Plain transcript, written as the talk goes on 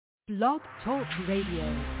Blog Talk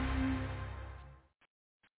Radio.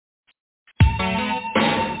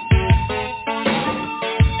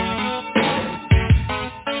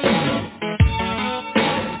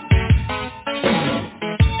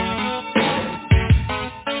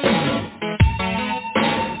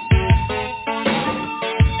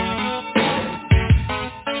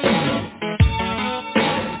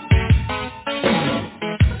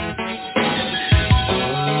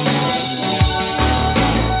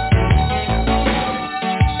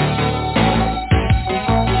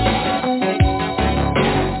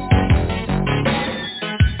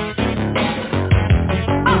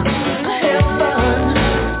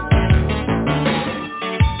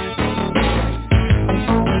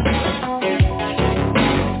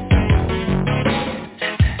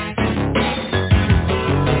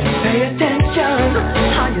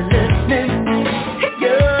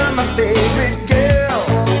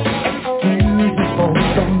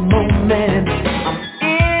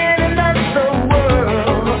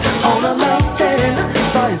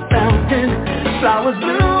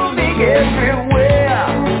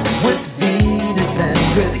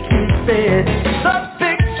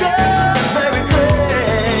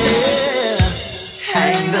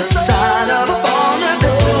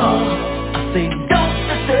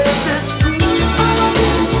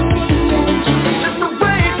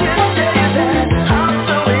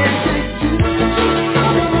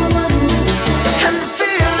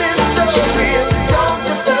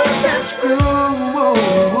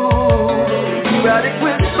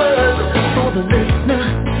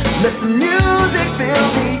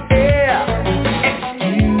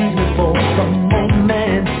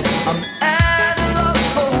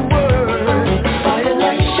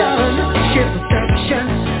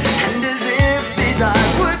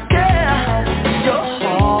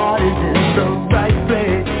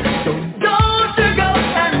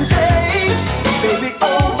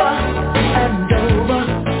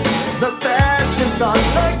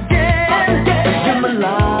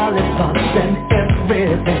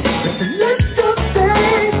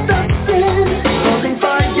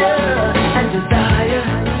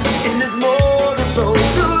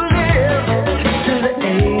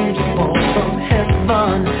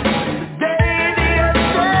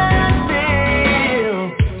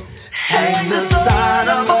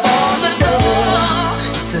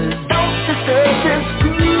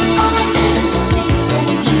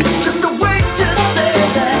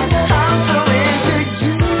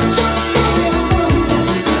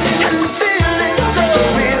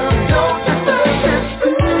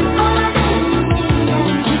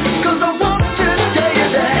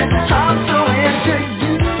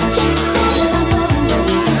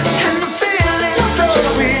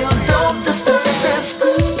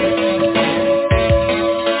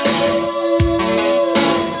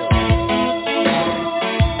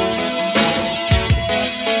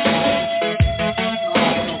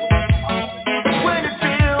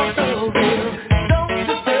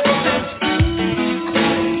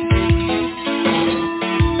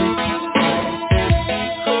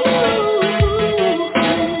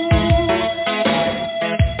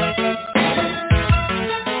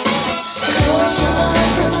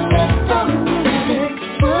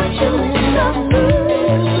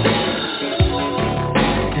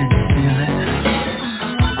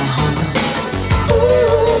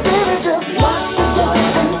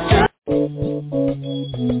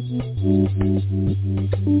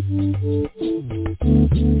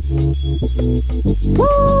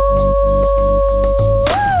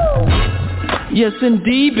 Yes,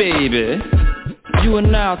 indeed, baby. You are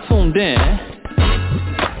now tuned in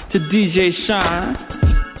to DJ Shine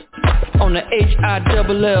on the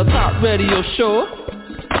HILLTop radio show.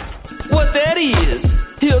 What that is?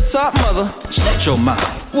 Hilltop, mother. Shut your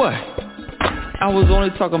mouth. What? I was only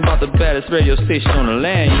talking about the baddest radio station on the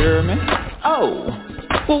land, you heard me? Oh,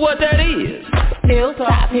 well, what that is?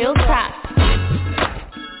 Hilltop, Hilltop.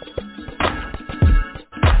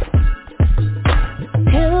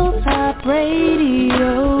 Hilltop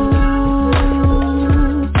Radio.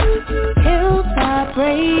 Hilltop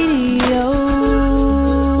Radio.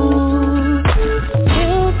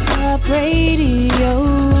 Hilltop Radio.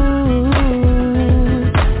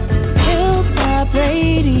 Hilltop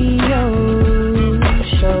Radio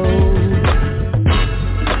Show.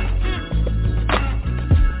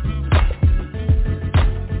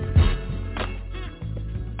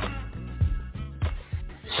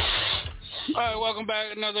 Welcome back.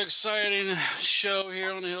 Another exciting show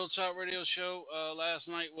here on the Hilltop Radio Show. Last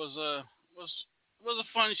night was a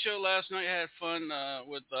fun show. Last night had fun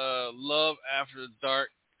with Love After Dark.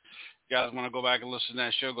 you guys want to go back and listen to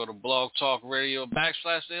that show, go to Blog Talk Radio / the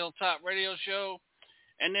Hilltop Radio Show.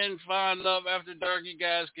 And then find Love After Dark. You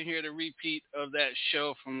guys can hear the repeat of that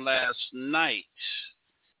show from last night.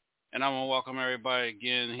 And I want to welcome everybody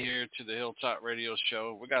again here to the Hilltop Radio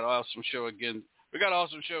Show. We got an awesome show again. We got an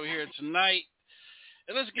awesome show here tonight.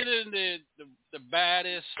 And let's get into the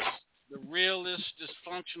baddest, the realest,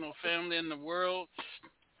 dysfunctional family in the world.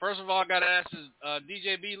 First of all, I got to ask,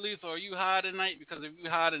 DJ B Lethal, are you high tonight? Because if you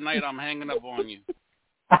high tonight, I'm hanging up on you.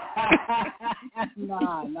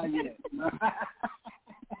 Nah, not yet.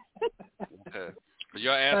 Okay. But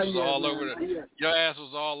your ass was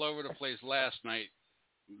all over the place last night.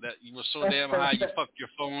 That you were so damn high you fucked your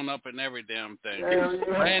phone up and every damn thing.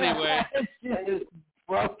 But anyway. It's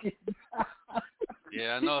broken.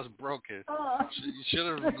 Yeah, I know it's broken. You should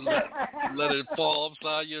have let it fall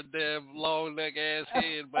upside your damn long neck ass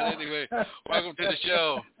head. But anyway, welcome to the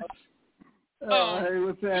show. Hey,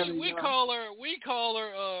 what's happening? We call her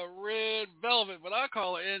Red Velvet, but I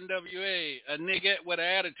call her NWA, a nigga with an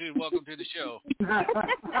attitude. Welcome to the show.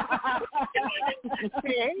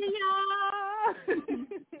 Hey, y'all.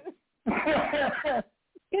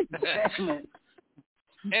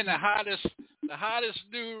 And the hottest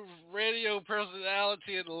new radio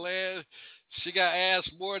personality in the land. She got ass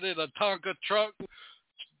more than a Tonka truck.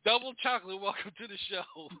 Double Chocolate, welcome to the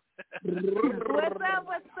show.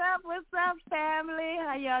 What's up, family?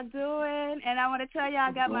 How y'all doing? And I want to tell y'all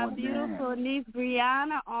I got my beautiful niece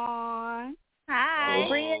Brianna on. Hi.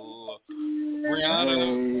 Oh,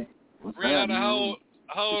 Brianna,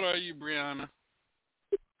 how old are you, Brianna?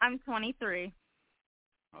 I'm 23.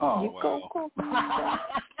 Oh, wow.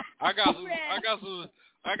 I got some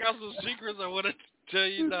secrets I want to tell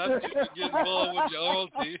you not to get involved with your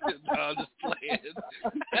auntie. No, I'm just playing.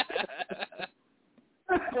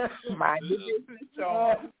 Mind your business,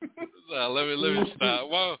 Sean. No, let me stop.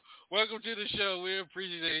 Well, welcome to the show. We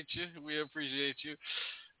appreciate you.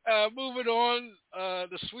 Moving on,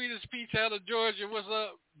 the sweetest peach out of Georgia. What's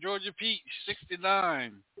up, Georgia Peach?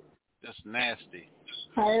 69. That's nasty.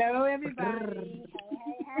 Hello, everybody.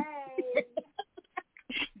 Hey.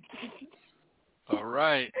 All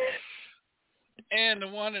right. And the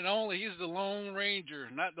one and only, he's the Lone Ranger.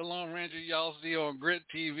 Not the Lone Ranger y'all see on Grit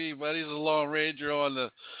TV, but he's the Lone Ranger on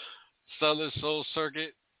the Southern Soul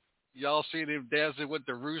Circuit. Y'all seen him dancing with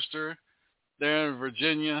the Rooster there in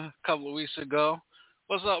Virginia a couple of weeks ago.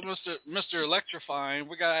 What's up, Mr. Electrifying?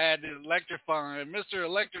 We got to add the Electrifying. Mr.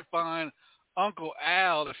 Electrifying, Uncle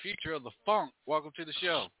Al, the future of the funk. Welcome to the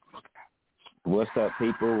show. What's up,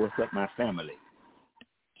 people? What's up, my family?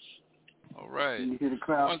 All right. You hear the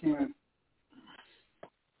crowd cheering?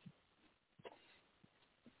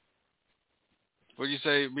 What did you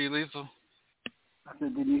say, B Lethal? I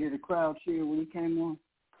said, did you hear the crowd cheer when he came on?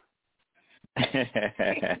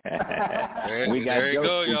 We got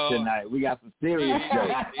jokes tonight. We got some serious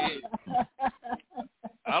jokes.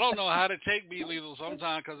 I don't know how to take B Lethal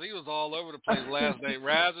sometimes because he was all over the place last night.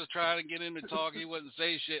 Raz was trying to get him to talk. He wouldn't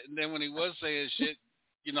say shit. And then when he was saying shit,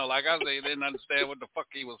 you know, like I say, he didn't understand what the fuck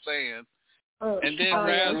he was saying. And then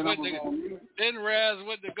Raz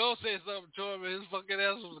went to go say something to him, and his fucking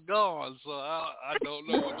ass was gone. So I don't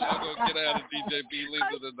know what y'all gonna get out of DJ B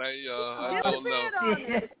Lethal tonight, y'all. I don't know.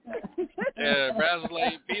 Yeah, Raz was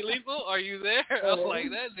like, B Lethal, are you there? I was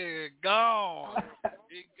like, that nigga gone.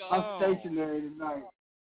 He gone. I'm stationary tonight.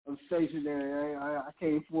 I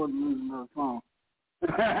can't afford to lose another phone.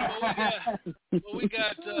 we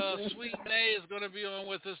got Sweet Nay is going to be on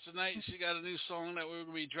with us tonight. She got a new song that we're going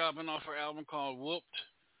to be dropping off her album called Whooped.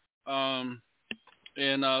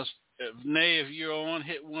 Nay, if you're on,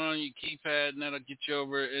 hit one on your keypad, and that'll get you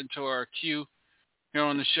over into our queue here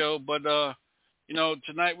on the show. But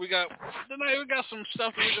tonight we got some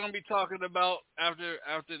stuff that we're going to be talking about after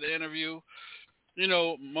the interview. You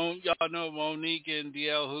know, y'all know Monique and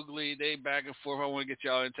DL Hughley, they back and forth. I want to get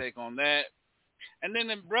y'all intake on that. And then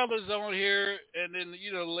the brothers on here, and then,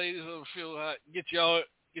 you know, the ladies will feel hot. Get y'all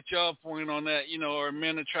point on that. You know, are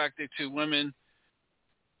men attracted to women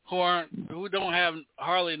who don't have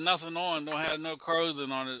hardly nothing on, don't have no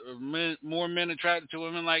clothing on it? Or more men attracted to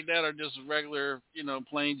women like that, or just regular, you know,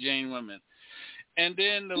 plain Jane women? And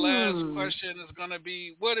then the last question is going to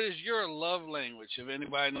be, what is your love language? If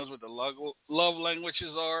anybody knows what the love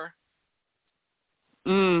languages are,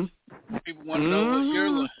 people want to know what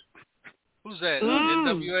your love. Who's that?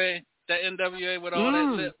 NWA? That NWA with all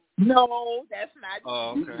that zip? No, that's not.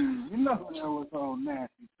 Oh, okay. You know that was all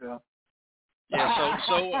nasty stuff. Yeah,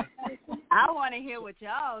 so I want to hear what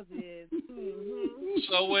y'all's is.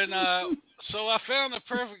 So I found the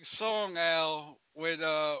perfect song, Al, with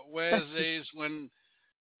Wednesdays when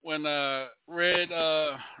when Red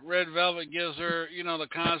Velvet gives her, the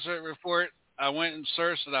concert report, I went and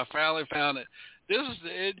searched and I finally found it. This is the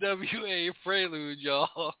NWA Prelude,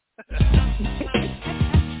 y'all.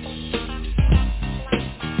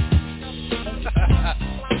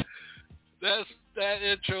 That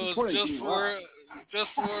intro is just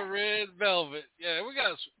for Red Velvet. Yeah, here we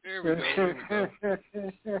go.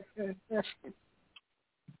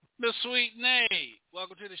 Miss Sweet Nay,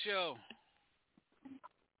 welcome to the show.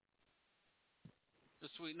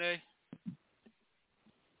 Miss Sweet Nay?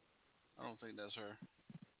 I don't think that's her.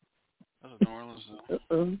 That's a New Orleans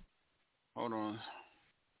though. Hold on.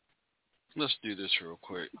 Let's do this real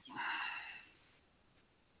quick.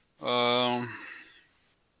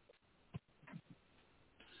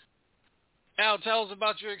 Al, tell us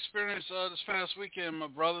about your experience this past weekend, my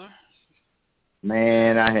brother.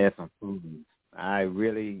 Man, I had some food. I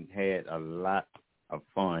really had a lot of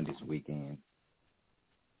fun this weekend.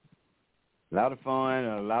 A lot of fun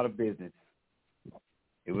and a lot of business.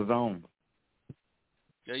 It was on.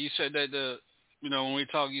 Yeah, you said that when we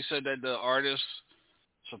talked, you said that the artists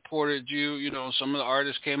supported you. Some of the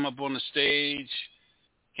artists came back up on the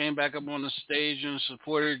stage and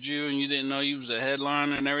supported you, and you didn't know you was a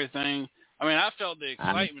headliner and everything. I mean, I felt the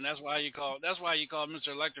excitement. That's why you called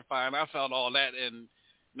Mr. Electrify, and I felt all that in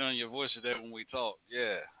your voice today when we talked.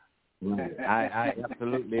 Yeah. I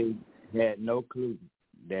absolutely had no clue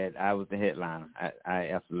that I was the headliner. I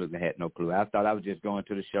absolutely had no clue. I thought I was just going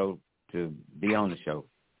to the show to be on the show.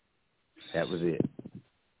 That was it.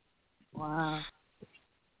 Wow.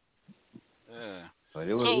 Yeah. But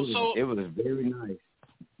it was very nice.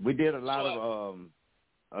 We did a lot of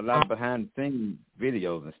behind the scenes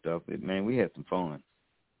videos and stuff. Man, we had some fun.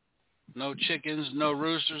 No chickens, no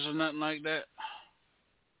roosters, or nothing like that.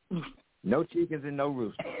 No chickens and no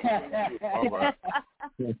roosters. All right.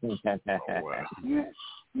 All right.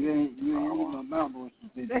 You ain't no mountain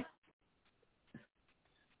roosters, did you?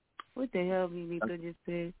 What the hell Lisa just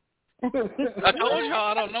said? I told y'all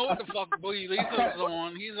I don't know what the fuck Boogie Lisa's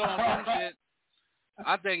on. He's on some shit.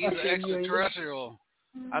 I think he's an extraterrestrial.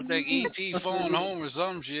 I think E.T. phone home or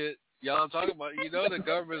some shit. Y'all talking about, the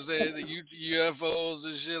government said the UFOs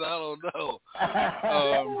and shit. I don't know.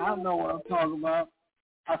 I know what I'm talking about.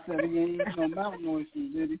 I said he ain't no mountain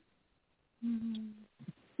oysters, did he?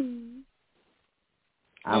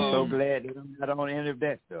 I'm so glad that I'm not on any of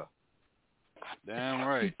that stuff. Damn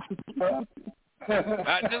right. Last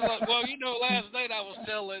night I was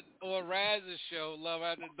telling on Raz's show, Love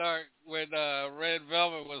After Dark, when Red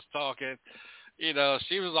Velvet was talking. She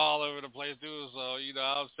was all over the place too. So,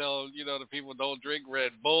 I was telling, the people don't drink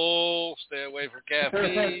Red Bull, stay away from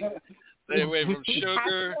caffeine, stay away from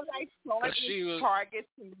sugar. I feel like she was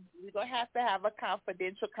targeting. We're gonna have to have a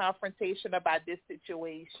confidential confrontation about this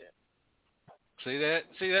situation. See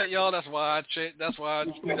that, y'all? That's why she's NWA. That's why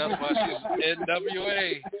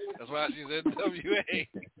she's NWA.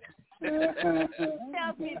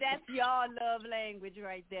 Tell me that's y'all love language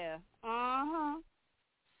right there. Uh-huh.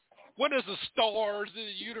 What does the stars in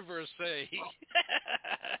the universe say?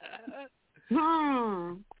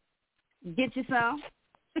 Get you some.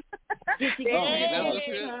 Get you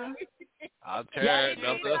some. I'll tear it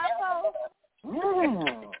up.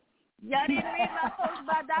 Y'all didn't read my post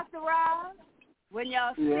by Dr. Rob? When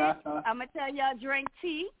y'all sick, I'm going to tell y'all drink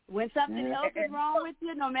tea. When something else is wrong with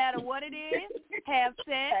you, no matter what it is, have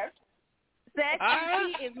sex. Sex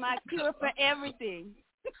and tea is my cure for everything.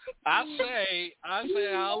 I say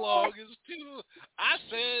how long is too. I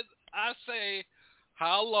say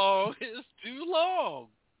how long is too long.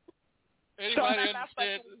 Anybody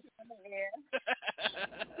understand?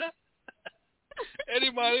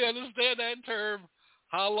 Anybody understand that term?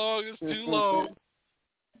 How long is too long?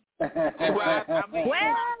 Don't worry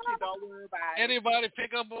about it. Anybody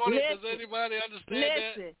pick up on it? Does anybody understand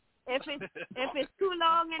that? If it's too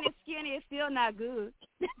long and it's skinny, it's still not good.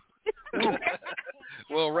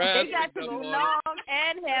 Well, Raz, it got to be long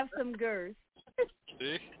and have some girth.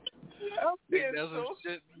 See? That's some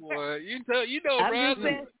shit, boy.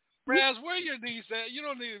 Raz, where your niece at? You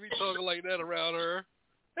don't need to be talking like that around her.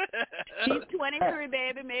 She's 23,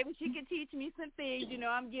 baby. Maybe she can teach me some things.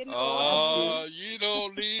 I'm getting old. Oh, you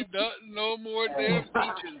don't need nothing, no more damn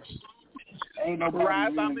teachings. Ain't nobody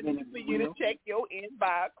Raz, I'm going to need for you to check your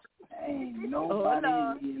inbox. Ain't nobody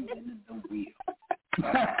invented the wheel.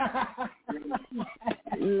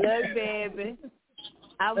 Look, baby.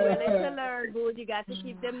 I'm willing to learn, boo. You got to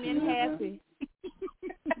keep them men happy.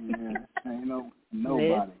 Ain't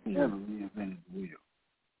nobody ever reinvented the wheel.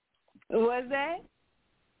 What's that?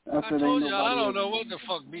 I told y'all I don't know what the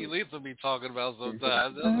fuck B. Lethal be talking about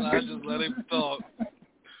sometimes. I just let him talk.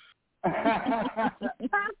 I'm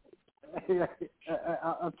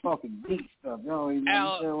talking deep stuff. Y'all don't even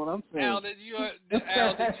understand what I'm saying. Al, did you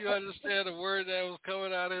understand the word that was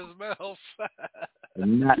coming out of his mouth?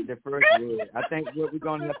 Not the first word. I think what we're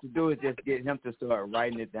going to have to do is just get him to start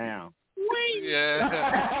writing it down.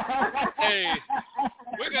 Yeah. Hey,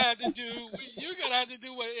 you're gonna have to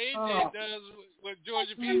do what AJ does, what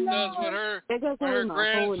Georgia Peace does with her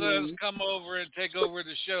grandsons come over and take over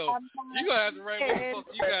the show. You're gonna have to write what the fuck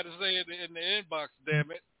you gotta say in the inbox,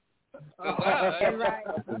 damn it.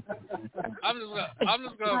 I'm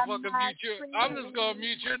just gonna fucking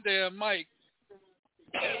mute your damn mic.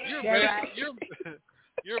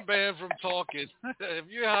 You're banned from talking. If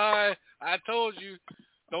you're high, I told you,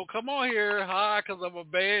 don't come on here high because I'm going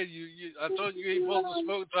to ban you. I told you ain't supposed to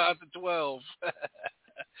smoke till after 12. All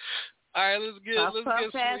right, let's get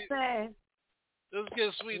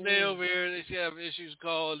Sweet Day over here. She have issues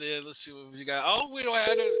called in. Let's see what we got. Oh, we don't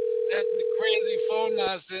have that crazy phone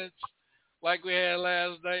nonsense like we had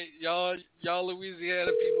last night. Y'all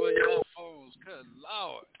Louisiana people and y'all phones. Good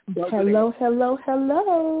Lord.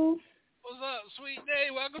 Hello. What's up, Sweet Day?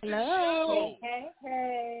 Welcome to the show.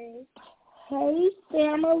 Hey,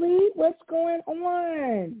 family. What's going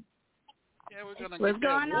on? Yeah, we're gonna What's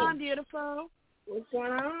going on, beautiful? What's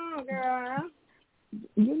going on, girl?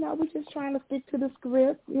 We're just trying to stick to the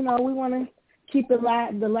script. We want to keep the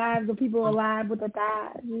lives of people alive with the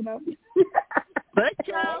thighs, But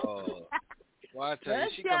Joe. Well, I tell you,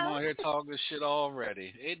 she come on here talking shit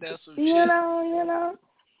already. Ain't that some shit?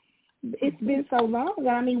 It's been so long.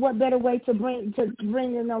 I mean, what better way to bring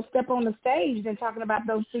step on the stage than talking about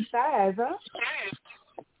those 6 thighs, huh?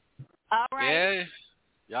 All right. Yeah.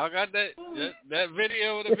 Y'all got that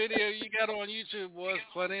video, the video you got on YouTube was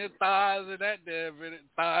plenty of thighs in that damn video,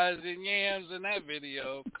 thighs and yams in that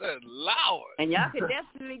video. Good Lord. And y'all could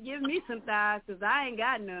definitely give me some thighs because I ain't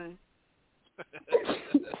got none.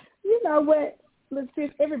 You know what? Look,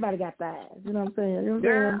 sis, everybody got thighs. You know what I'm saying?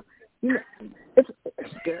 Girl. Girl.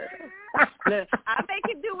 Look, I make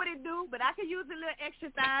it do what it do, but I could use a little extra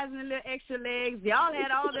thighs and a little extra legs. Y'all had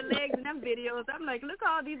all the legs in them videos. I'm like, look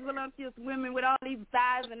all these voluptuous women with all these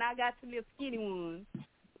thighs, and I got some little skinny ones.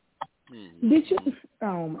 Did you?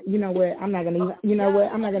 You know what? I'm not gonna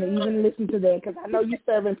even listen to that because I know you're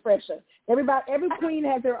serving pressure. Every queen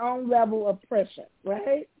has her own level of pressure,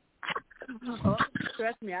 right? Oh,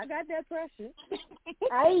 trust me, I got that pressure.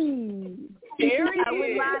 I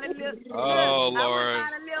would mind a little. Oh, Lord. I would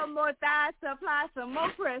mind a little more thighs to apply some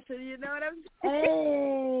more pressure. You know what I'm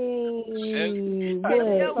saying?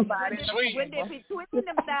 Sweet. When they be twisting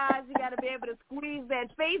them thighs, you got to be able to squeeze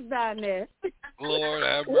that face down there. Lord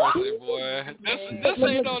have mercy, boy. This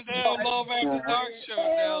ain't no damn Love After Dark show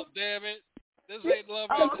now, damn it. This ain't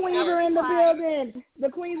Love After Dark. The queens are in the building. The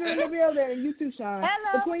queens are in the building. And you too, Sean.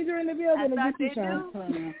 Hello. The queens are in the building. And you too, Sean.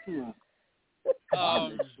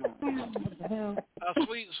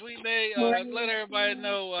 Sweet Day, let everybody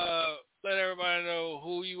know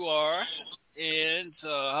who you are and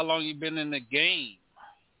how long you've been in the game.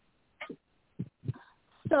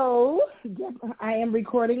 So, I am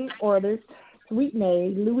recording artist, Sweet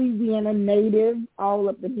May, Louisiana native, all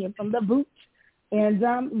up in here from the boots. And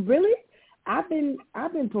really, I've been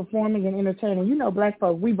performing and entertaining. Black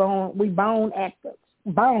folks, we bone actors.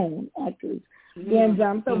 And so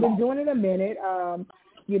I've been doing it a minute.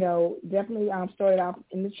 Definitely started off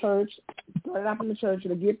in the church.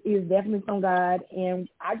 The gift is definitely from God, and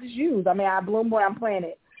I just I blow where I'm playing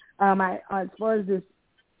it. As far as this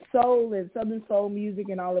soul and Southern soul music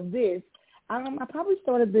and all of this, I probably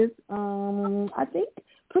started this, I think,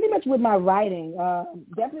 pretty much with my writing.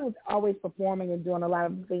 Definitely was always performing and doing a lot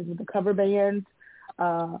of things with the cover bands.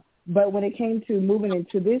 But when it came to moving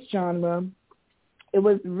into this genre,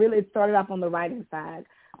 it started off on the writing side.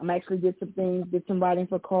 I actually did some writing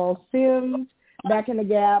for Carl Sims back in the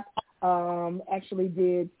Gap. Actually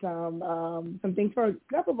did some things for a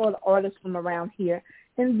couple of artists from around here.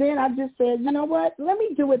 And then I just said, you know what? Let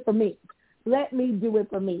me do it for me.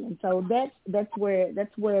 And so that's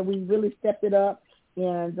where we really stepped it up.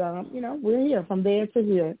 And we're here from there to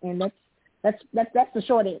here, and that's the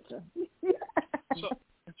short answer.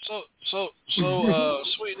 So,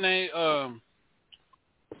 Sweet Nate,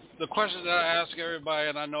 the question that I ask everybody,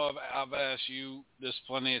 and I know I've asked you this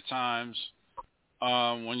plenty of times,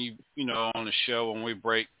 when you on the show when we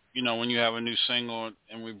break, when you have a new single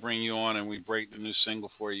and we bring you on and we break the new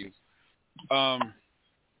single for you,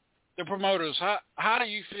 the promoters, how do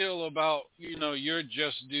you feel about your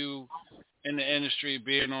just due in the industry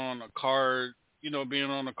being on a card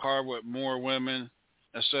with more women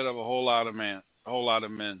instead of a whole lot of men?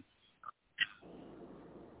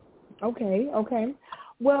 Okay.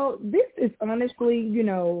 Well, this is honestly, you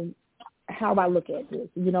know, how I look at this,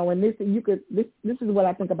 you know, and this is what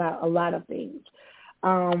I think about a lot of things.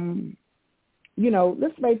 You know,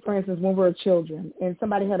 let's say, for instance, when we were children and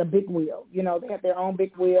somebody had a big wheel, you know, they had their own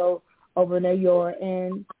big wheel over in their yard,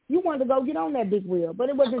 and you wanted to go get on that big wheel, but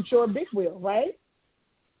it wasn't your big wheel, right?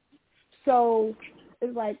 So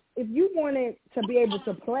it's like, if you wanted to be able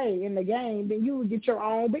to play in the game, then you would get your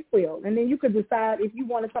own big wheel, and then you could decide if you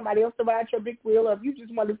wanted somebody else to ride your big wheel, or if you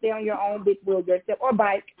just wanted to stay on your own big wheel yourself, or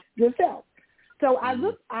bike yourself. So I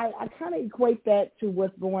kind of equate that to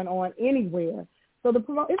what's going on anywhere. So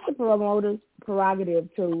it's the promoter's prerogative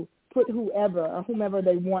to put whomever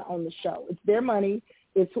they want on the show. It's their money.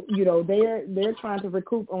 It's, you know, they're trying to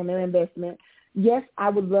recoup on their investment. Yes, I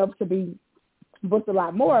would love to be booked a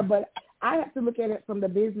lot more, but I have to look at it from the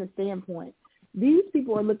business standpoint. These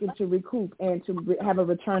people are looking to recoup and to have a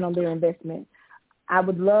return on their investment. I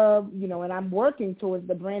would love, you know, and I'm working towards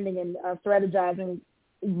the branding and strategizing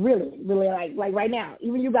really, really like right now.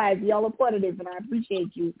 Even you guys, y'all are part of this, and I appreciate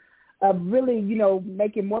you. Really, you know,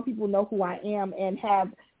 making more people know who I am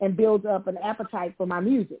and build up an appetite for my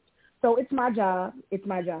music. So it's my job. It's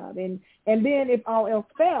my job. And then if all else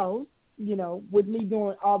fails, you know, with me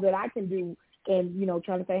doing all that I can do and, you know,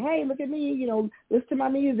 trying to say, hey, look at me, you know, listen to my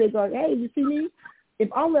music, or, hey, you see me? If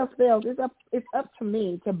all else fails, it's up to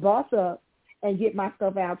me to boss up and get my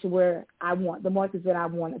stuff out to where I want, the markets that I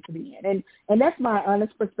want it to be in. And that's my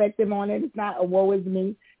honest perspective on it. It's not a woe is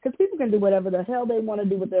me, because people can do whatever the hell they want to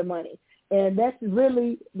do with their money. And that's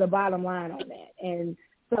really the bottom line on that. And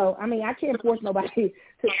so, I mean, I can't force nobody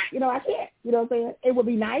to, you know, I can't, you know what I'm saying? It would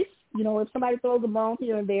be nice, you know, if somebody throws a bone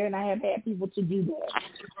here and there, and I have had people to do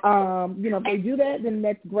that. You know, if they do that, then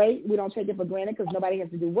that's great. We don't take it for granted, because nobody has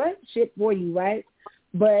to do what? Shit for you, right?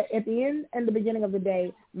 But at the end and the beginning of the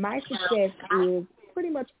day, my success is pretty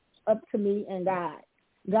much up to me and God.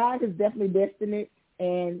 God has definitely destined it,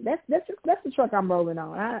 and that's the truck I'm rolling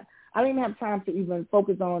on. I don't even have time to even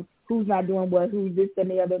focus on who's not doing what, who's this and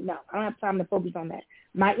the other. No, I don't have time to focus on that.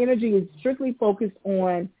 My energy is strictly focused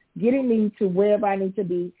on getting me to wherever I need to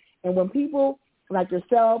be. And when people like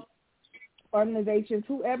yourself, organizations,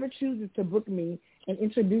 whoever chooses to book me and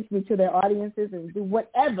introduce me to their audiences and do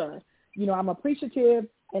whatever, you know, I'm appreciative,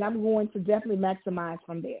 and I'm going to definitely maximize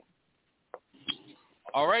from there.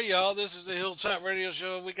 All right, y'all. This is the Hilltop Radio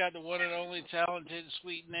Show. We got the one and only talented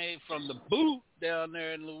Sweet Nate from the Boo down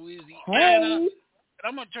there in Louisiana. Hey. And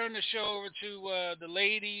I'm going to turn the show over to the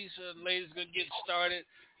ladies. The ladies going to get started.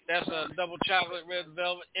 That's a double chocolate red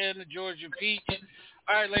velvet and the Georgia peach.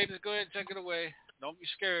 All right, ladies, go ahead and take it away. Don't be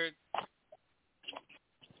scared.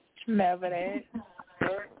 Never that.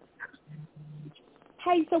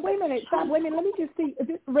 Hey, so wait a minute. Stop. Wait a minute. Let me just see. Is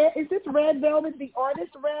this Red Velvet, the artist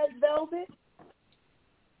Red Velvet?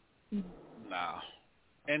 No.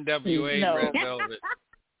 NWA no. Red Velvet.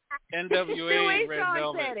 NWA Red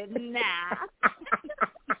Velvet. Nah.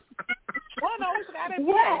 Well, no, it's got to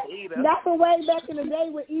be either. That's the way back in the day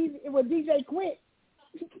with DJ Quint.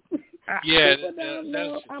 Yeah,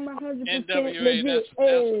 I'm 100% NWA.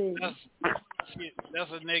 legit.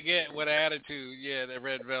 That's a nigga with attitude. Yeah, that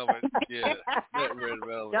Red Velvet. Yeah, that Red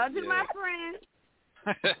Velvet. Don't do my friend.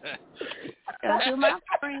 Don't do my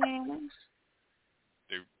friend.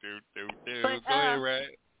 Do. Go ahead, right?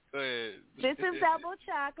 Go ahead. This is Double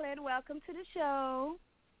Chocolate. Welcome to the show.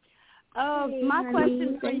 Hey, my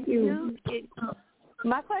honey,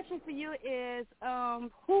 question for you is,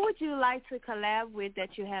 who would you like to collab with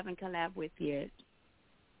that you haven't collabed with yet?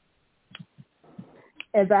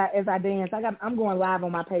 As I dance, I'm going live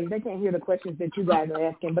on my page. They can't hear the questions that you guys are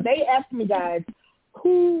asking, but they asked me, guys,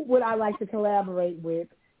 who would I like to collaborate with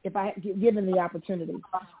if I get given the opportunity?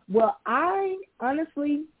 Well, I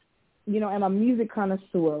honestly, you know, am a music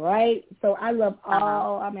connoisseur, right? So I love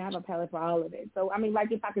all. I mean, I have a palette for all of it. So I mean,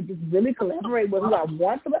 like, if I could just really collaborate with who I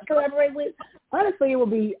want to collaborate with, honestly, it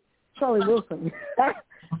would be Charlie Wilson.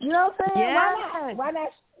 You know what I'm saying? Yeah.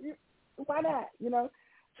 Why not? You know.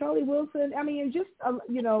 Charlie Wilson, I mean, just,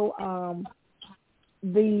 you know,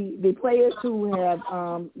 the players who have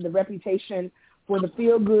the reputation for the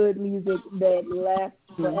feel-good music that lasts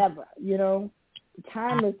forever, you know,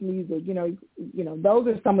 timeless music, you know, those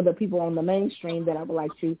are some of the people on the mainstream that I would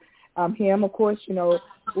like to. Him, of course, you know,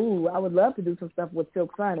 I would love to do some stuff with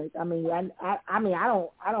Silk Sonic. I mean, I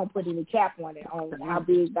don't put any cap on it, on how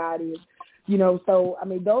big God is. You know, so I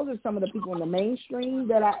mean, those are some of the people in the mainstream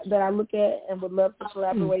that I look at and would love to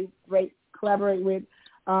collaborate with.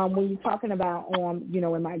 When you're talking about, you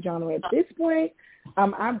know, in my genre at this point,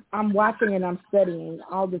 I'm watching and I'm studying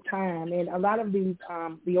all the time, and a lot of these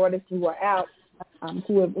the artists who are out,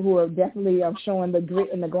 who are definitely showing the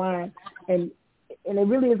grit and the grind, and and it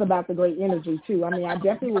really is about the great energy too. I mean, I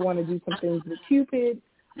definitely would want to do some things with Cupid.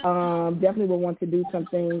 Definitely would want to do some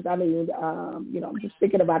things. I mean, I'm just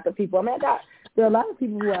thinking about the people. I mean, there are a lot of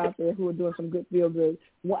people who are out there who are doing some good, feel good.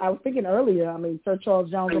 Well, I was thinking earlier. I mean, Sir Charles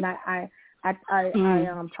Jones, and I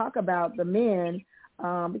talk about the men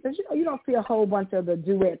because you don't see a whole bunch of the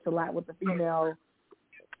duets a lot with the female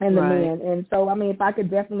and the men. And so, I mean, if I could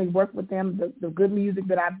definitely work with them, the good music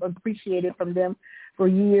that I've appreciated from them for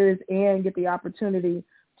years, and get the opportunity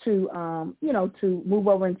to, to move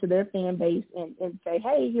over into their fan base and say,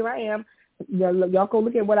 hey, here I am. Y'all go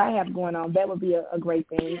look at what I have going on. That would be a great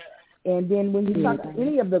thing. And then when you talk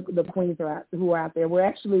any of the queens who are out there, we're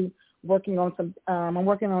actually working on some. I'm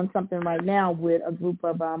working on something right now with a group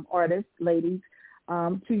of artists, ladies,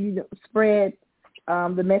 to spread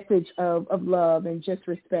the message of love and just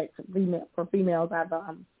respect for females.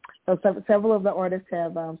 So several of the artists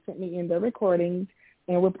have sent me in their recordings,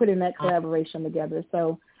 and we're putting that collaboration together.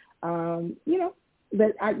 So, that's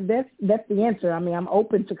the answer. I mean, I'm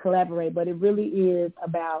open to collaborate, but it really is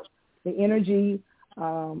about the energy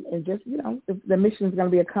and just, the mission is going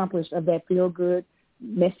to be accomplished of that feel-good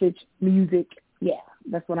message, music. Yeah,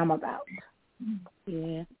 that's what I'm about.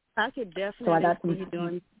 Yeah, I could definitely see you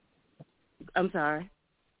doing. I'm sorry.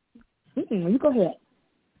 You go ahead.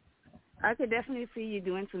 I could definitely see you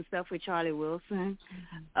doing some stuff with Charlie Wilson,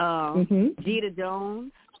 Jeter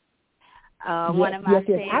Jones. One of my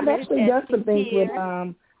favorites. I've actually done some things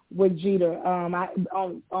with Jeter.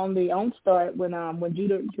 On the OnStart when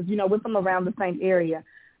Jeter, because we're from around the same area,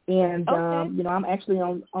 and I'm actually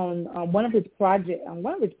on one of his projects. On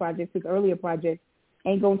one of his projects, his earlier project,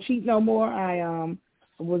 Ain't Gonna Cheat No More. I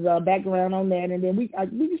was background on that, and then we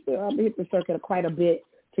used to hit the circuit quite a bit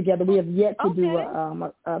together. We have yet to do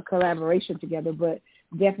a collaboration together, but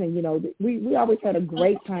definitely, we always had a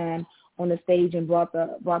great time on the stage and brought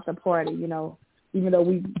the party. Even though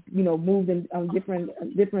we moved in on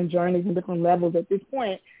different journeys and different levels, at this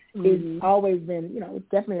point, it's always been it's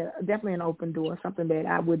definitely an open door, something that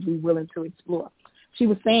I would be willing to explore. She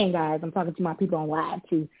was saying, guys, I'm talking to my people on live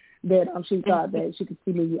too, that she thought that she could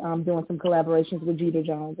see me doing some collaborations with Jeter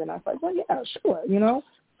Jones, and I was like, well, yeah, sure, it's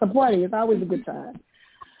a party. It's always a good time.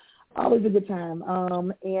 Always a good time.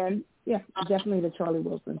 And yeah, definitely the Charlie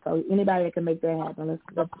Wilson. So anybody that can make that happen,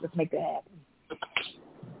 let's make that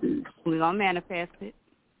happen. We're gonna manifest it.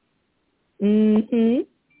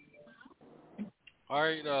 All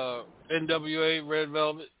right, NWA Red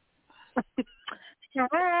Velvet.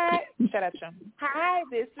 Hi. Shut up, Sean. Hi,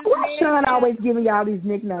 this is Why Sean always giving y'all these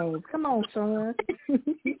nicknames? Come on, Sean.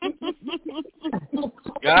 You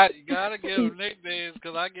gotta give them nicknames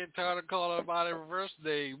because I get tired of calling them by their first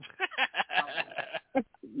name.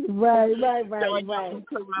 Right.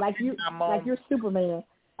 Like you're Superman.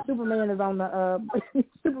 Superman is on the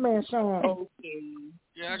Superman Sean. Okay.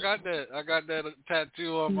 Yeah, I got that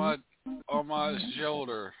tattoo on my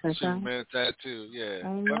shoulder. Superman tattoo. Yeah.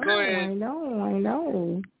 Go ahead. I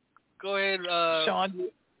know. Go ahead, Sean.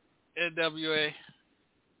 NWA.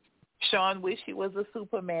 Sean wish he was a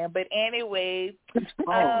Superman, but anyway.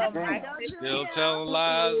 Still telling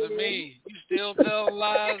lies to me. You still telling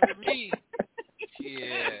lies to me.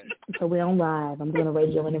 Yeah. So we're on live. I'm doing a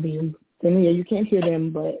radio interview. Then you can't hear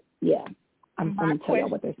them, but yeah, I'm going to tell you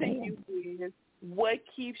what they're saying. Is, what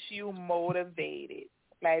keeps you motivated?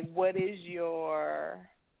 What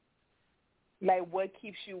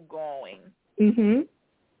keeps you going?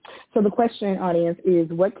 So the question, audience, is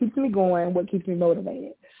what keeps me going? What keeps me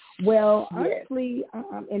motivated? Well, honestly,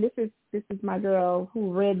 and this is my girl,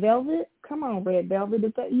 Red Velvet. Come on, Red Velvet.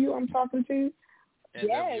 Is that you I'm talking to?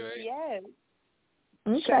 NWA. Yes.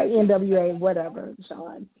 Okay, NWA, whatever,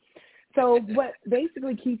 Sean. So what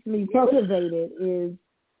basically keeps me motivated is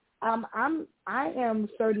I am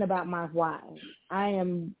certain about my why. I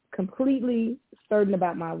am completely certain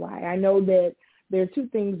about my why. I know that there are two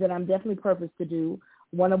things that I'm definitely purposed to do,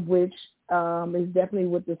 one of which is definitely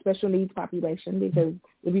with the special needs population, because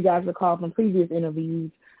if you guys recall from previous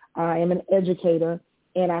interviews, I am an educator,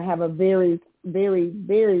 and I have a very, very,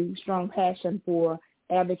 very strong passion for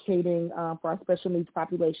advocating for our special needs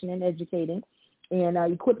population and educating and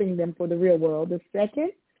equipping them for the real world. The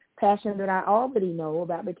second passion that I already know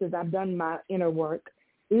about, because I've done my inner work,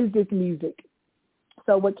 is this music.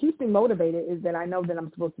 So what keeps me motivated is that I know that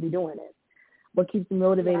I'm supposed to be doing it. What keeps me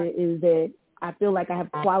motivated is that I feel like I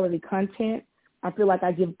have quality content. I feel like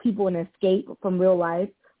I give people an escape from real life,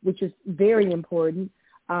 which is very important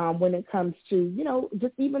when it comes to,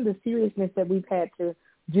 just even the seriousness that we've had to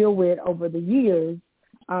deal with over the years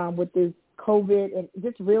with this COVID and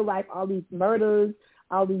just real life, all these murders,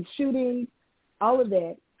 all these shootings, all of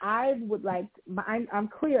that. I'm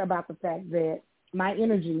clear about the fact that my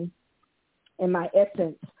energy and my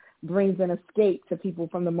essence brings an escape to people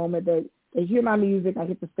from the moment that they hear my music, I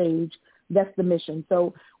hit the stage. That's the mission.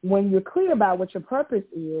 So when you're clear about what your purpose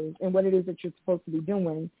is and what it is that you're supposed to be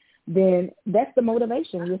doing, then that's the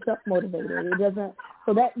motivation. You're self-motivated. It doesn't.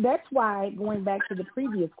 So that's why, going back to the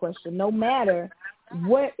previous question, no matter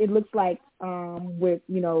what it looks like with,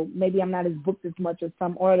 maybe I'm not as booked as much as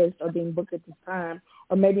some artists are being booked at this time,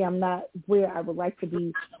 or maybe I'm not where I would like to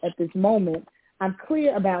be at this moment, I'm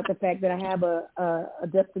clear about the fact that I have a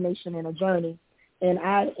destination and a journey, and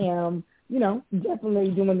I am,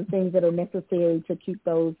 definitely doing the things that are necessary to keep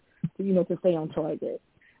those, to stay on target.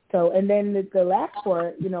 So, and then the last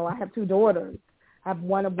part, I have 2 daughters. I have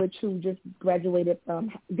one of which who just graduated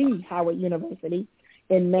from the Howard University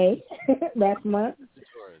in May last month.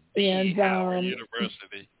 The Howard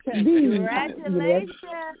University. Congratulations.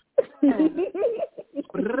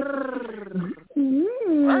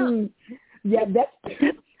 Yeah,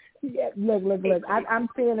 look. I'm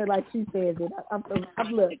saying it like she says it. I'm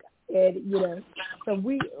look. And, so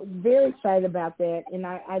we very excited about that. And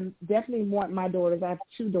I definitely want my daughters. I have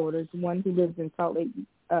 2 daughters, one who lives in Salt Lake,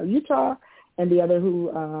 Utah, and the other who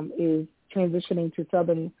is transitioning to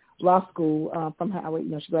Southern Law School from Howard.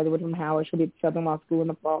 She graduated from Howard. She'll be at Southern Law School in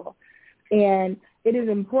the fall. And it is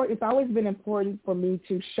important. It's always been important for me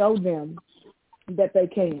to show them that they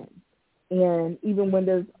can. And even when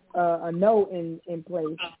there's a no in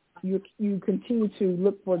place, you continue to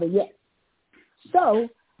look for the yes. So,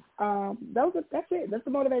 that's it. That's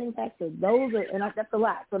the motivating factor. That's a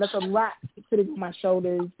lot. So that's a lot sitting on my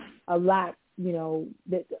shoulders, a lot, to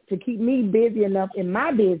keep me busy enough in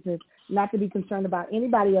my business not to be concerned about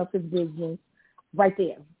anybody else's business. Right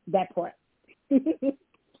there, that part.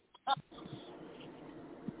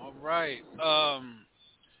 All right.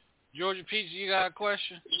 Georgia Peach, you got a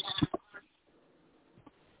question?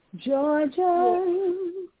 Georgia.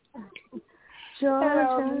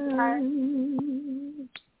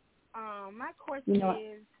 My question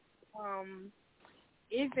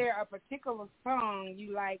is there a particular song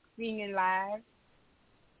you like singing live?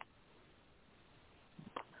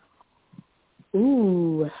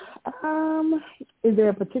 Ooh, is there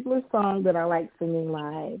a particular song that I like singing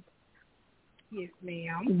live? Yes,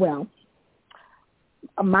 ma'am. Well,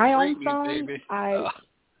 my own song,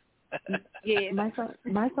 yes. My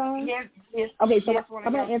song? Yes. Okay, so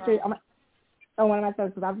I'm going to answer it. One of my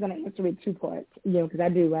songs, because I was going to answer it 2 parts, because I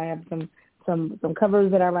have some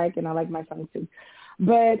covers that I like, and I like my songs too.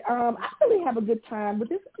 But I really have a good time with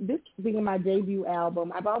this being my debut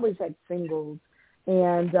album. I've always had singles,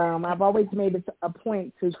 and I've always made it a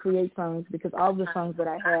point to create songs, because all the songs that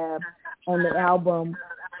I have on the album,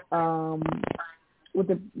 with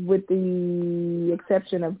the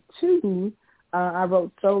exception of 2, I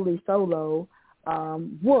wrote solely solo.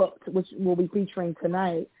 Whooped, which we'll be featuring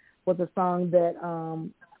tonight, was a song that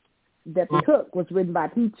the hook was written by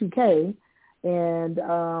P2K, and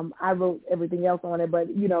I wrote everything else on it. But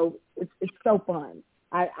it's so fun.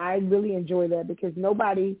 I really enjoy that, because none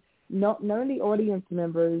of the audience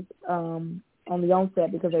members on the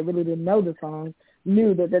onset, because they really didn't know the song,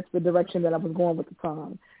 knew that that's the direction that I was going with the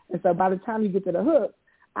song. And so by the time you get to the hook,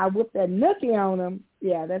 I whip that nookie on them.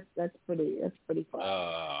 Yeah, that's pretty fun.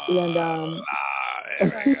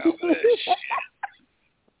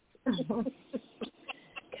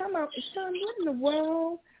 Come on, Sean, what in the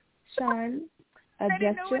world? Sean,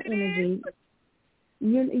 adjust your energy.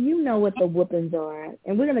 You know what the whoopings are,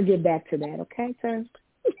 and we're going to get back to that, okay, sir?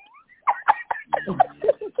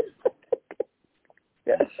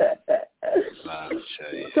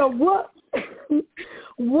 So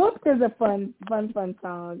Whoop is a fun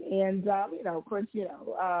song, and of course,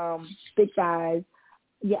 Big Thighs.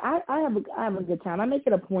 Yeah, I have a good time. I make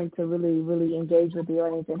it a point to really, really engage with the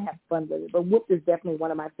audience and have fun with it. But Whoop is definitely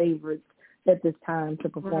one of my favorites at this time to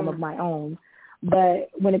perform of my own. But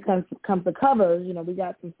when it comes to covers, we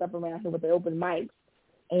got some stuff around here with the open mics,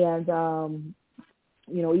 and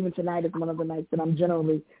even tonight is one of the nights that I'm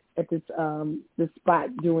generally at this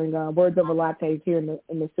spot doing Words Over Lattes here in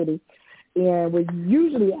the city. And we're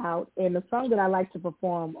usually out, and the song that I like to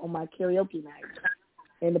perform on my karaoke night,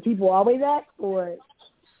 and the people always ask for it,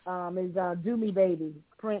 is Do Me Baby,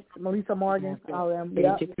 Prince, Melissa Morgan, all them.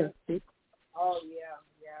 Yep. Oh, yeah,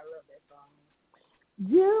 I love that song.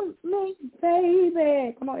 Do Me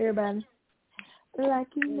Baby. Come on, everybody. Like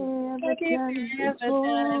you never done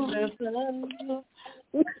before.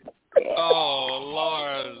 Oh,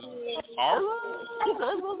 Lord.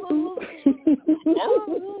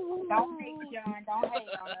 Don't hate, John. Don't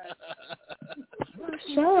hate on us.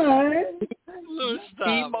 Sean. Let me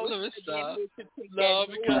stop. No,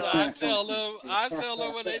 because I tell them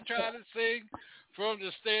when they try to sing from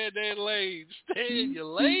the Stay in Their Lane. Stay in your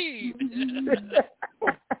lane.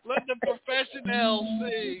 Let the professionals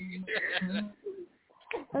sing.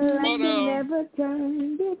 Never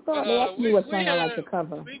done before. They asked me what song I like to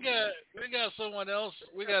cover. We got someone else.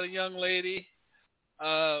 We got a young lady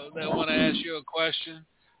that want to ask you a question.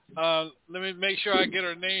 Let me make sure I get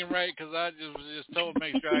her name right, because I just told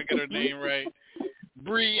make sure I get her name right.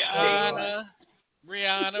 Brianna,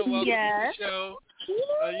 welcome to the show.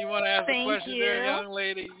 You want to ask a question there, young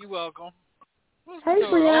lady? You're welcome. Hey,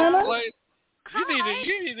 Brianna. You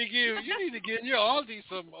need to give your auntie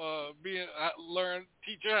some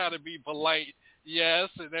teach her how to be polite. Yes,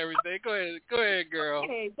 and everything. Go ahead, girl.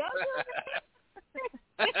 Hey, don't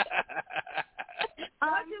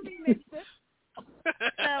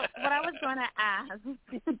So what I was going to ask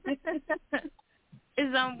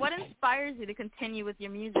is, what inspires you to continue with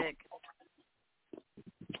your music?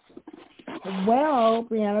 Well,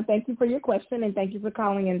 Brianna, thank you for your question, and thank you for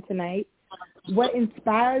calling in tonight. What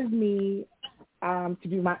inspires me to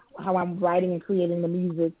do how I'm writing and creating the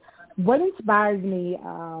music, what inspires me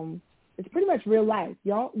is pretty much real life.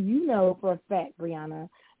 You know for a fact, Brianna,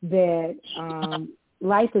 that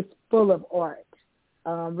life is full of art,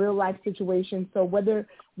 real life situations. So whether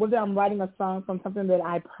I'm writing a song from something that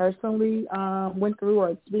I personally went through or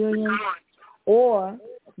experienced, or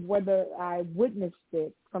whether I witnessed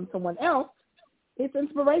it from someone else, it's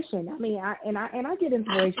inspiration. I mean, I get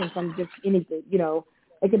inspiration from just anything. You know,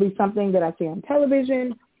 it could be something that I see on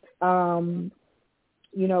television.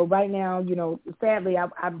 You know, right now, you know, sadly,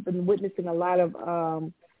 I've been witnessing a lot of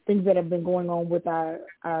things that have been going on with our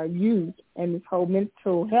youth and this whole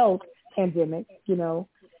mental health pandemic. You know,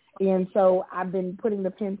 and so I've been putting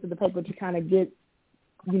the pen to the paper to kind of get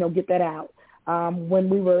that out. When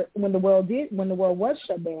the world was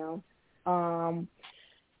shut down,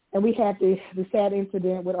 and we had the sad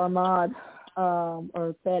incident with Ahmaud,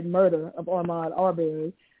 or sad murder of Ahmaud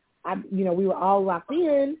Arbery, we were all locked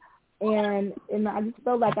in, and I just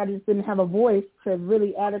felt like I just didn't have a voice to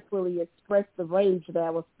really adequately express the rage that I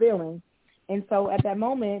was feeling. And so at that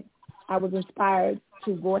moment, I was inspired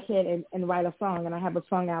to go ahead and write a song, and I have a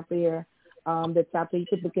song out there that's out there. You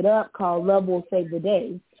can look it up, called Love Will Save the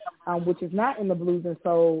Day. Which is not in the blues and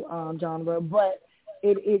soul genre, but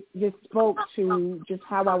it just spoke to just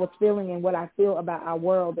how I was feeling and what I feel about our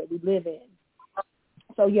world that we live in.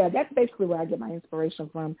 So yeah, that's basically where I get my inspiration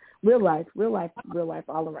from. Real life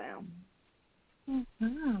all around.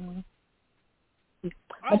 Mm-hmm.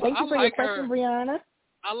 Thank you for your question, Brianna.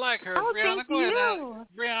 I like her. Oh, Brianna, thank go ahead. you.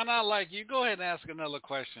 Brianna, I like you. Go ahead and ask another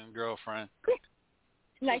question, girlfriend.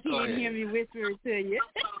 Like he didn't hear me whisper it to you.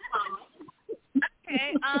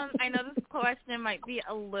 Okay, I know this question might be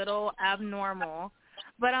a little abnormal,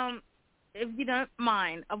 but if you don't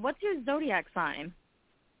mind, what's your zodiac sign?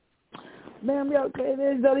 Ma'am, your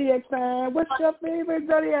favorite zodiac sign. What's your favorite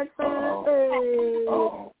zodiac sign?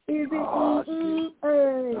 Is it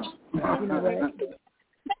hey? You know what?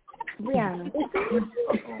 Brianna.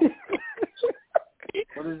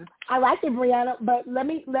 What is it? I like it, Brianna, but let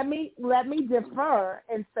me defer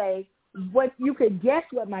and say, what you could guess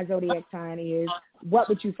what my zodiac sign is. What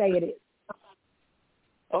would you say it is?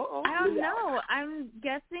 I don't know. I'm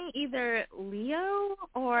guessing either Leo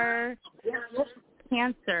or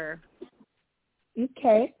Cancer.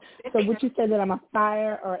 Okay. So would you say that I'm a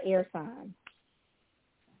fire or air sign?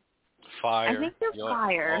 Fire. I think you're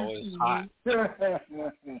fire. Always hot.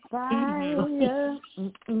 Fire.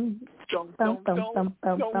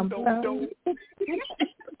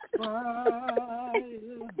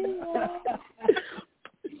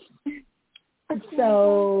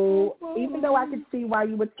 So even though I could see why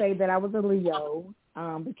you would say that I was a Leo,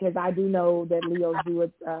 because I do know that Leos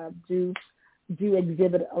do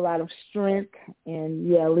exhibit a lot of strength and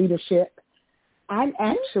leadership, I'm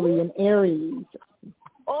actually an Aries.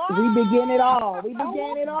 Oh. We begin it all. Okay.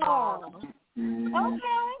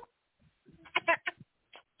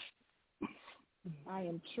 I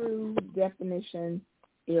am true definition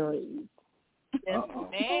Aries. Yes,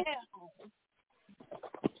 ma'am.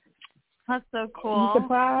 That's so cool.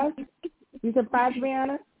 You surprised?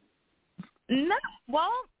 Brianna? No,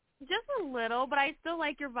 well, just a little, but I still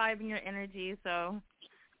like your vibe and your energy, so.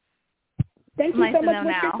 Thank you nice so to much. know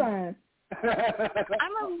What's now. your sign?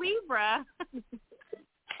 I'm a Libra.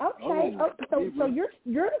 Okay. So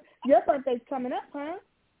your birthday's coming up, huh?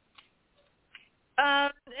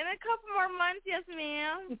 In a couple more months, yes,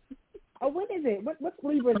 ma'am. Oh, when is it? What's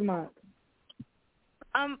Libra's month?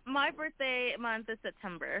 My birthday month is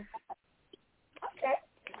September. Okay.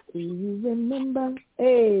 Do you remember?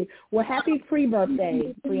 Hey, well, happy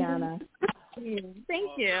pre-birthday, Brianna.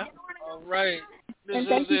 Thank you. All right. And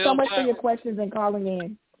thank you so much for your questions and calling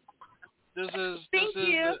in. Thank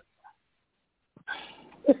you.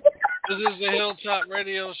 This is the Hilltop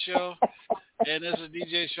Radio Show, and this is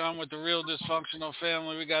DJ Sean with the Real Dysfunctional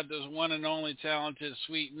Family. We got this one and only talented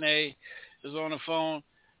Sweet Nay is on the phone.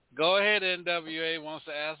 Go ahead, NWA wants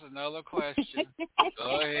to ask another question.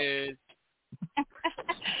 Go ahead. My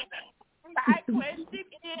question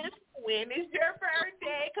is, when is your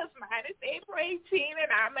birthday? Because mine is April 18,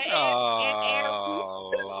 and I'm an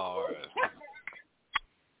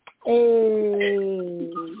Oh,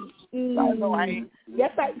 Lord.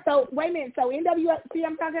 Yes, so wait a minute. So NWA, see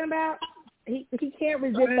I'm talking about? He can't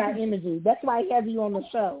resist our energy. That's why he has you on the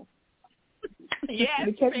show. Yes.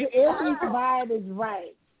 Because every vibe is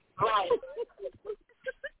right. Right.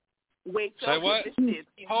 Wake Say up what?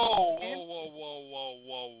 Whoa.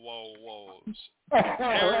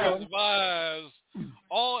 Aries vibes.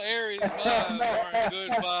 All Aries vibes are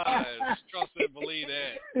good vibes. Trust and believe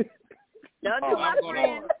that. Don't do my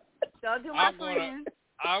friend. Don't do my friend.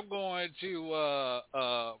 I'm going to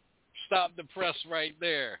stop the press right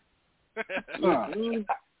there. You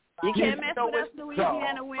can't mess with us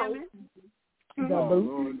Louisiana women.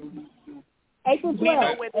 April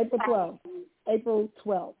 12th. April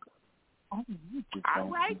 12th. All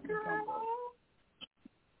right, girl.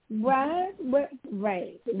 Right.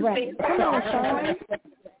 Come on, Sean.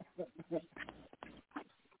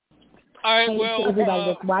 All right, well, everybody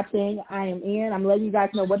that's watching, I am in. I'm letting you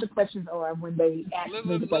guys know what the questions are when they ask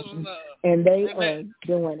me the questions, and they are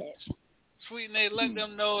doing it. Sweet Nate, let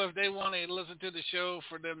them know if they want to listen to the show.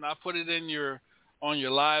 For them, I put it in on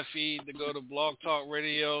your live feed to go to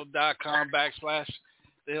blogtalkradio.com/The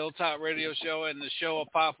Hilltop Radio Show, and the show will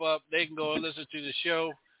pop up. They can go and listen to the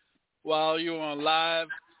show while you're on live.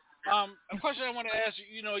 A question I want to ask you,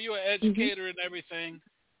 you're an educator and everything.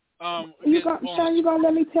 Sean, you gonna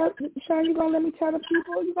let me tell the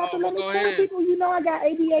people? You got to let me tell the people. You know I got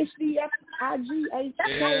ADHD,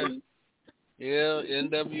 FIGHT. Yeah,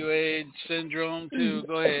 NWA syndrome too.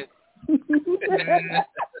 Go ahead.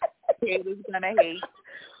 Haters gonna hate.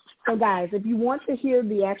 So guys, if you want to hear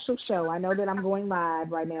the actual show, I know that I'm going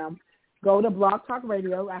live right now. Go to Blog Talk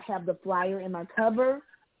Radio. I have the flyer in my cover.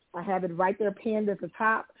 I have it right there pinned at the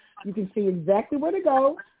top. You can see exactly where to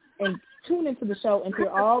go and tune into the show and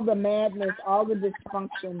hear all the madness, all the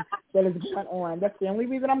dysfunction that is going on. That's the only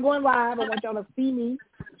reason I'm going live. I want y'all to see me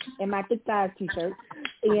in my Thick Thighs t-shirt.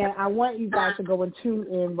 And I want you guys to go and tune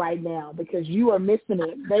in right now because you are missing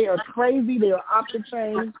it. They are crazy. They are off the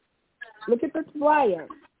chain. Look at the flyer.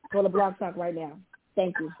 Go to Blog Talk right now.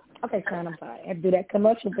 Thank you. Okay, Sean, I'm sorry. I had to do that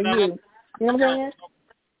commercial for you. You know what I'm saying?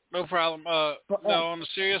 No problem. No, on a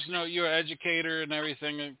serious note, you're an educator and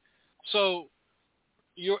everything. So,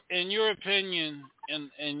 in your opinion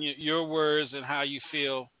and your words and how you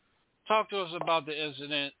feel, talk to us about the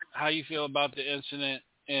incident, how you feel about the incident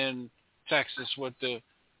in Texas with the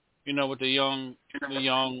young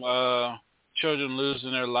children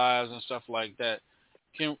losing their lives and stuff like that.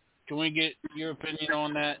 Can we get your opinion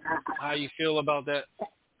on that? How you feel about that?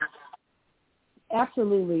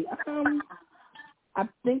 Absolutely. I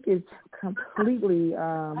think it's completely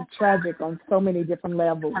tragic on so many different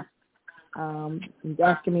levels. He's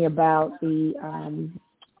asking me about the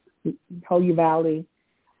Holy Valley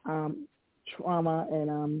trauma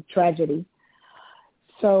and tragedy.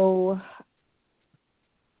 So,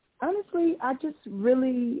 honestly, I just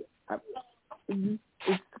really,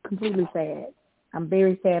 it's completely sad. I'm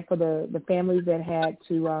very sad for the families that had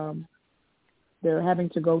to, they're having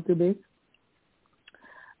to go through this.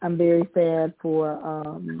 I'm very sad for,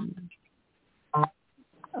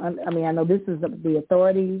 I know this is the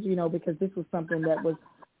authorities, because this was something that was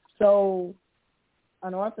so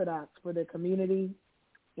unorthodox for the community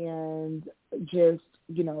and just,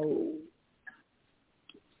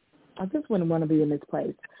 I just wouldn't want to be in this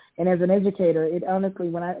place. And as an educator, it honestly,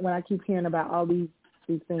 when I keep hearing about all these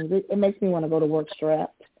things, it makes me want to go to work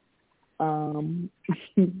strapped.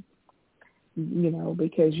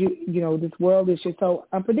 Because this world is just so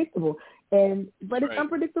unpredictable, but it's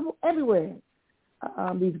unpredictable everywhere.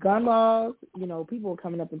 These gun laws, people are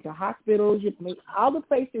coming up into hospitals. All the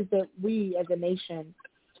places that we as a nation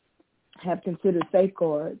have considered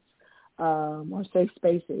safeguards or safe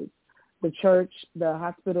spaces, the church, the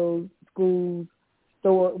hospitals, schools,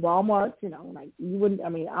 store, Walmart,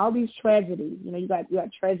 all these tragedies, you got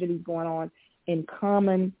tragedies going on in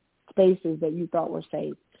common spaces that you thought were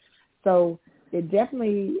safe. So it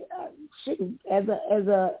definitely as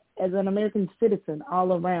an American citizen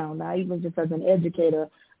all around, not even just as an educator,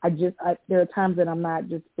 there are times that I'm not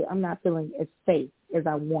feeling as safe as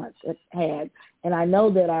I once had. And I know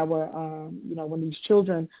that our when these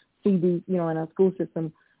children see these, in our school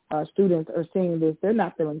system, students are seeing this, they're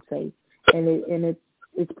not feeling safe, and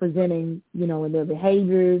it's presenting, in their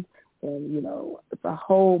behaviors, and it's a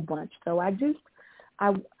whole bunch. So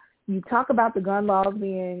you talk about the gun laws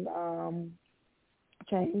being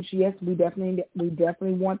changed. Yes, we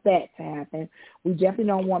definitely want that to happen. We definitely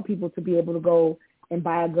don't want people to be able to go and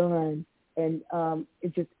buy a gun and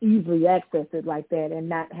it just easily access it like that and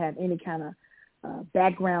not have any kind of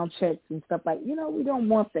background checks and stuff like, we don't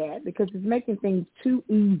want that because it's making things too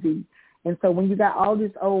easy. And so when you got all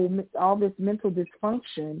this mental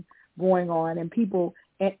dysfunction going on and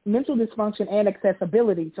mental dysfunction and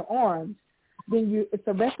accessibility to arms, then it's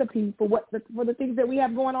a recipe for the things that we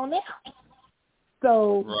have going on now.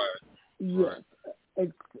 So yes,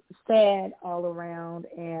 it's sad all around,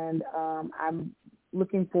 and I'm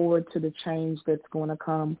looking forward to the change that's going to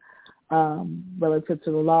come relative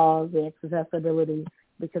to the laws, the accessibility,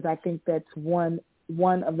 because I think that's one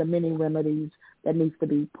of the many remedies that needs to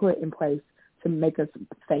be put in place to make us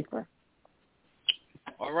safer.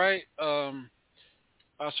 All right.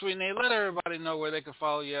 Sweet Nate, let everybody know where they can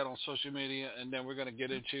follow you at on social media, and then we're going to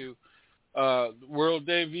get into world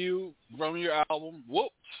debut from your album,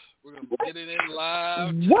 Whoop. We're going to get it in live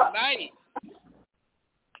tonight.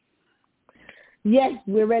 Yes,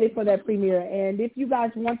 we're ready for that premiere. And if you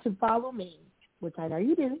guys want to follow me, which I know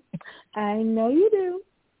you do,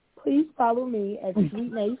 please follow me at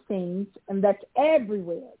Sweet Nate Sings, and that's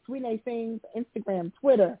everywhere. Sweet Nate Sings, Instagram,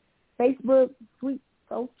 Twitter, Facebook, Sweet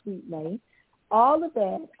Nate, all of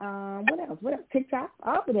that. What else? TikTok,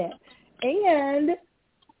 all of that. And,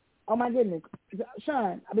 oh my goodness,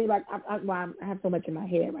 Sean, I have so much in my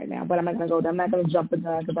head right now, but I'm not going to jump the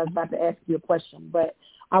gun because I was about to ask you a question. But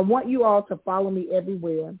I want you all to follow me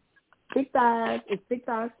everywhere. Thick Thighs, it's Thick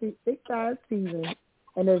Thighs season,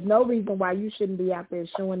 and there's no reason why you shouldn't be out there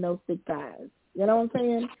showing those thick thighs. You know what I'm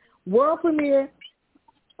saying? World premiere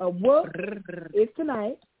of Whoop is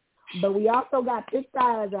tonight, but we also got Thick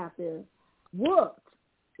Thighs out there. Whoop.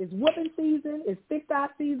 It's whooping season. It's Thick Thigh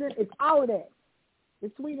season. It's all of that.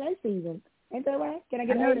 It's Sweet Nate season. Ain't that right? Can I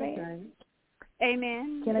get an amen?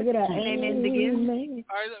 Amen. Can I get an amen to give? All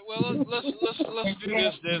right. Well, let's do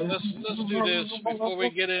this then. Let's do this before we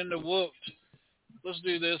get into Whooped. Let's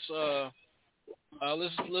do this.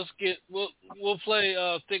 We'll play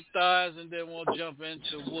Thick Thighs, and then we'll jump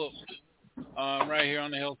into Whooped right here on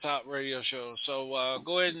the Hilltop Radio Show. So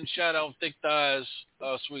go ahead and shout out Thick Thighs,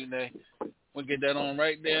 Sweet Nate. We'll get that on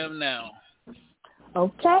right there now.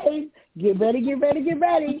 Okay. Get ready.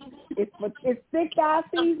 It's Thick Thigh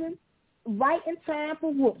season, right in time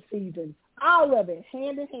for Whoop season. All of it,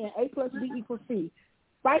 hand in hand, A plus B equals C,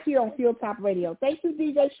 right here on Hilltop Radio. Thank you,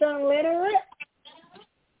 DJ Sean. Let her rip.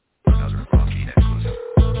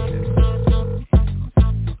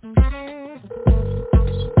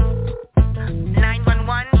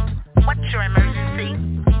 911, what's your emergency?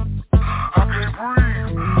 I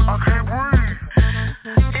can't breathe.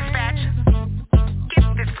 Dispatch, give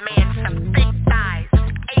this man some thick thighs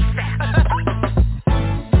ASAP.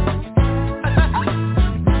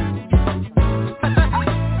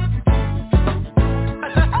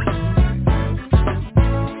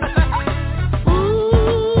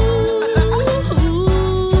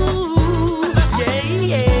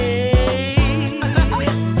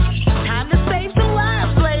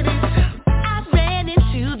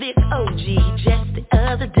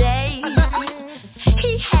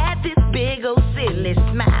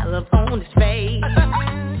 On his face,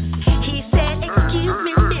 he said, "Excuse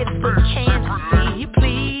me, mister, can't I see you,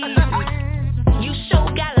 please? You sure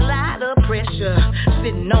got a lot of pressure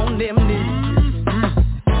sitting on them knees."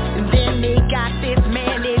 And then they got this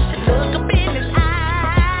man, they look up in his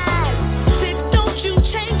eyes, said, "Don't you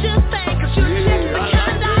change your thing, 'cause you're just the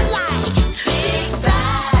kind I like." Big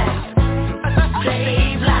thighs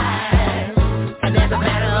save lives, and as a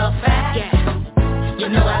matter of fact, yeah, you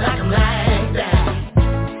know I like 'em like that.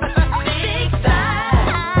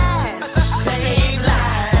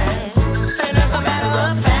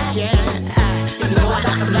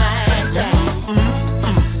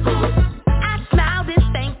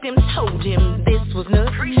 Told him this was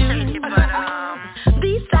nothing new, but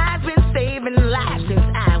these thighs been saving lives since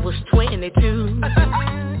I was 22.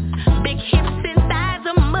 Big hips and thighs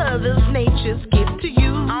are mother's nature's gift to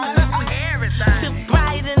you, to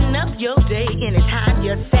brighten up your day anytime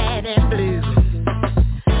you're sad and blue.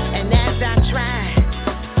 And as I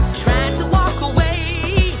tried to walk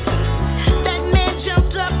away, that man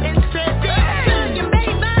jumped up and said, "Girl, you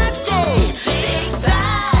made my day." Big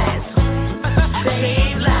thighs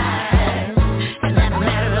save lives.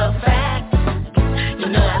 Fact, you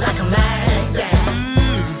know I like 'em like that.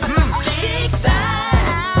 Big thighs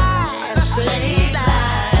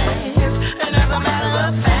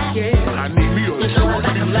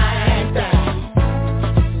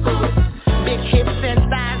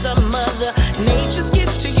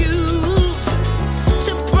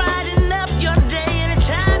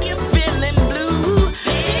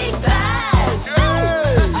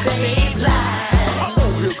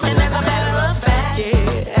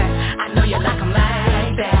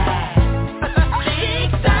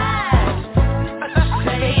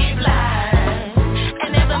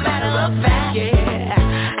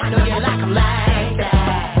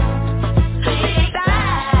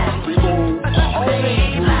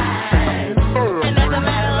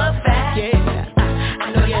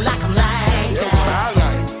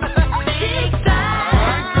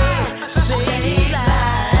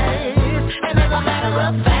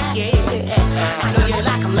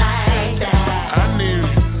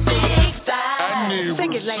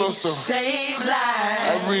resuscitate, save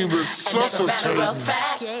lives. I mean And as a matter of resuscitate.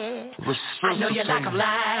 fact, I know you like 'em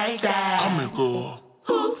like that. Amigo.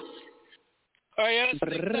 All right,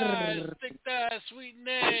 stick thighs, sweet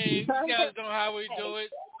name. You guys know how we do it.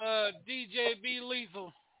 DJ B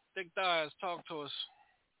Lethal, stick thighs, talk to us.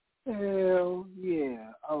 Hell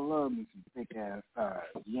yeah, I love me some thick ass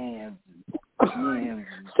thighs, yams and yams.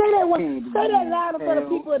 Say that louder for the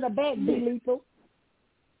people in the back, B Lethal.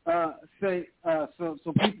 So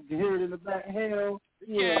people can hear it in the back. Hell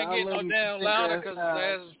yeah, Can't get no damn louder because his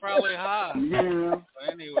ass is probably high. Yeah.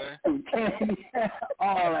 So anyway.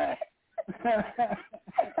 All that.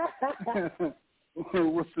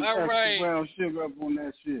 What's the extra brown sugar up on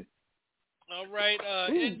that shit? All right,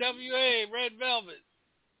 NWA, Red Velvet.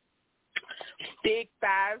 Big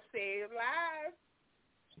thighs save lives.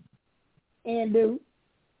 And do.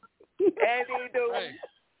 Hey.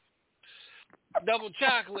 Double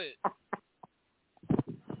chocolate.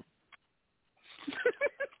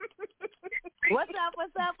 What's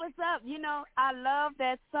up? You know, I love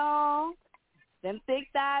that song. Them thick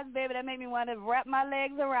thighs, baby, that made me want to wrap my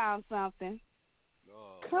legs around something.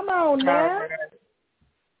 Come on now.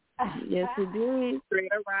 Yes, it did.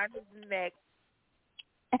 Straight around his neck.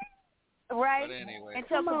 Right? But anyway. And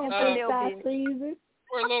come on, a little bit.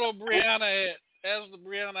 Where little Brianna at? Ask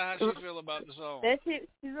Brianna how she feel about the song. That's it.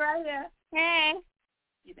 She's right here. Hey.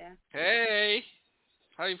 You there? Hey.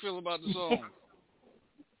 How you feel about the song?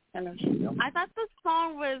 I thought the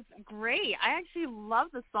song was great. I actually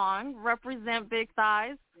love the song, Represent Big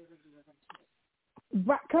Thighs.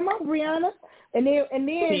 Come on, Brianna. And then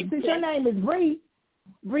since your name is Bree,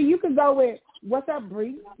 you could go with what's up,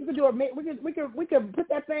 Bree. You could do a we could put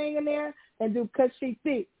that thing in there and do 'cause she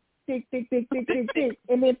thick, and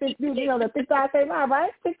then thick, the thick thighs say live,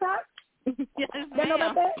 right? Thick thighs. Yes, You know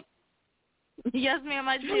about that? Yes, ma'am,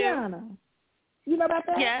 I do. Brianna, you know about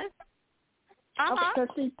that? Yes. Okay, 'cause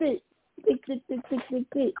she thick.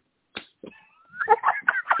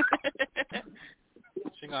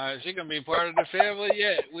 She gonna be part of the family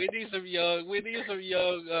yet. We need some young,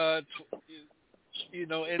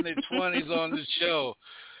 in their 20s on the show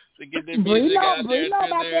to get their music out there.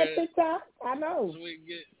 That TikTok. I know. So we can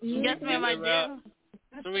get, yes, ma'am, I do.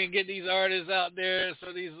 So we can get these artists out there,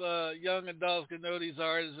 so these young adults can know these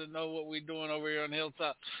artists and know what we're doing over here on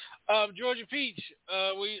Hilltop. Georgia Peach,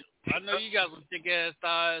 I know you got some thick ass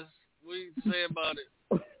thighs. What do you say about it?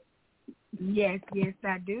 Yes,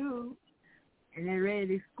 I do. And they're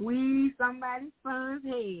ready to squeeze somebody's son's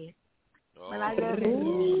head. Oh. But I love it.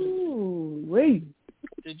 Ooh, wait.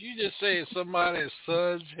 Did you just say somebody's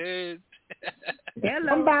son's head? Hello.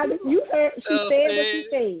 Somebody, you heard, she said what she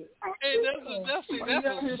said. Hey,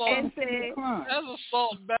 that's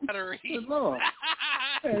assault battery. Good Lord.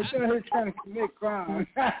 Hey, they're trying to commit crime.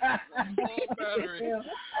 Assault battery.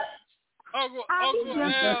 Uncle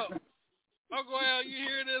Al, you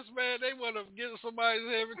hear this, man? They want to get somebody's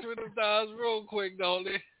head between them thighs real quick, don't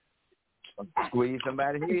they? Squeeze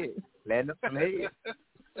somebody's head. Land up some head.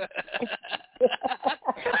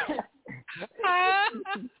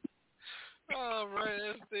 All right,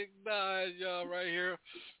 let's take nine, y'all, right here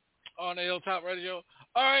on the Hilltop Radio.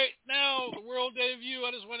 All right, now, the world debut.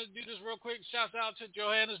 I just want to do this real quick. Shout out to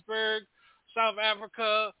Johannesburg, South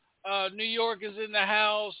Africa. New York is in the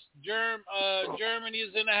house. Germany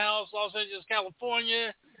is in the house. Los Angeles,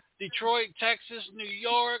 California. Detroit, Texas, New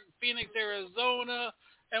York. Phoenix, Arizona.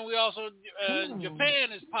 And we also,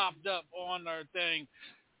 Japan has popped up on our thing.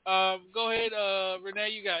 Go ahead, Renee.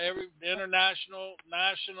 You got every international,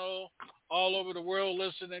 national, all over the world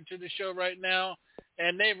listening to the show right now.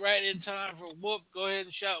 And they right in time for Whoop. Go ahead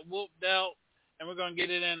and shout Whooped out. And we're going to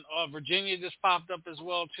get it in. Virginia just popped up as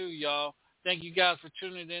well, too, y'all. Thank you guys for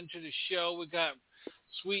tuning in to the show. We got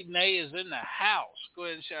Sweet Nay is in the house. Go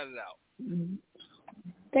ahead and shout it out.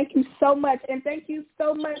 Thank you so much. And thank you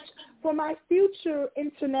so much for my future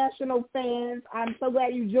international fans. I'm so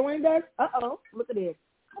glad you joined us. Look at this.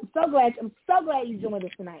 I'm so glad you joined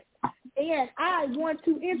us tonight. And I want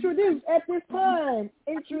to introduce at this time,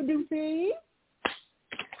 introducing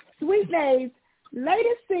Sweet Nay's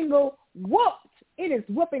latest single, Whooped. It is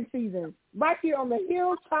whooping season right here on the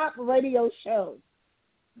Hilltop Radio Show.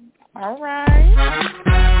 All right.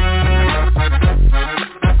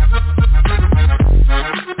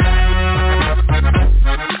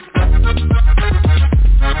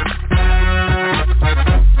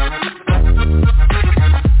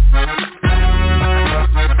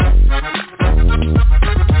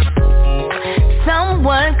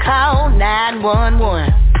 Someone call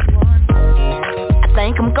 911. I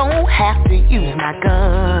think I'm gonna have to use my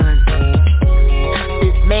gun.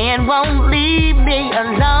 This man won't leave me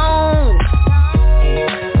alone.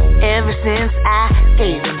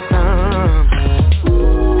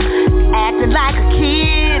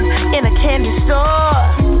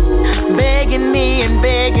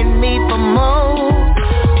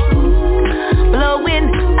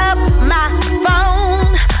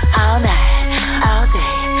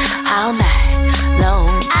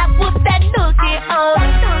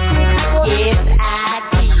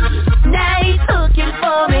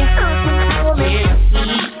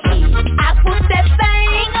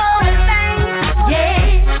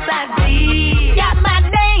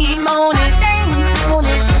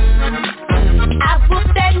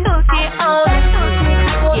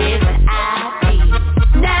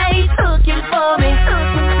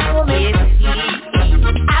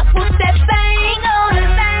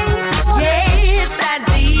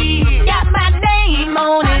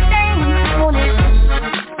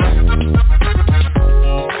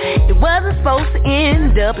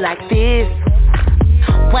 club like this.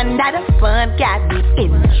 One night of fun got me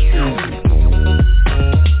in the street.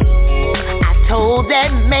 I told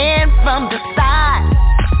that man from the start,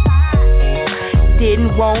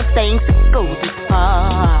 didn't want things to go this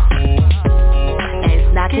far. And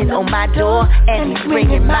he's knocking on my door and he's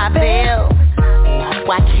ringing my bell.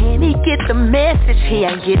 Why can't he get the message? He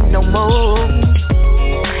ain't getting no more.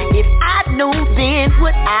 If I knew then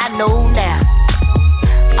what I know now,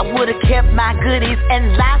 I would've kept my goodies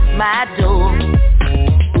and locked my door.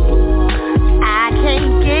 I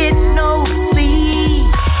can't get no sleep.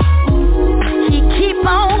 He keep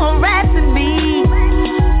on harassing me.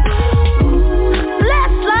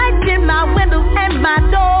 Flashlights in my windows and my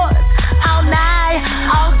doors. All night,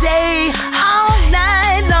 all day, all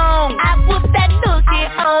night long. I whooped that nookie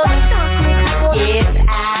on him. Yes,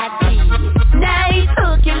 I did. Now he's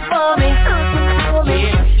looking for me.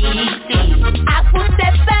 Yes, he did. I whooped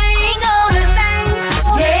that thing on him.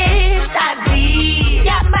 Yes, I did.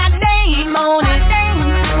 Got my name on it.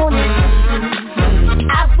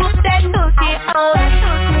 I whooped that nookie on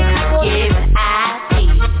him. Yes, I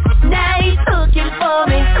did. Now he's looking for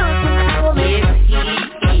me. Yes,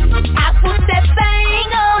 he did. I whooped that thing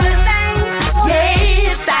on him.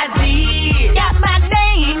 Yes, I did. Got my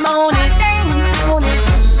name on it.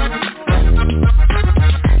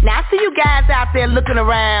 Now I see you guys out there looking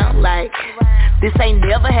around like this ain't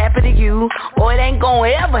never happened to you, or it ain't gonna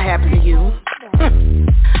ever happen to you.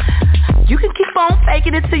 You can keep on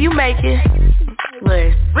faking it till you make it,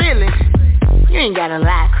 but really, you ain't gotta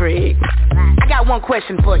lie, Craig. I got one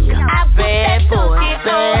question for you. Bad boy,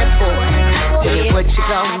 tell me what you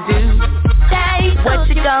gonna do. What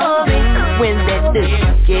you gonna do when that dude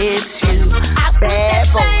gets you?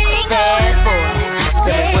 Bad boy,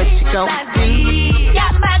 tell me what you gonna do.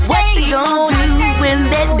 What you gonna do when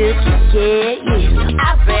that dude get you?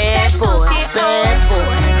 Bad boy, tell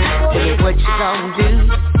me what you gonna do.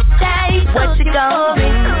 What you gonna do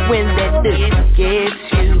when that dude gets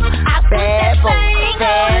you? Bad boy,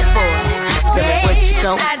 tell me what you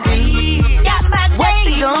gonna do. What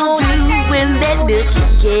you gonna do when that dude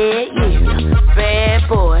get you? Bad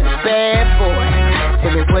boy,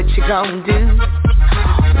 tell me what you gonna do.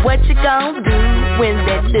 What you gonna do when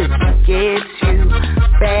that dude gets you?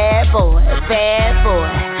 Bad boy,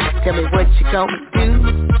 tell me what you gonna do.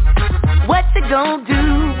 What you gonna do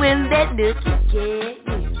when that dude gets you?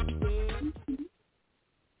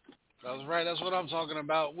 That's right. That's what I'm talking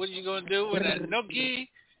about. What are you gonna do when that nookie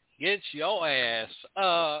gets your ass?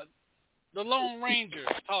 The Lone Ranger,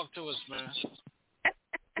 talk to us, man.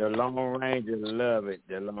 The Lone Ranger love it.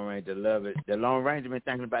 The Lone Ranger love it. The Lone Ranger been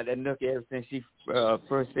thinking about that nookie ever since she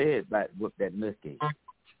first said about whoop that nookie.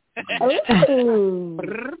 Well,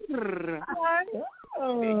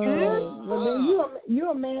 then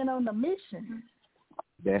you're a man on a mission.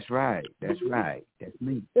 That's right. That's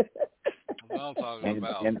me. What I'm talking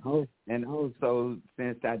about. And also,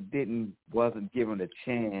 since I wasn't given a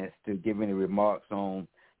chance to give any remarks on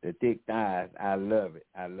the thick thighs, I love it.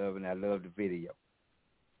 I love the video.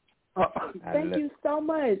 Thank you so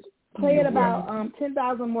much. Play it about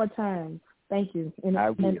 10,000 more times. Thank you. And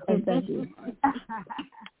thank you.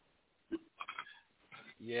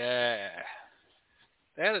 Yeah.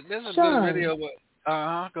 This is a Sean. good video.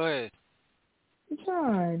 Go ahead.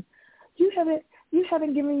 Sean, you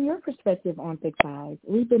haven't given your perspective on thick thighs.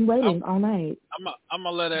 We've been waiting all night. I'm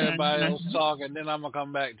gonna let everybody else talk, and then I'm gonna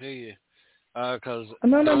come back to you. Cause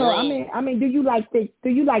no. I mean, do you like thick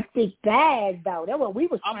thighs though? That's what we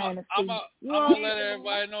was trying to see. I'm gonna let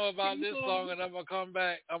everybody know about this song, and I'm gonna come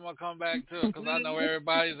back to it because I know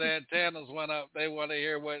everybody's antennas went up. They want to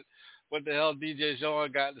hear what the hell DJ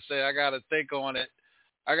Sean got to say. I gotta think on it.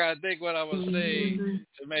 I gotta think what I would say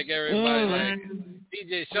to make everybody like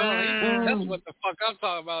DJ Sean. That's what the fuck I'm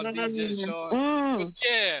talking about, DJ Sean. But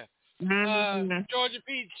yeah, Georgia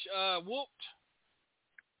Peach whooped.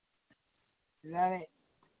 Love it.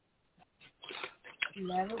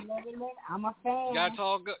 I'm a fan.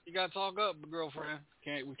 You gotta talk up, girlfriend.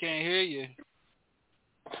 We can't hear you.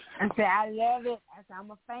 I said I love it. I said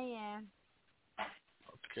I'm a fan.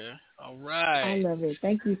 Okay. All right. I love it.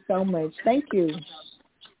 Thank you so much. Thank you.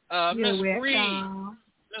 Miss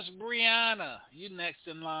Brianna, you next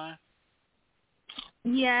in line.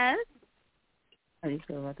 Yes. How do you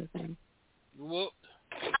feel about the thing? Whooped.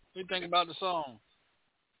 What do you think about the song?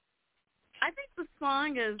 I think the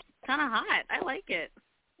song is kind of hot. I like it.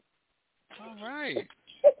 All right.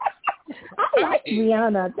 I like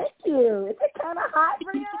Brianna. Thank you. Is it kind of hot,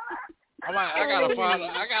 Brianna? I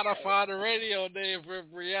gotta find a radio name for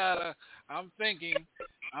Brianna. I'm thinking.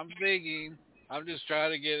 I'm just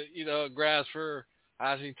trying to get grasp her.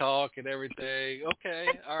 how she talk and everything. Okay,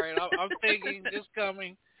 all right. I'm thinking it's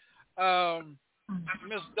coming.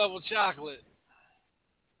 Miss Double Chocolate.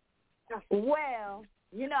 Well,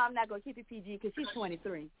 I'm not going to keep it PG because she's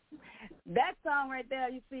 23. That song right there,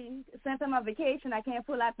 you see, since I'm on vacation, I can't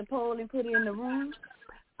pull out the pole and put it in the room.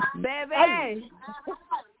 Baby,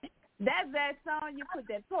 that's that song. You put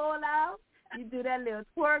that pole out. You do that little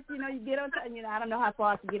twerk, you get on top. I don't know how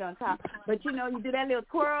far to get on top, but you do that little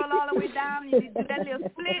twirl all the way down. You do that little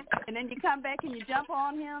split, and then you come back and you jump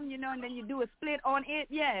on him, and then you do a split on it.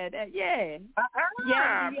 Yeah, yeah.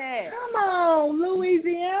 Come on,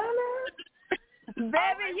 Louisiana. Baby,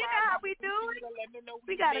 you know how we do it. Let me know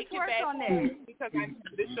we got to twerk on that. Because I need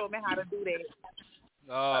you to show me how to do that.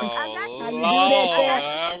 Oh,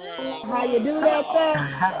 how you do that there?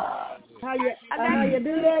 How you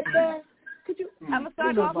do that there? Could you? I'm gonna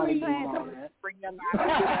start off with playing. Please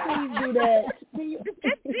do that.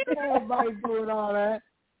 Everybody doing all that.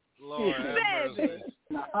 Lord have mercy.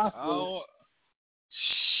 Oh,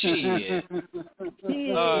 shit. Could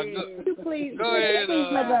you please go ahead,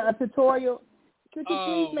 make a tutorial? Could you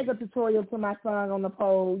please make a tutorial to my song on the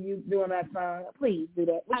pole? You doing that song? Please do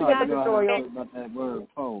that. Would you make a tutorial about that word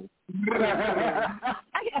pole?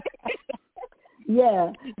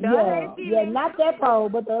 Yeah. Not that pole,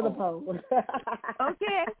 but the other pole.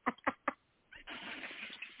 Okay.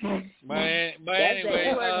 But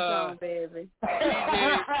anyway,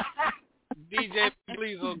 DJ,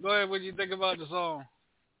 please go ahead. What do you think about the song?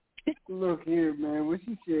 Look here, man. When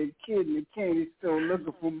she said kid in the candy store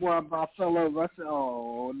looking for more about fell over, I said,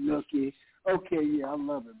 oh, looky. Okay, yeah, I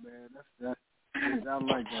love it, man. That's I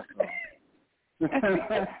like that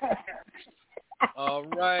song. All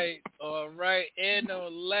right. And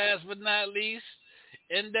last but not least,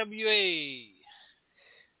 NWA,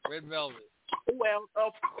 Red Velvet. Well,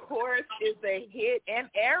 of course, it's a hit, and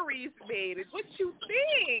Aries made it. What you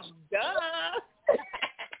think? Duh.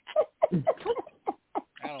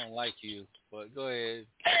 I don't like you, but go ahead.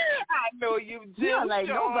 I know you do. You don't like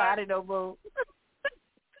Sean. nobody no more.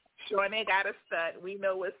 Sean ain't got a stunt. We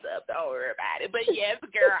know what's up. Don't worry about it. But yes,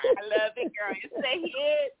 girl, I love it, girl. It's a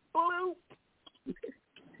hit. Blue.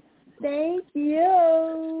 Thank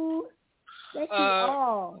you. Thank you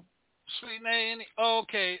all. Sweet name.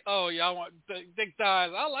 Okay. Oh, y'all want Thick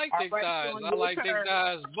Thighs. I like Thick Thighs. I like Thick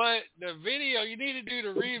Thighs. But the video, you need to do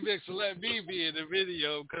the remix and let me be in the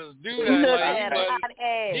video because dude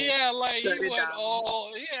he had like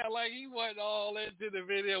he went all into the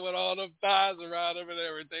video with all them thighs around him and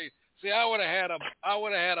everything. See, I would have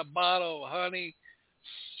had a bottle of honey,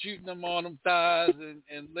 shooting them on them thighs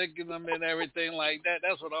and licking them and everything like that.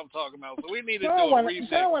 That's what I'm talking about. So we need to do a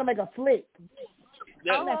remix. I don't want to make a flick.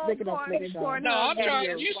 Yeah. I'm not thinking of flick. No, I'm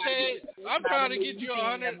trying. You said I'm trying to get you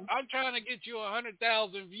 100. I'm trying to get you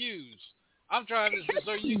 100,000 views. I'm trying to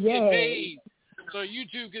so you get paid. So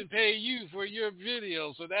YouTube can pay you for your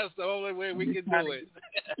video. So that's the only way we can do it.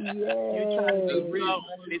 You're trying to do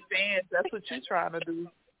OnlyFans. That's what you're trying to do.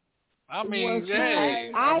 I mean,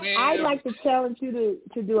 hey. I'd like to challenge you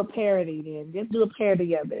to do a parody then. Just do a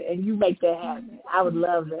parody of it, and you make that happen. I would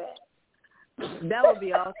love that. That would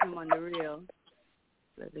be awesome on the real.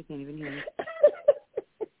 But they can't even hear me.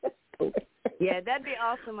 Yeah, that'd be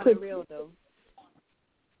awesome on the real, though.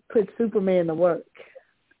 Put Superman to work.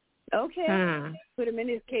 Okay. Put him in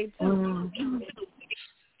his cape, too.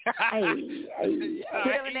 Hey.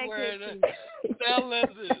 Now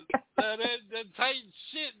listen, that tight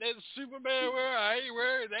shit that Superman wear, I ain't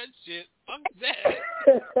wearing that shit. I'm dead.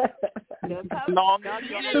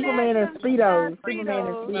 Superman and Speedos.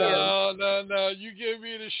 No. You give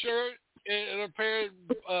me the shirt and a pair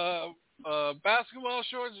of basketball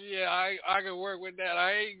shorts. Yeah, I can work with that.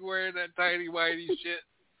 I ain't wearing that tighty whitey shit.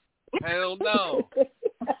 Hell no.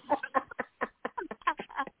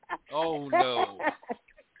 Oh no.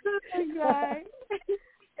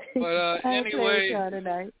 But anyway,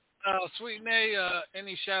 Sweet Nay,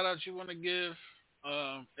 any shout outs you want to give?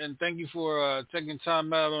 And thank you for taking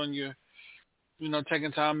time out on your,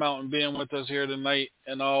 taking time out and being with us here tonight,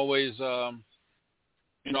 and always,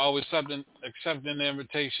 always accepting the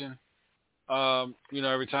invitation.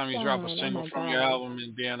 Every time you drop a single from your album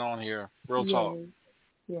and being on here. Real talk.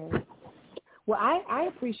 Yeah. Well, I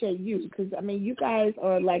appreciate you because you guys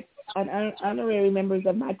are like honorary members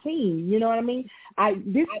of my team. You know what I mean?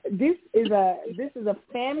 This is a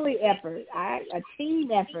family effort, a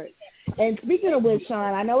team effort. And speaking of which,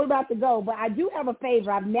 Sean, I know we're about to go, but I do have a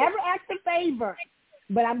favor. I've never asked a favor,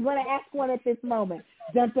 but I'm going to ask one at this moment.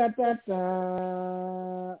 Dun, dun, dun,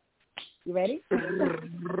 dun. You ready?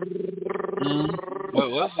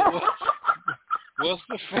 What's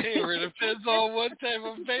the favor? Depends on what type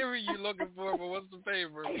of favor you're looking for, but what's the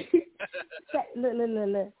favor?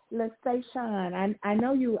 Let's say, Sean, I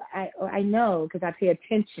know you. I know because I pay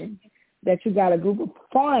attention that you got a group of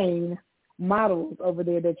fine models over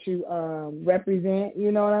there that you represent.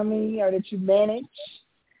 You know what I mean, or that you manage.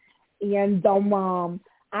 And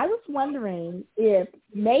I was wondering if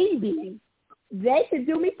maybe they could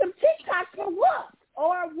do me some TikToks for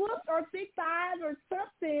whoops or thick thighs or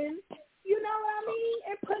something. You know what I mean?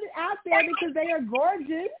 And put it out there because they are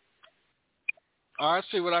gorgeous. All right,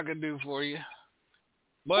 see what I can do for you.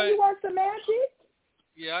 But you want some magic?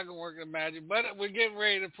 Yeah, I can work the magic. But we're getting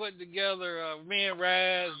ready to put together, me and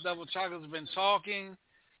Raz, Double Chocolate's been talking.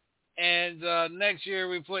 And next year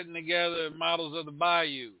we're putting together Models of the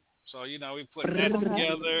Bayou. So, we're putting that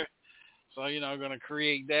together. So, we're going to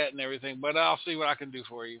create that and everything. But I'll see what I can do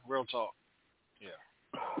for you. Real talk. Yeah.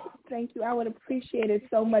 Thank you. I would appreciate it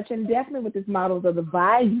so much. And definitely with this Models of the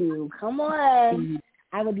Bayou. Come on.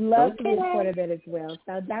 I would love to be a part of that as well.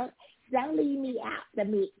 So don't leave me out the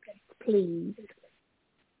mix, please.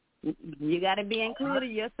 You got to be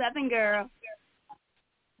included. You're Southern girl.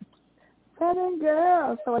 Southern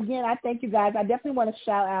girl. So, again, I thank you guys. I definitely want to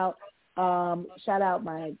shout out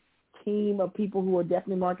my team of people who are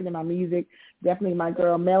definitely marketing my music. Definitely my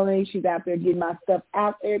girl Melanie. She's out there getting my stuff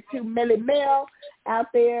out there too. Melly Mel out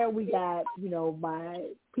there. We got, my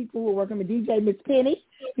people who are working with DJ Miss Penny,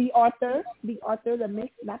 the author, Miss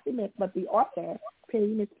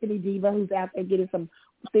Penny Diva, who's out there getting some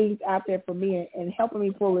things out there for me and helping me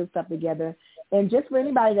pull this stuff together. And just for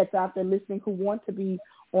anybody that's out there listening who wants to be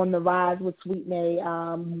on the rise with Sweet Nay,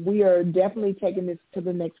 we are definitely taking this to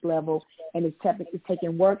the next level. And it's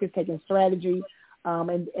taking work, it's taking strategy,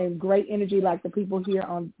 and great energy like the people here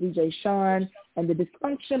on DJ Sean and the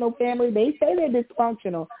Dysfunctional family. They say they're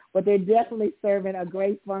dysfunctional, but they're definitely serving a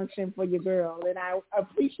great function for your girl. And I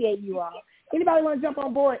appreciate you all. Anybody want to jump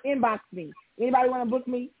on board, inbox me. Anybody want to book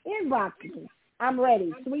me, inbox me. I'm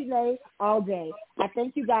ready. Sweet Nay all day. I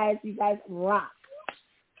thank you guys. You guys rock.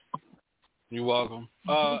 You're welcome.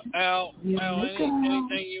 Al,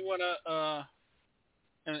 anything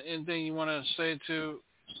you wanna say to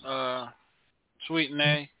Sweet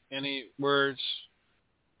Nay? Any words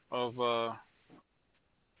of from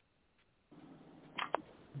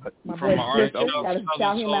an artist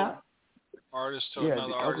to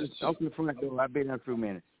another artist? Open the front door. I'll be there in a few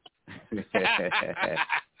minutes.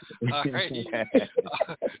 All right.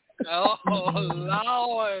 Oh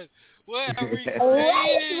Lord. What are we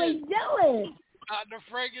creating? Doing? Dr.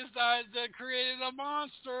 Frankenstein that created a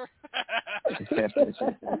monster.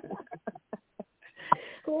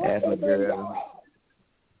 That's my girl.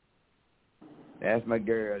 That's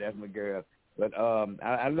my girl. But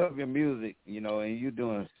I love your music, and you're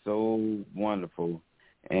doing so wonderful.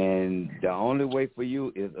 And the only way for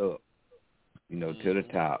you is up, to the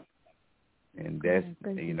top. And that's,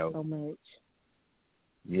 thank you so much.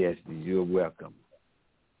 Yes, you're welcome.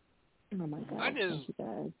 Oh my God!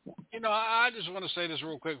 I just want to say this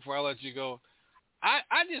real quick before I let you go. I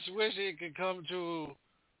just wish it could come to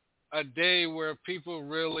a day where people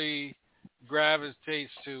really gravitate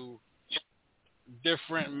to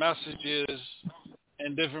different messages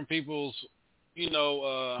and different people's,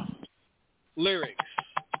 lyrics.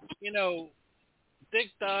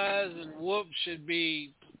 Thick thighs and whoops should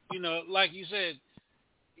be, like you said,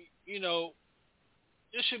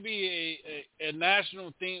 this should be a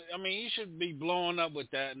national thing. I mean, you should be blowing up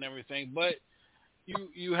with that and everything. But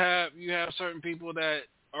you have certain people that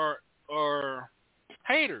are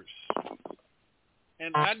haters,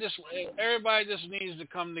 and everybody just needs to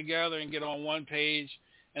come together and get on one page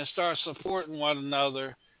and start supporting one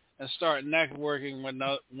another and start networking with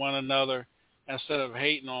one another instead of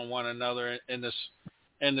hating on one another in this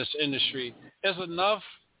industry. It's enough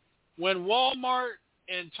when Walmart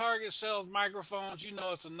and Target sells microphones,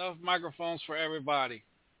 it's enough microphones for everybody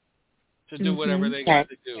to do whatever they got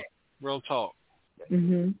to do. Real talk.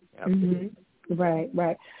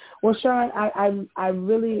 Right. Well, Sean, I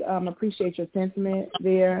really appreciate your sentiment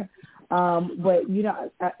there. But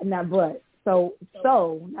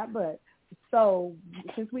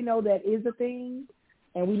since we know that is a thing,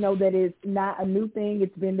 and we know that it's not a new thing,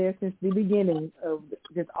 it's been there since the beginning of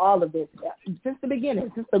just all of this, since the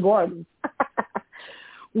beginning, since the garden.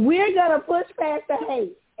 We're going to push past the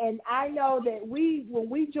hate. And I know that when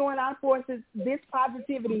we join our forces, this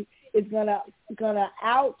positivity is gonna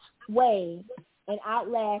outweigh and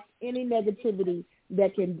outlast any negativity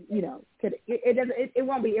that can, it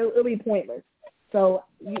won't be, it'll be pointless. So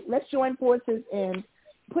let's join forces and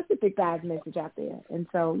put the Thick Guys message out there. And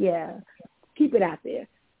so, yeah, keep it out there.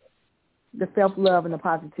 the self-love and the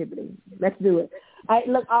positivity. Let's do it. All right,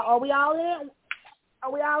 look, are we all in?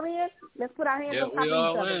 Are we all in? Let's put our hands on top of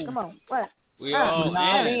each other. In. Come on. What? We all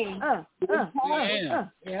in.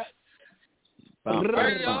 Yep. All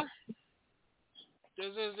right, y'all.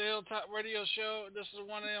 This is the Hilltop Radio Show. This is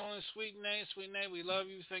one and only Sweet Nate. Sweet Nate, we love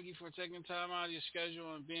you. Thank you for taking time out of your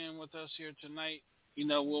schedule and being with us here tonight. You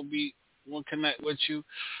know, we'll connect with you.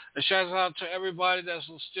 A shout out to everybody that's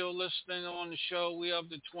still listening on the show. We up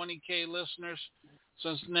to 20K listeners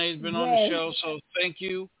since Nate's been on the show. So thank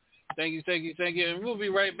you. Thank you. And we'll be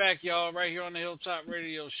right back, y'all, right here on the Hilltop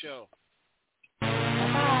Radio Show.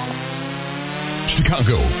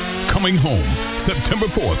 Chicago, coming home, September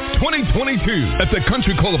 4th, 2022, at the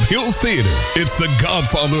Country Club Hill Theater. It's the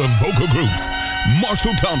godfather of vocal groups,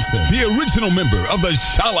 Marshall Thompson, the original member of the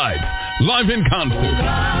Shy-Lites, live in concert.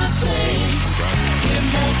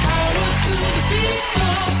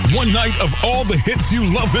 One night of all the hits you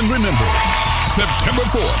love and remember. September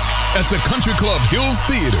 4th, at the Country Club Hill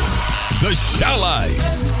Theater, the Shy-Lites.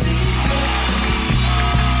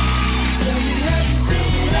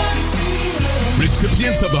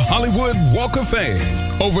 Recipients of the Hollywood Walk of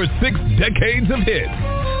Fame. Over 6 decades of hits.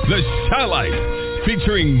 The Shy-Lites,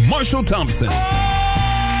 featuring Marshall Thompson.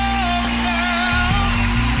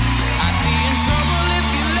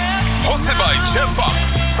 Hosted by Jeff Fox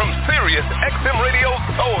from Sirius XM Radio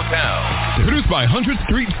Soul Town. Produced by 100th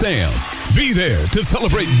Street Sam. Be there to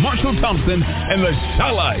celebrate Marshall Thompson and the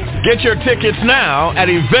Shy-Lites. Get your tickets now at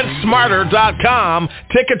eventsmarter.com.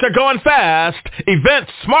 Tickets are going fast.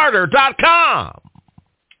 eventsmarter.com.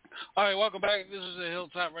 All right, welcome back. This is the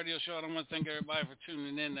Hilltop Radio Show, and I want to thank everybody for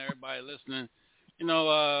tuning in, everybody listening. You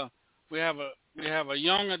know, we have a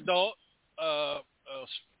young adult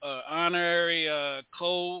honorary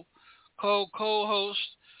co-host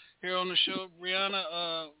here on the show.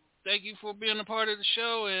 Brianna, thank you for being a part of the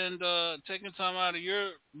show and taking time out of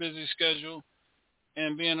your busy schedule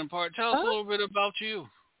and being a part. Tell us a little bit about you.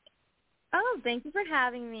 Oh, thank you for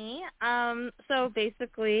having me. So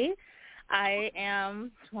basically, I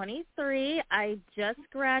am 23. I just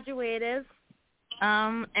graduated,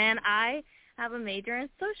 and I have a major in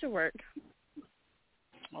social work.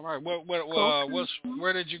 All right.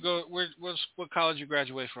 Where did you go? What college you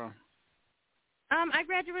graduate from? I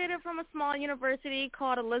graduated from a small university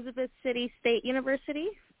called Elizabeth City State University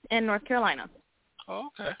in North Carolina. Oh,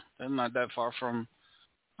 okay. That's not that far from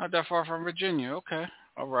Virginia. Okay.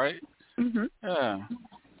 All right. Mhm. Yeah.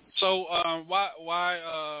 So, why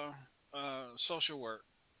social work?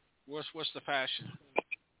 What's the passion?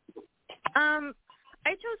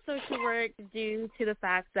 I chose social work due to the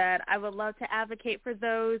fact that I would love to advocate for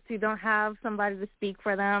those who don't have somebody to speak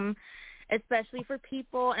for them, especially for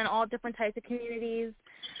people in all different types of communities.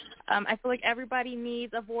 I feel like everybody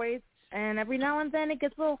needs a voice, and every now and then it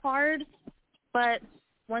gets a little hard, but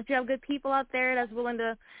once you have good people out there that's willing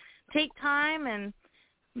to take time and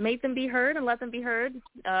make them be heard and let them be heard,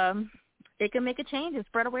 they can make a change and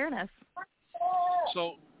spread awareness.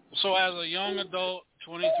 So as a young adult,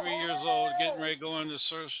 23 years old, getting ready to go into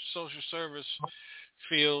social service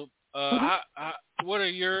field, what are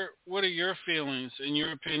your feelings and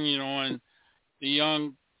your opinion on the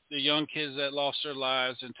young kids that lost their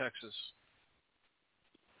lives in Texas?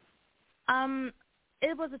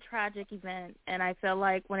 It was a tragic event, and I feel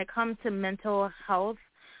like when it comes to mental health,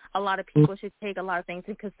 a lot of people should take a lot of things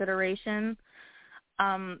in consideration.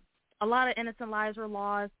 A lot of innocent lives were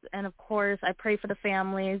lost, and of course, I pray for the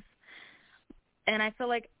families. And I feel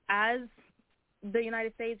like as the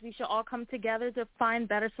United States, we should all come together to find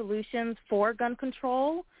better solutions for gun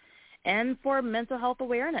control and for mental health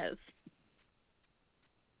awareness.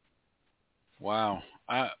 Wow.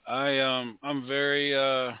 I'm very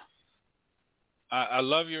I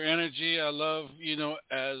love your energy. I love,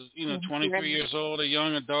 as 23 years old, a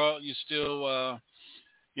young adult, you still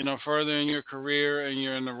further in your career, and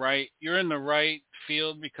you're in the right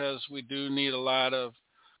field, because we do need a lot of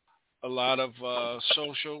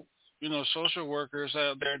social workers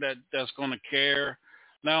out there that's going to care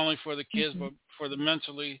not only for the kids but for the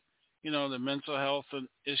mentally, the mental health. And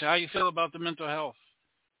how you feel about the mental health?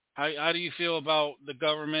 How do you feel about the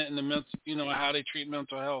government and the mental, how they treat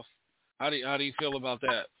mental health? How do you feel about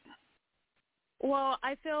that? Well,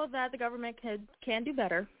 I feel that the government can do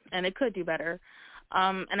better, and it could do better.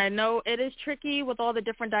 And I know it is tricky with all the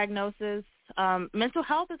different diagnoses. Mental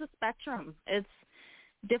health is a spectrum. It's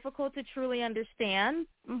difficult to truly understand,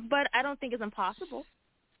 but I don't think it's impossible.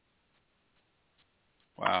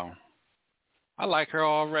 Wow. I like her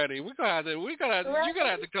already. You're gonna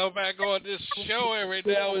have to come back on this show every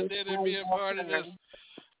now and then and be a part of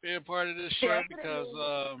this show, because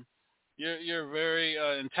you're very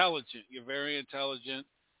intelligent. You're very intelligent,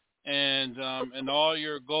 and all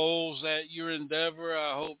your goals that you endeavor,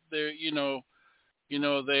 I hope they're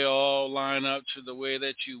they all line up to the way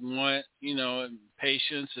that you want. And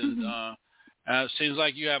patience, and it seems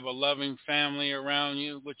like you have a loving family around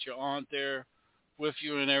you with your aunt there with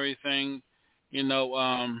you and everything. We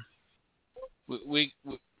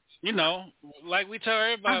like we tell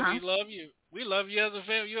everybody, we love you. We love you as a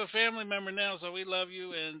family. You're a family member now, so we love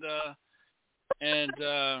you. And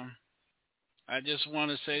I just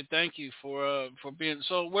want to say thank you for being.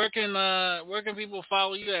 So where can people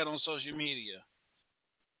follow you at on social media?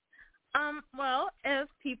 Well, if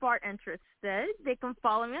people are interested, they can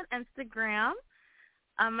follow me on Instagram.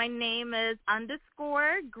 My name is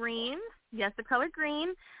 _green. Yes, the color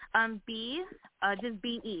green. Just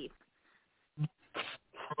BE.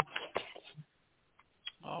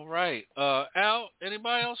 All right. Al,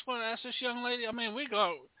 anybody else want to ask this young lady? I mean, we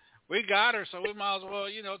got her, so we might as well,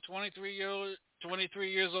 23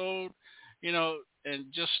 years old,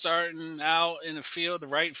 and just starting out in the field, the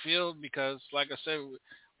right field, because like I said,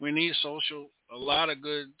 we need a lot of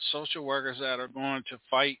good social workers that are going to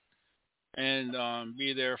fight and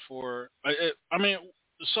be there for. You're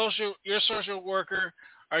a social worker.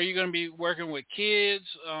 Are you going to be working with kids?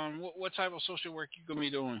 What type of social work you going to be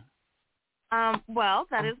doing? Well,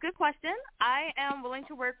 that is a good question. I am willing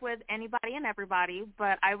to work with anybody and everybody,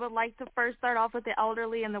 but I would like to first start off with the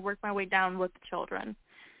elderly and then work my way down with the children.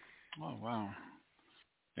 Oh, wow.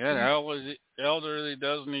 Yeah, the elderly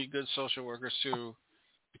does need good social workers, too,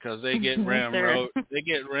 because they get ramroded,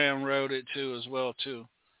 too, as well, too.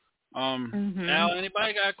 Al,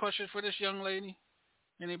 anybody got a question for this young lady?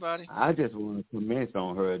 Anybody? I just want to comment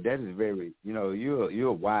on her. That is very,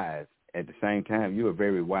 you're wise. At the same time, you are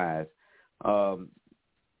very wise. When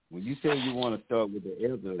you say you want to start with the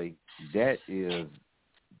elderly, that is,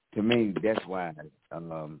 to me, that's wise.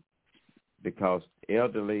 Because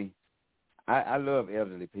elderly, I love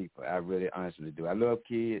elderly people. I really honestly do. I love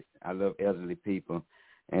kids. I love elderly people,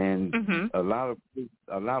 and a lot of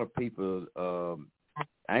people.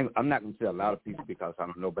 I'm not going to say a lot of people because I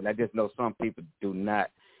don't know, but I just know some people do not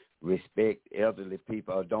respect elderly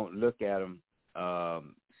people or don't look at them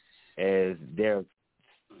as they're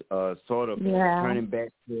sort of turning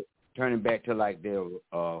back to like they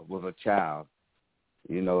was a child,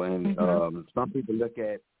 and some people look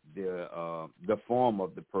at the form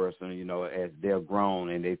of the person, as they're grown,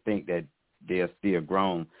 and they think that they're still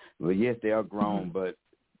grown. Well, yes, they are grown, but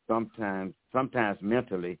sometimes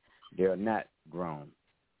mentally they're not grown.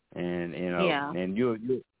 And and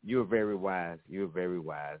you're very wise. You're very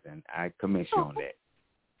wise, and I commend you on that.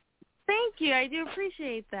 Thank you. I do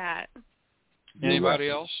appreciate that. Anybody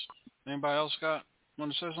else? Anybody else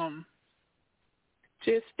want to say something?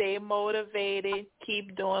 Just stay motivated.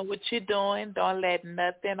 Keep doing what you're doing. Don't let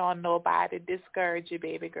nothing or nobody discourage you,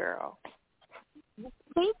 baby girl.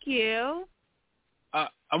 Thank you. I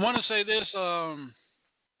want to say this. I'm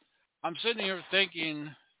sitting here thinking,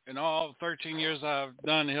 in all 13 years I've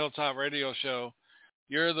done the Hilltop radio show,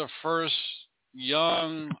 you're the first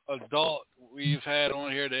young adult we've had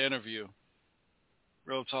on here to interview.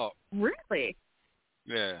 Real talk. Really?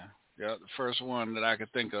 Yeah, the first one that I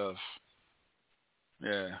could think of.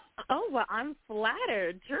 Yeah. Oh, well, I'm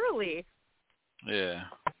flattered, truly. Yeah.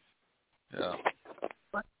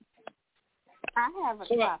 I have a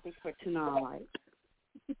topic for tonight.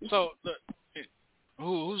 So,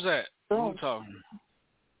 who's that? Who's talking?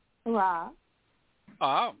 Rob. Oh,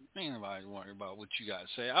 I don't think anybody worry about what you got to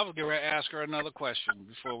say. I was going to ask her another question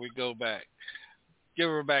before we go back. Give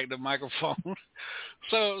her back the microphone.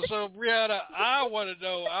 So Brianna, I want to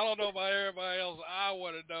know, I don't know about everybody else, I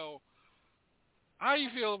want to know, how you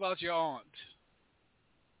feel about your aunt?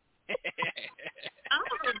 Oh,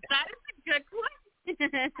 that is a good question.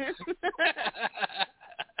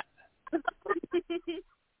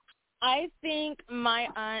 I think my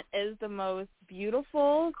aunt is the most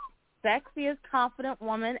beautiful, sexiest, confident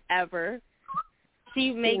woman ever.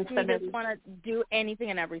 She makes me just want to do anything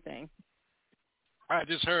and everything. I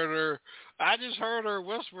just heard her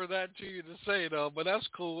whisper that to you to say though, but that's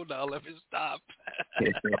cool. Now let me stop.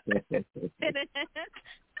 Is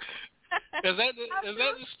that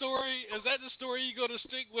the story? Is that the story you're gonna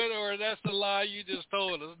stick with, or that's the lie you just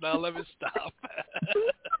told us? Now let me stop.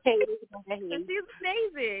 She's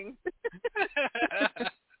amazing.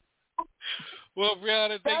 Well,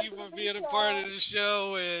 Brianna, thank you for being a part of the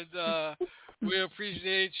show, and we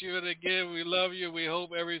appreciate you. And again, we love you. We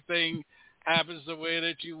hope everything happens the way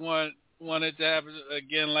that you want it to happen.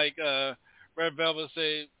 Again, like Red Velvet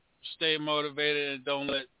say, stay motivated and don't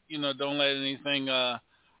let anything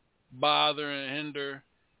bother and hinder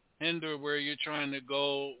hinder where you're trying to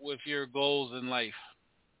go with your goals in life?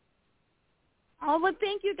 Oh, well,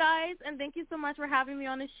 thank you, guys, and thank you so much for having me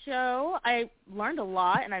on the show. I learned a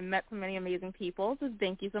lot, and I met so many amazing people, so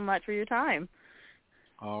thank you so much for your time.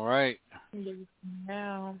 All right.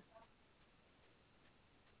 Yeah.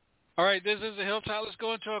 All right, this is the Hilltop. Let's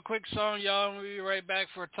go into a quick song, y'all, and we'll be right back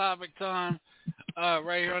for topic time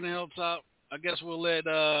right here on the Hilltop. I guess we'll let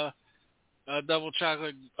Double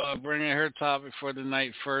Chocolate bring in her topic for the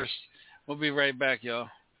night first. We'll be right back, y'all.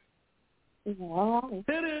 Wow. Hit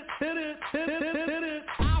it, hit it, hit it, hit it.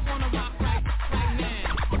 I wanna rock right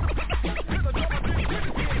now.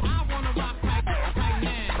 I wanna rock right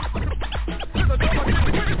now.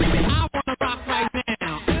 I wanna rock right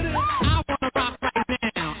now. I wanna rock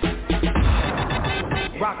right now.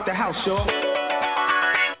 Rock the house, y'all.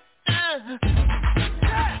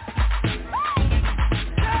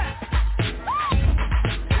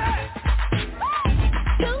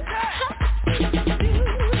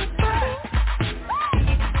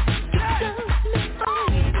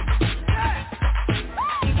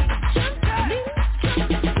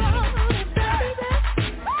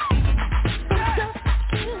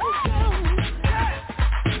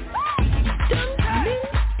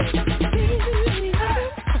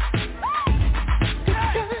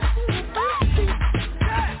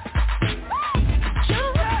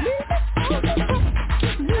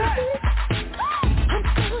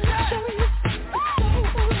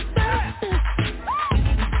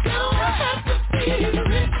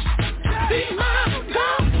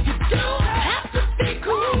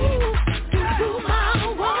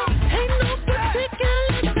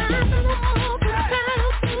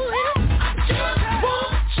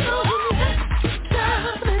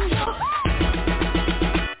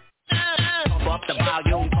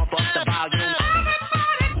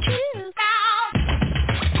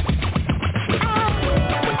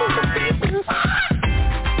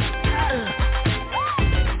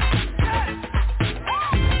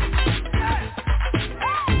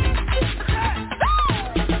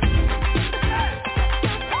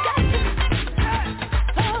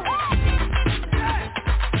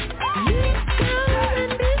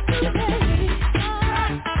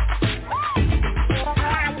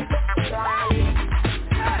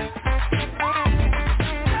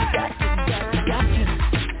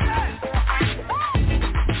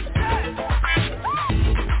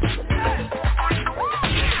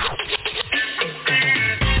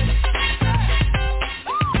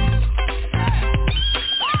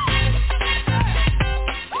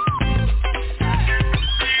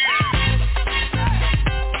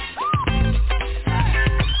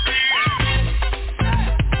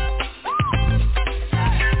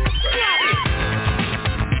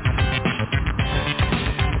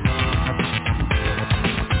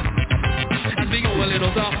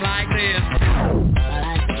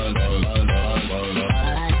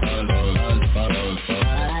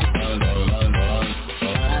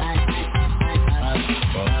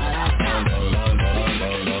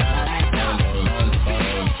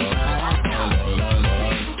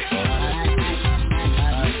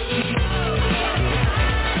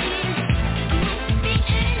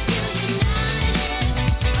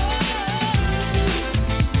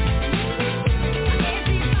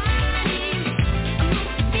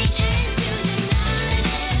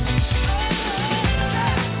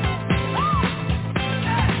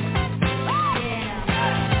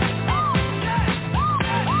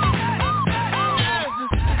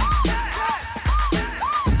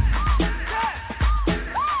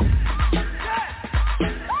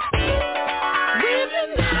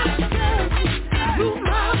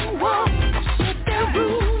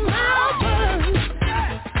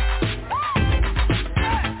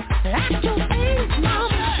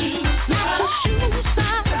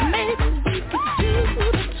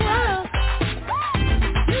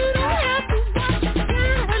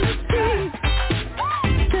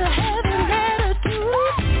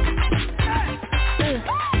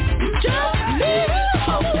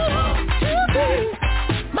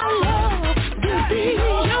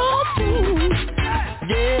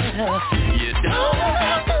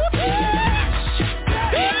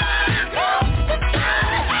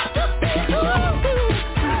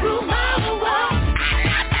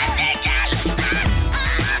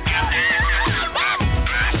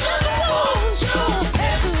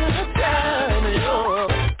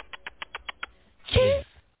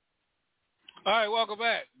 All right, welcome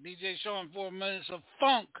back. DJ showing 4 minutes of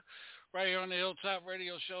funk right here on the Hilltop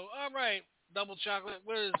Radio Show. All right, Double Chocolate,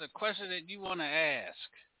 what is the question that you want to ask?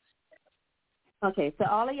 Okay, so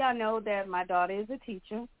all of y'all know that my daughter is a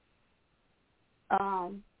teacher.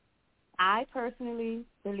 I I personally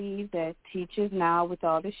believe that teachers now, with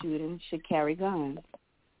all the shootings, should carry guns.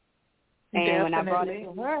 And when I brought it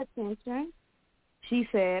to her attention, she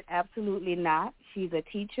said absolutely not. She's a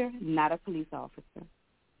teacher, not a police officer.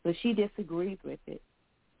 So she disagreed with it.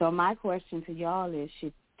 So my question to y'all is,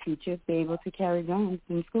 should teachers be able to carry guns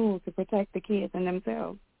in school to protect the kids and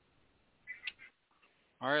themselves?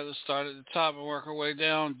 All right, let's start at the top and work our way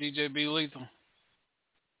down. DJ B. Lethal.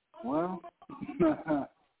 Well,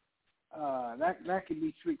 that could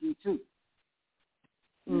be tricky too.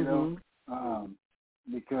 You know,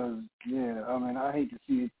 because I hate to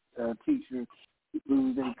see a teacher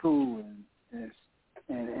lose their cool and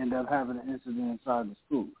end up having an incident inside the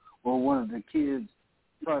school, or one of the kids.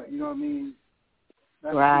 But you know what I mean?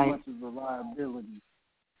 That's too much of a liability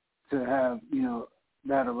to have,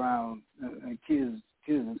 that around. Kids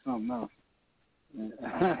are something else.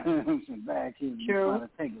 Some bad kids trying to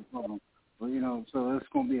take it from them. But, so it's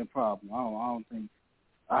going to be a problem.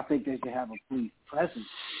 I think they should have a police presence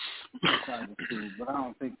inside the school, but I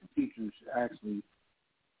don't think the teachers should actually,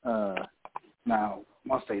 now,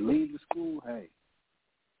 once they leave the school, hey,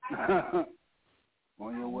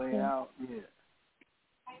 on your way out, yeah.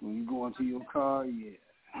 When you go into your car, yeah.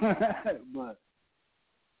 But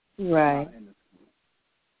right. Not in the school.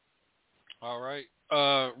 All right.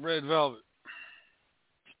 Red Velvet.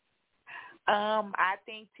 I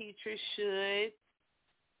think teachers should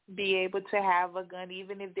be able to have a gun,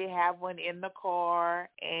 even if they have one in the car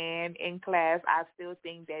and in class. I still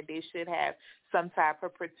think that they should have some type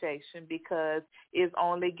of protection, because it's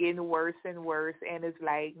only getting worse and worse, and it's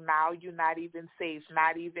like now you're not even safe,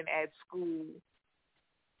 not even at school.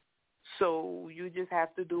 So you just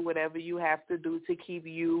have to do whatever you have to do to keep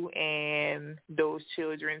you and those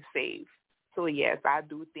children safe. So, yes, I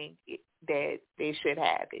do think that they should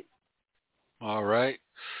have it. All right.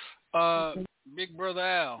 Big Brother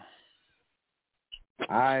Al.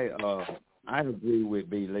 I agree with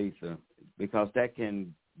B. Lisa, because that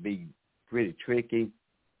can be pretty tricky.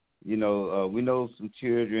 We know some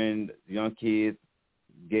children, young kids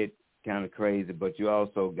get kind of crazy, but you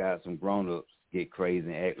also got some grown-ups get crazy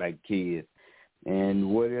and act like kids. And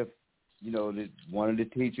what if, one of the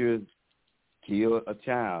teachers killed a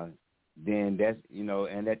child? Then that's,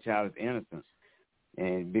 and that child is innocent.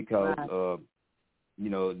 And because,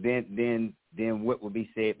 then what would be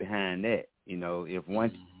said behind that? If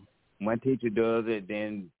one teacher does it,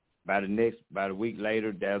 then by the week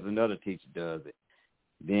later, there's another teacher does it.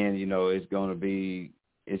 Then, that's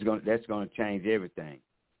going to change everything.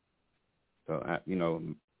 So,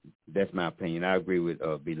 that's my opinion. I agree with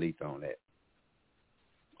B. Lethal on that.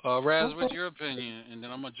 Raz, what's your opinion? And then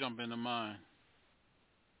I'm going to jump into mine.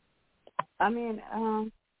 I mean,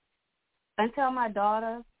 until my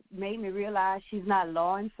daughter made me realize she's not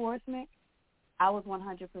law enforcement, I was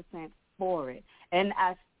 100% for it. And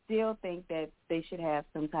I still think that they should have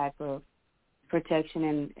some type of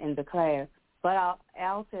protection in the class. But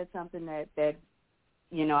Al said something that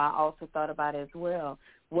I also thought about as well.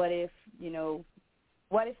 What if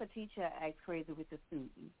a teacher acts crazy with a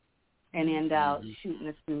student and end up shooting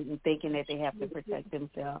a student thinking that they have to protect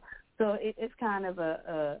themselves? So it's kind of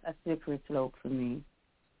a slippery slope for me.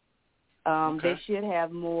 They should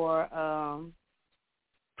have more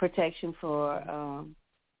protection for,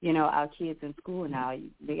 our kids in school now.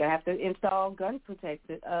 They have to install gun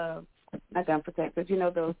protectors, not gun protectors,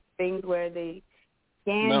 those things where they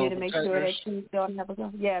scan metal you to make sure that you don't have a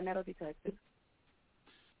gun. Yeah, metal detectors.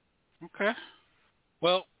 Okay.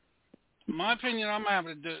 Well, my opinion, I'm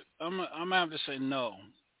gonna have to say no.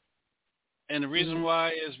 And the reason why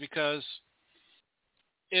is because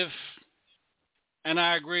and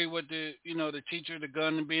I agree with the teacher, the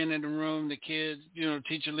gun being in the room, the kids,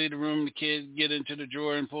 teacher leave the room, the kid get into the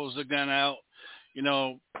drawer and pulls the gun out,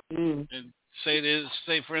 and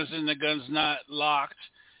say for instance the gun's not locked,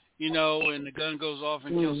 and the gun goes off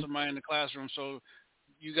and kills somebody in the classroom. So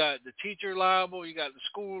you got the teacher liable, you got the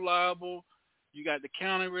school liable, you got the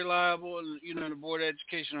county liable, and the board of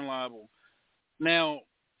education liable. Now,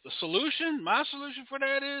 my solution for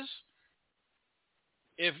that is,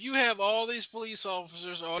 if you have all these police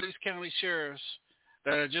officers, all these county sheriffs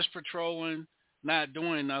that are just patrolling, not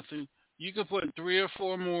doing nothing, you can put 3 or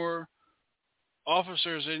 4 more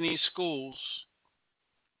officers in these schools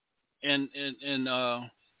and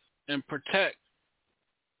protect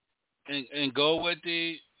and go with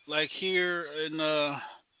here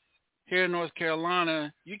in North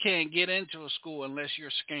Carolina, you can't get into a school unless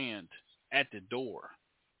you're scanned at the door.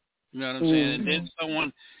 You know what I'm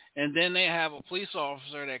saying? And then they have a police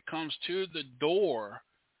officer that comes to the door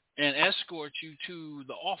and escorts you to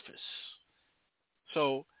the office.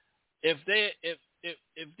 So if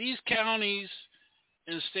these counties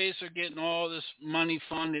and states are getting all this money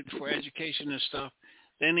funded for education and stuff,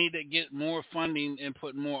 they need to get more funding and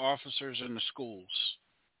put more officers in the schools.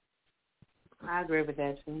 I agree with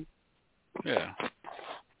that too. Yeah.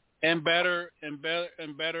 And better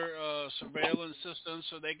surveillance systems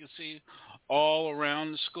so they can see all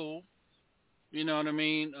around the school. You know what I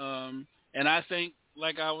mean? And I think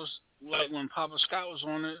like when Papa Scott was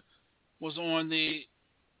on the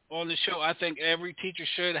show, I think every teacher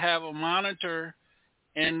should have a monitor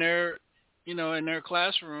in their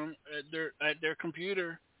classroom at their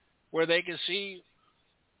computer where they can see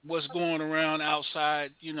what's going around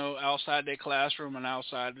outside their classroom and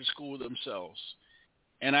outside the school themselves.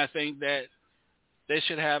 And I think that they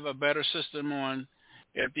should have a better system on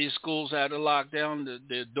if these schools had to lock down,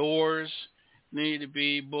 the doors need to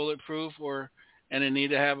be bulletproof, and they need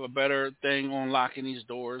to have a better thing on locking these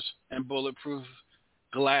doors and bulletproof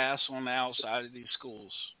glass on the outside of these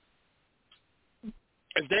schools.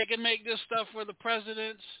 If they can make this stuff for the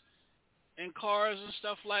presidents and cars and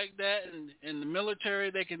stuff like that, and the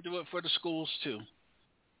military, they can do it for the schools too.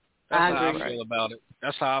 That's how I feel about it.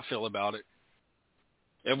 That's how I feel about it.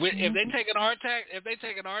 If they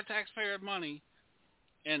taking our taxpayer money,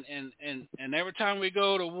 and every time we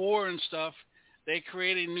go to war and stuff, they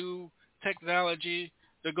create a new technology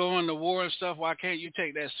to go into war and stuff. Why can't you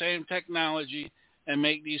take that same technology and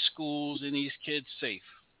make these schools and these kids safe?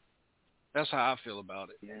 That's how I feel about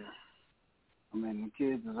it. Yeah. I mean, the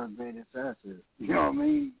kids are our greatest asset. You know what I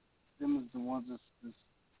mean? Them is the ones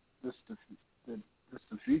that's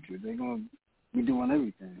the future. They're gonna be doing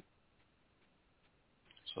everything.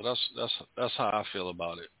 So that's how I feel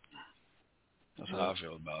about it. That's how I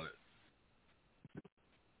feel about it.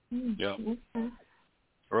 Yeah.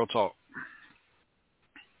 Real talk.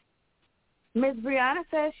 Miss Brianna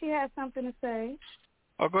says she has something to say.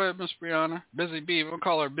 Oh, go ahead, Miss Brianna. Busy Bee. We'll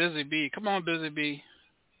call her Busy Bee. Come on, Busy Bee.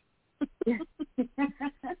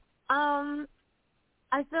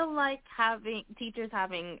 I feel like teachers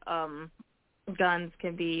having guns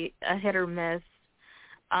can be a hit or miss.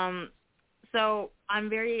 So I'm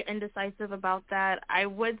very indecisive about that. I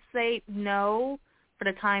would say no for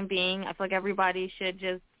the time being. I feel like everybody should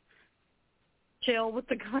just chill with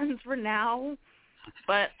the guns for now.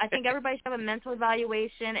 But I think everybody should have a mental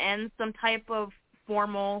evaluation and some type of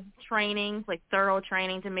formal training, like thorough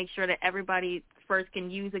training, to make sure that everybody first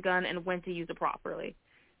can use a gun and when to use it properly.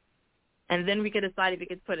 And then we could decide if we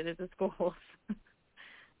could put it into schools.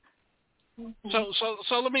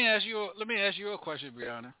 So let me ask you a question,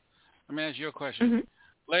 Brianna. Let me ask you a question.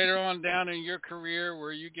 Mm-hmm. Later on down in your career,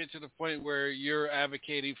 where you get to the point where you're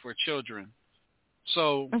advocating for children,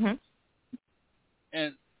 so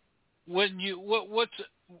and when you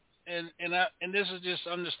and this is just,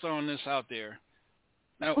 I'm just throwing this out there.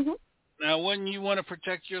 Now, now when you want to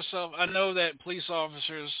protect yourself, I know that police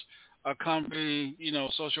officers accompany,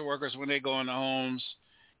 social workers when they go into homes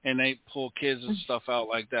and they pull kids and stuff out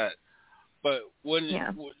like that. But would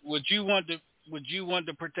you want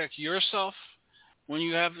to protect yourself when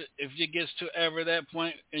you have, if it gets to ever that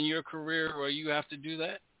point in your career where you have to do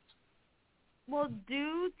that? Well,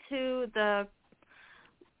 due to the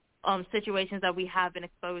situations that we have been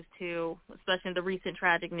exposed to, especially in the recent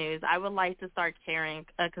tragic news, I would like to start carrying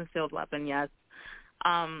a concealed weapon, yes.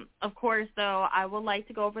 Of course, though, I would like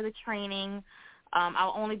to go over the training.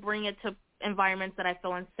 I'll only bring it to environments that I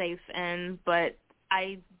feel unsafe in, but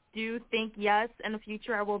I do think, yes, in the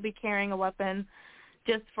future I will be carrying a weapon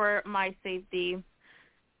just for my safety,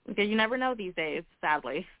 because you never know these days,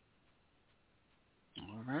 sadly.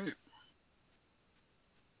 All right.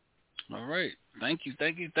 Thank you.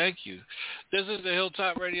 This is the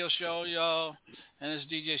Hilltop Radio Show, y'all, and it's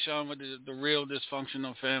DJ Sean with the Real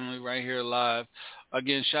Dysfunctional Family right here live.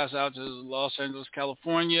 Again, shouts out to Los Angeles,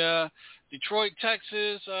 California, Detroit,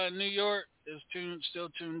 Texas, New York is still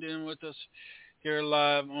tuned in with us here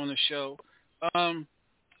live on the show.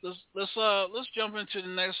 Let's jump into the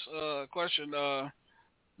next question. The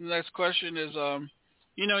next question is,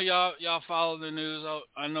 y'all follow the news.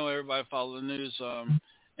 I know everybody follow the news.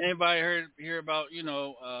 Anybody hear about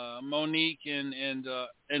Monique and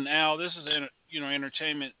Al? This is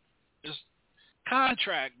entertainment. This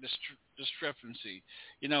contract discrepancy.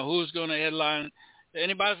 Who's going to headline?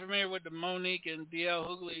 Anybody familiar with the Monique and DL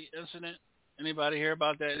Hughley incident? Anybody hear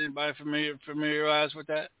about that? Anybody familiarized with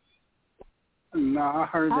that? No, I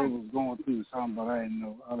heard they was going through something, but I didn't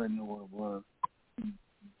know what it was.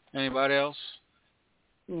 Anybody else?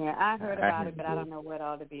 Yeah, I heard about it, but I don't know what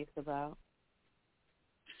all the beef's about.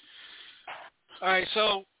 All right,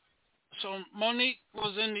 so Monique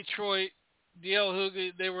was in Detroit. DL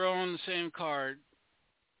Hughley, they were on the same card,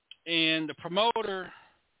 and the promoter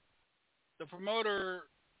the promoter,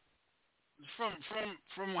 from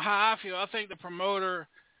how I feel, I think the promoter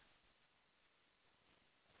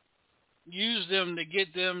used them to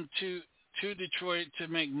get them to Detroit to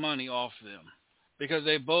make money off them, because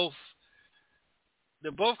the both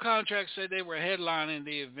contracts said they were headlining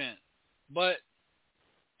the event. But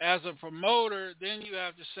as a promoter, then you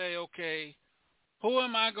have to say, okay, who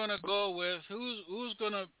am I going to go with? Who's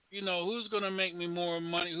going to make me more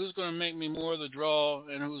money? Who's going to make me more of the draw,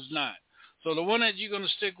 and who's not? So the one that you're going to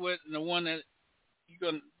stick with, and the one that you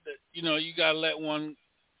got to let one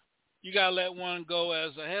go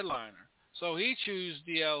as a headliner. So he chose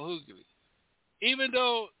DL Hughley, even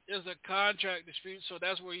though it's a contract dispute. So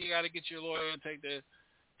that's where you got to get your lawyer and take the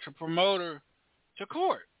promoter to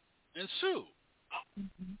court and sue.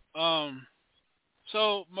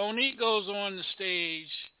 So Monique goes on the stage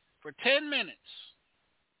for 10 minutes,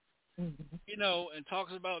 and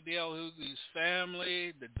talks about DL Hughley's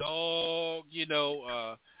family, the dog.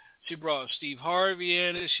 She brought Steve Harvey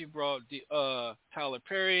in it. She brought Tyler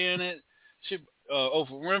Perry in it. She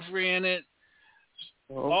Oprah Winfrey in it.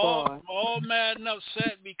 All mad and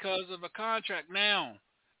upset because of a contract. Now,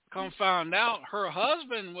 come find out, her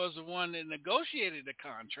husband was the one that negotiated the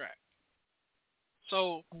contract.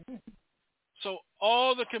 So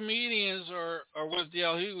all the comedians are with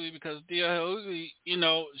DL Hughley, because DL Hughley,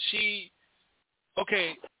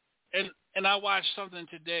 and I watched something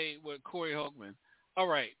today with Corey Holcman. All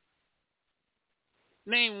right,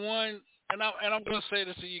 name one. And I'm going to say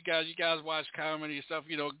this to you guys. You guys watch comedy stuff,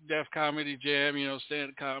 Def Comedy Jam,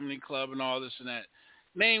 Stand-Up Comedy Club and all this and that.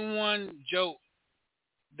 Name one joke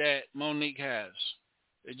that Monique has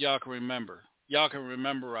that y'all can remember. Y'all can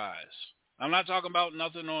memorize. I'm not talking about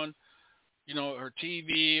nothing on, her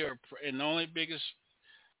TV, and the only biggest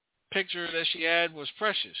picture that she had was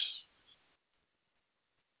Precious.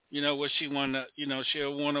 What she won,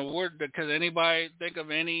 she'll won an award, because anybody think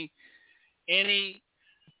of any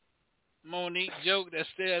Monique joke that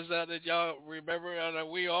stands out that y'all remember?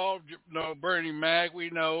 We all know Bernie Mac.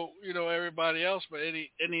 We know, everybody else, but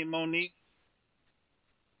any Monique?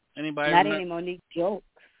 Anybody? Not any Monique jokes.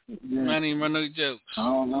 Yeah. Not any Monique jokes. I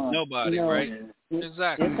don't know. Nobody, right? Yeah.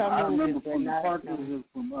 Exactly. I remember from the Parkinson's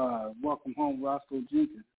from Welcome Home, Roscoe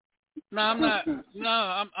Jenkins. No, I'm not. No,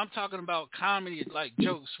 I'm talking about comedy, like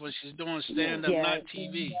jokes when she's doing stand up, not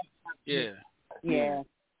TV. Yeah. Yeah.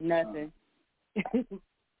 Nothing.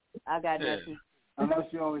 I got nothing.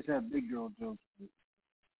 Unless you always have big girl jokes.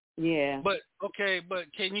 Yeah. But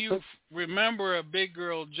can you remember a big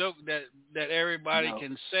girl joke that everybody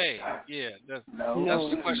can say? Yeah. That's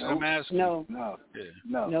the question I'm asking. No.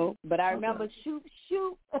 No. But I remember shoot.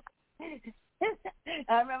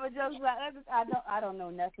 I remember jokes about others. I don't know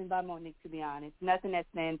nothing about Monique, to be honest. Nothing that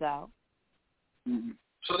stands out. Mm-hmm.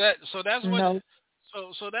 So that's what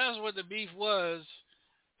so that's what the beef was,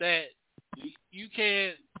 that you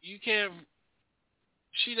can't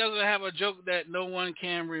she doesn't have a joke that no one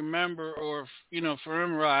can remember or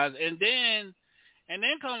memorize, and then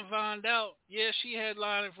come find out, she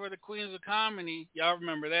headlined for the Queens of Comedy. Y'all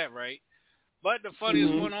remember that, right? But the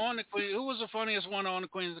funniest one on the Queen, who was the funniest one on the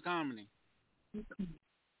Queens of Comedy?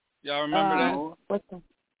 Y'all remember that?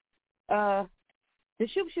 What's the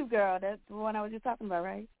Shoop girl? That's the one I was just talking about,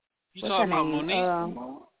 right? You talking about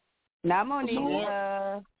Monique? Not Monique.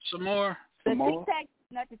 Some more. The tic-tac,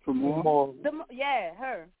 not the tic-tac. Yeah,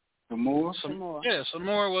 her. Some more. Yeah,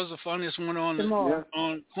 Samora was the funniest one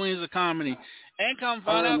on Queens of Comedy. And come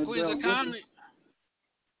find out, Queens of Comedy.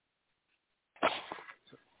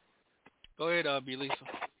 Go ahead, B. Lisa.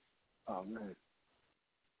 Oh, man.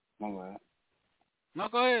 My bad. No,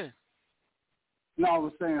 go ahead. No, I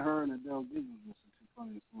was saying her and Adele Gibbons was the two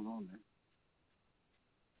funniest one on there.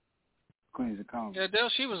 Queens of Comedy. Yeah, Adele,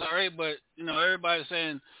 she was alright, but everybody's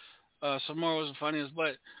saying Samora was the funniest.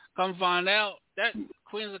 But come find out, that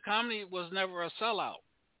Queens of Comedy was never a sellout.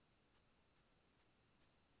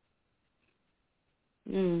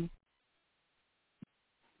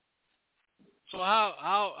 So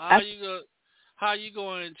how you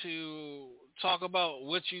going to talk about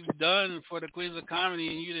what you've done for the Queens of Comedy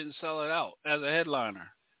and you didn't sell it out as a headliner?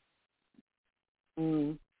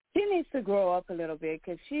 She needs to grow up a little bit,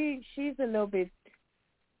 because she's a little bit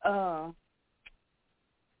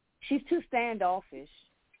she's too standoffish.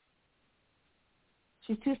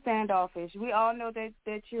 We all know that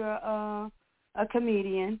you're a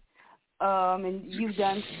comedian, and you've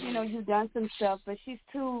done some stuff, but she's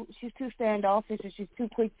too standoffish, and she's too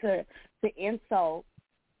quick to insult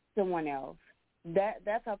someone else.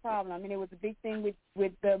 That's her problem. I mean, it was a big thing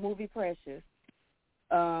with the movie Precious,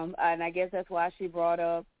 and I guess that's why she brought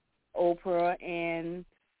up Oprah and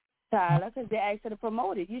Tyler, because they asked her to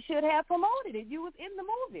promote it. You should have promoted it. You was in the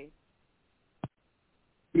movie.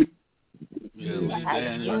 Yeah,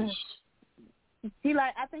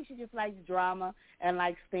 I think she just likes drama and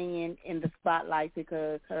likes staying in the spotlight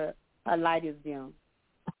because her light is dim.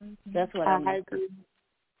 That's what I agree.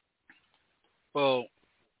 Well,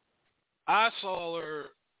 I saw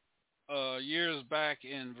her years back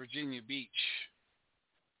in Virginia Beach,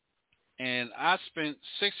 and I spent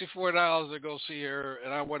 $64 to go see her,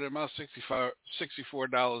 and I wanted my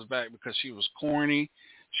 $64 back because she was corny,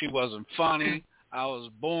 she wasn't funny, I was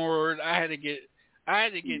bored, I had to get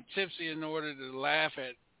tipsy in order to laugh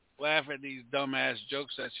at these dumbass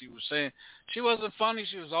jokes that she was saying. She wasn't funny.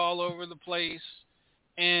 She was all over the place,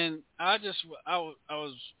 and I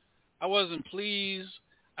wasn't pleased.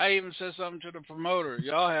 I even said something to the promoter.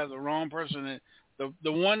 Y'all have the wrong person.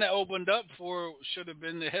 The one that opened up for her should have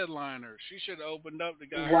been the headliner. She should have opened up the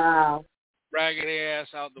guy. Wow. Raggedy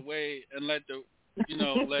ass out the way and let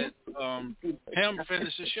him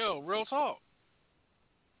finish the show. Real talk.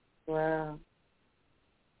 Wow.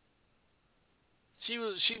 She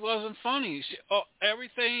wasn't funny.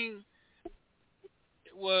 Everything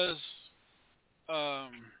was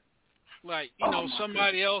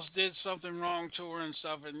somebody else did something wrong to her and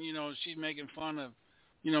stuff, and she's making fun of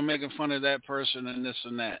that person and this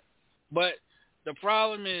and that. But the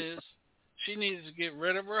problem is she needs to get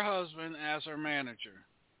rid of her husband as her manager,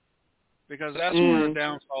 because that's where her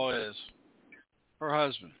downfall is. Her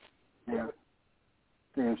husband. Yeah.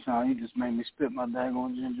 Damn, Sean, you just made me spit my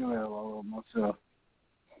daggone ginger ale all over myself.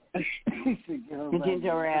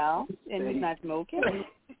 Ginger ale? And he's not smoking?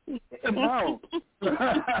 No.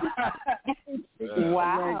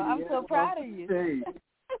 Wow, I'm so proud of you.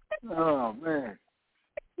 Oh, man.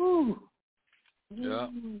 Woo. Yeah,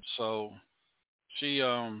 so she's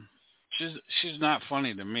not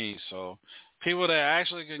funny to me. So people that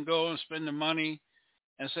actually can go and spend the money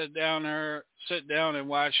and sit down and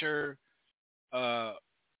watch her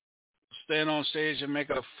stand on stage and make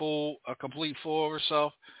a complete fool of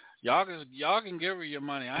herself, y'all can give her your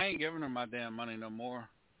money. I ain't giving her my damn money no more.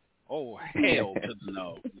 Oh, hell to the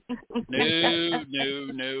no.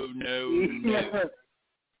 No.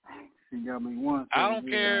 She got me once. I don't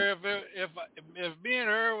care if me and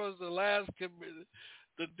her was the last to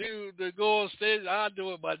go on stage. I'd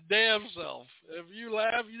do it my damn self. If you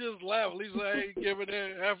laugh, you just laugh. At least I ain't giving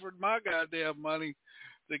that effort my goddamn money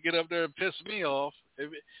to get up there and piss me off.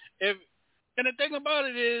 And the thing about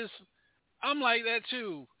it is, I'm like that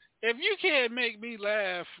too. If you can't make me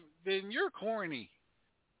laugh, then you're corny.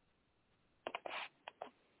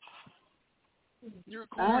 You're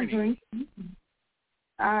corny.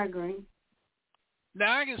 I agree.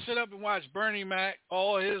 Now I can sit up and watch Bernie Mac,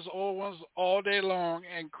 all his old ones, all day long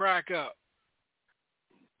and crack up.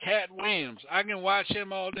 Cat Williams, I can watch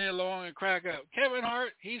him all day long and crack up. Kevin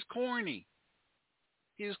Hart, he's corny.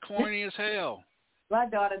 He's corny as hell. My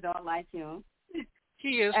daughter don't like him.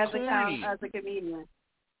 He is corny. As a comedian.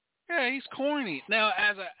 Yeah, he's corny. Now,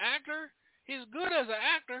 as an actor, he's good as an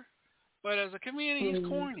actor, but as a comedian, he's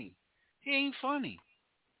corny. He ain't funny.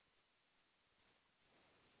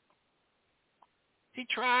 He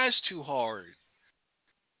tries too hard.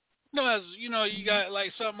 You got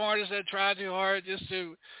like some artists that try too hard just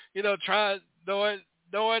to, try knowing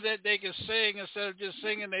that they can sing instead of just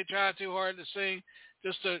singing. They try too hard to sing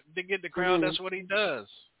just to get the crowd. That's what he does.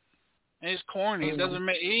 And he's corny. He doesn't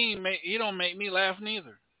make he don't make me laugh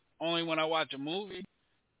neither. Only when I watch a movie.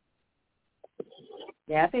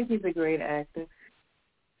 Yeah, I think he's a great actor.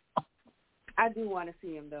 I do want to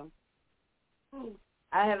see him though.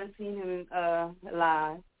 I haven't seen him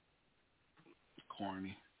live.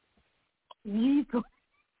 Corny.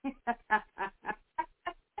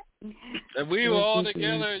 If we were all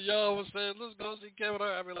together and y'all was saying, let's go see Kevin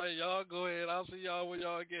Hart, I'd be like, y'all go ahead. I'll see y'all when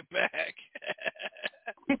y'all get back.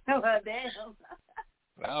 Well, damn.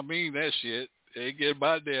 I mean that shit. Ain't getting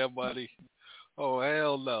my damn money. Oh,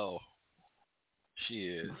 hell no.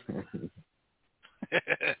 Shit.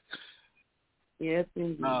 Yes,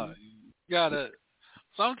 indeed. No, you gotta.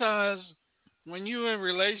 Sometimes when you're in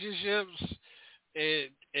relationships and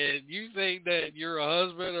you think that your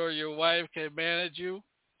husband or your wife can manage you,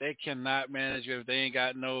 they cannot manage you if they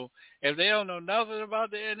if they don't know nothing about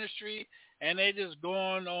the industry and they just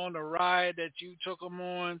going on the ride that you took them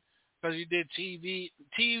on because you did TV.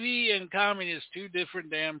 TV and comedy is two different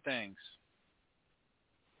damn things.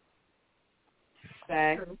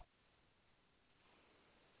 Fact.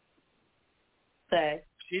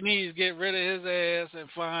 She needs to get rid of his ass and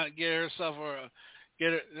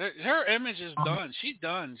her image is done. She's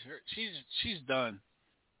done. She's done.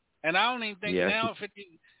 And I don't even think now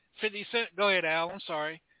 50 Cent. Go ahead, Al. I'm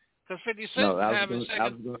sorry,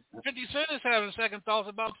 Because 50 Cent is having second thoughts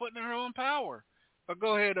about putting her on Power. But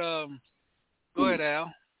go ahead, Al.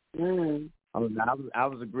 I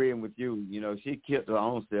was agreeing with you. You know, she killed her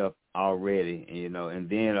own self already. You know, and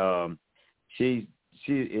then she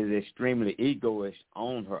is extremely egoish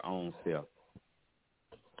on her own self.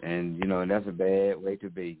 And, you know, and that's a bad way to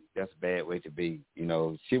be. You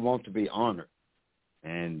know, she wants to be honored.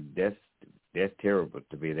 And that's terrible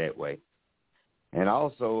to be that way. And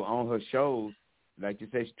also on her shows, like you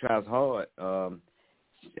say, she tries hard. The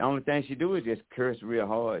only thing she do is just curse real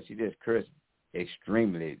hard. She just curse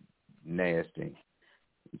extremely nasty,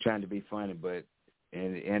 trying to be funny, but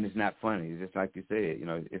and it's not funny. It's just like you said, you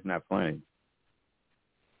know, it's not funny.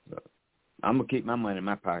 So I'm gonna keep my money in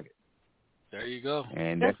my pocket. There you go.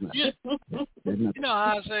 And that's not. You know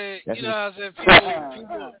how I say. You know how I say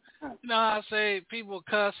people. You know how I say people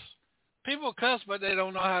cuss. People cuss, but they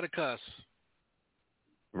don't know how to cuss.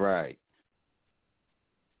 Right.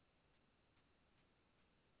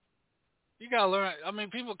 You gotta learn. I mean,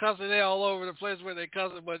 people cussing they all over the place where they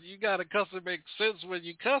cussing, but you gotta cuss to make sense when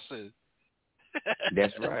you cussing.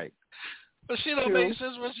 That's right. But she don't make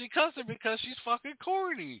sense when she cussing because she's fucking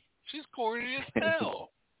corny. She's corny as hell.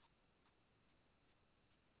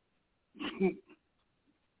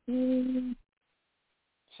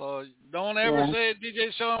 So don't ever say,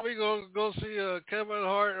 DJ Sean, we go see Kevin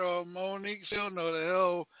Hart or Monique. She don't know the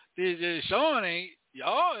hell DJ Sean ain't.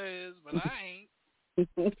 Y'all is, but I ain't.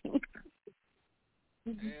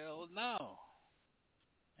 Hell no.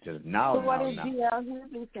 Just no. So what is D.L.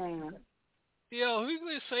 Hughley saying? D.L.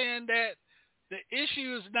 Hughley saying that the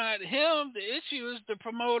issue is not him. The issue is the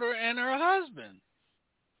promoter and her husband.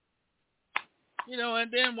 You know,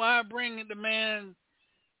 and then why bring the man's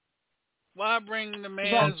wife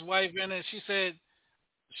in? And she said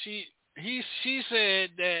she said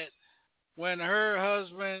that when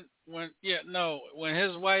his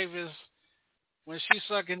wife is, when she's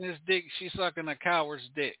sucking his dick, she's sucking a coward's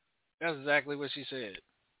dick. That's exactly what she said.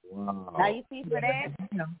 Wow. Now you see for that,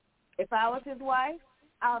 if I was his wife,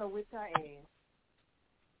 I would have whipped her ass.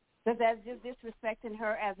 Because that's just disrespecting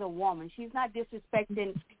her as a woman. She's not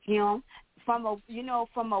disrespecting him from a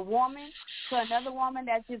woman to another woman.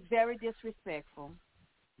 That's just very disrespectful.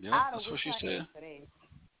 Yeah, that's what she said.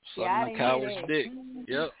 Sucking a coward's dick.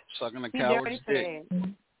 Yep, sucking a coward's dick.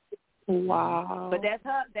 Wow. But that's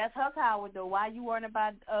her coward though. Why you worrying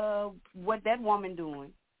about what that woman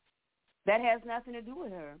doing? That has nothing to do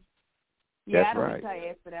with her. Yeah, I don't whip her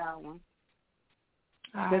ass for that one.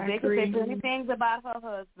 Because they can say plenty things about her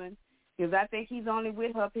husband, because I think he's only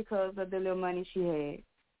with her because of the little money she had.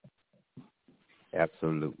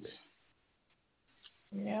 Absolutely.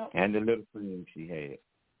 Yeah. And the little friend she had.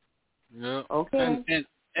 Yeah. Okay.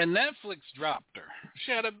 And Netflix dropped her.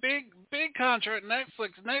 She had a big contract.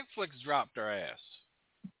 Netflix dropped her ass.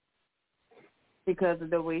 Because of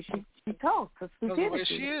the way she talks. Because of the way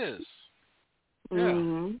she is. Yeah.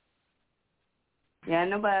 Mm-hmm. Yeah,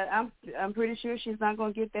 no, but I'm pretty sure she's not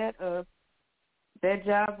gonna get that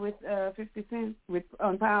job with 50 Cent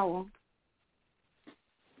on Power,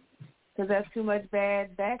 because that's too much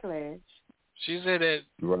bad backlash. She said that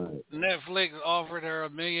Netflix offered her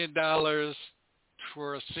 $1 million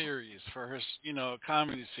for a series, for her,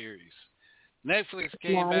 comedy series. Netflix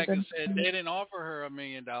came back and said they didn't offer her $1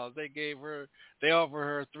 million. They offered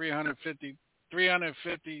her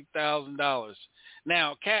 $350,000.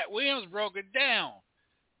 Now, Cat Williams broke it down.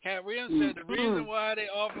 Cat Williams said the reason why they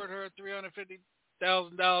offered her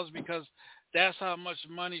 $350,000 because that's how much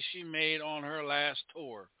money she made on her last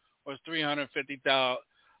tour, was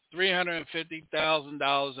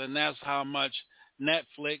 $350,000, and that's how much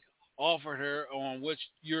Netflix offered her, on which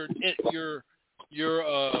your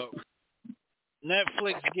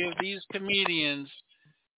Netflix give these comedians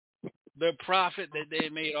the profit that they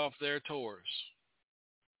made off their tours.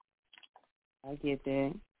 I get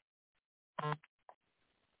that.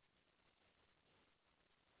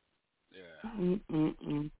 Yeah.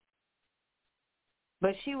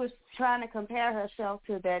 But she was trying to compare herself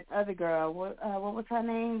to that other girl. What was her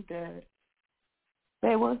name?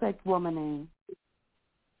 What was that woman name?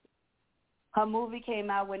 Her movie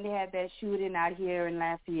came out when they had that shooting out here in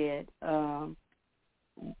Lafayette.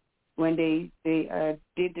 When they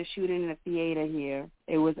did the shooting in the theater here,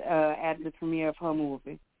 it was at the premiere of her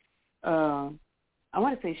movie. I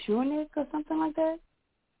want to say Shunik or something like that.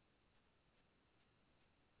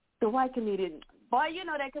 The white comedian. Boy, you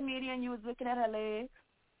know that comedian, you was looking at her legs.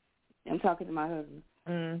 I'm talking to my husband.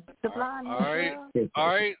 The blonde all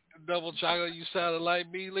right, Double Chocolate, you sounded like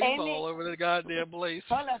me, leave all over the goddamn place.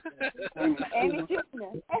 Hold up. Amy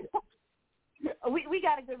Schumer. We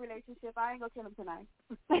got a good relationship. I ain't gonna kill him tonight.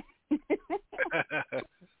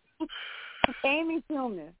 Amy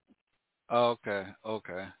Schumer. Okay.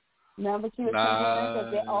 Remember she was complaining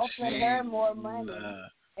because they offered her more money,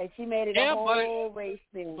 and she made it a whole race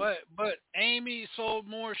thing. But Amy sold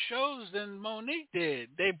more shows than Monique did.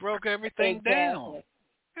 They broke everything down.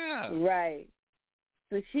 Yeah. Right.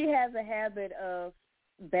 So she has a habit of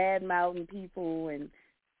bad-mouthing people and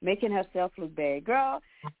making herself look bad. Girl,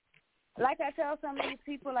 like I tell some of these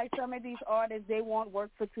people, like some of these artists, they want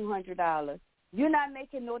work for $200. You're not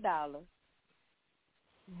making no dollars.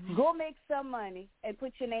 Go make some money and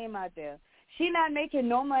put your name out there. She's not making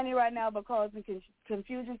no money right now because of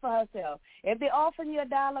confusion for herself. If they offer you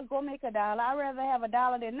 $1, go make $1. I'd rather have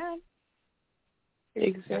 $1 than none.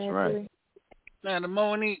 Exactly. That's right. Now, the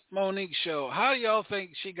Monique show. How do y'all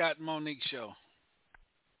think she got Monique's show?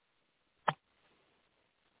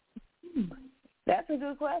 That's a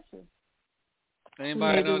good question.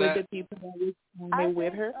 Anybody know that? With the people that were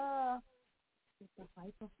with her? The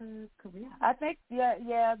fight for her career. I think,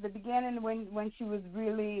 yeah, the beginning when she was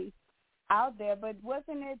really out there. But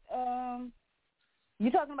wasn't it, you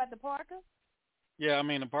talking about the Parker? Yeah, I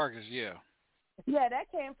mean the Parkers, yeah. Yeah,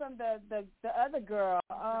 that came from the other girl.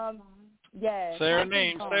 Yeah. Sarah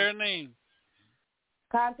name.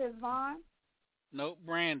 Constance Vaughn? Nope,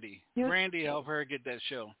 Brandy. Brandy helped her get that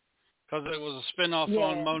show because it was a spinoff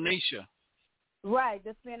on Monisha. Right,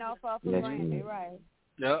 the spinoff off of Brandy, right.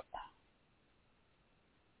 Yep.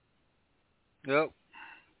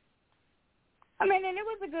 I mean, and it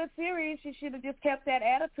was a good series. She should have just kept that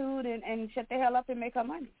attitude and shut the hell up and make her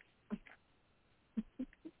money.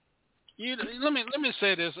 Let me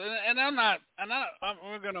say this, and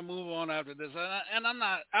we're gonna move on after this,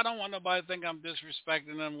 I don't want nobody to think I'm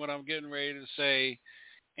disrespecting them what I'm getting ready to say,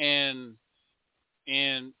 and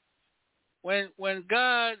when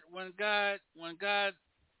God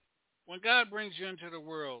brings you into the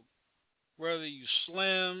world, whether you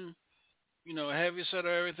slim, heavy set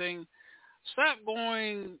or everything, stop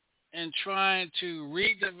going and trying to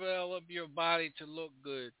redevelop your body to look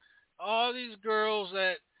good. All these girls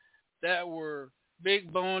that were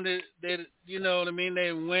big boned, they, you know what I mean,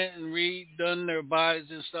 they went and redone their bodies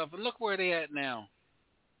and stuff, and look where they at now.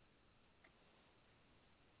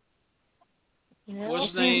 Yeah.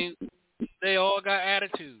 What's the name? They all got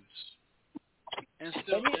attitudes and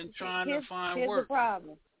still trying to find work. Here's the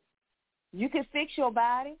problem. You can fix your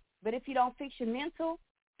body, but if you don't fix your mental,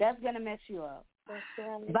 that's going to mess you up.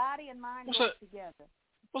 Body and mind go together.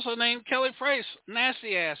 What's her name? Kelly Price.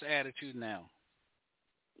 Nasty ass attitude now.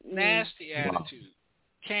 Nasty attitude.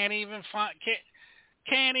 Can't even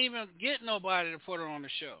get nobody to put her on the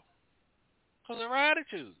show because of her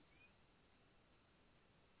attitude.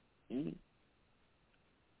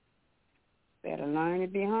 Better learn to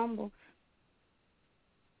be humble.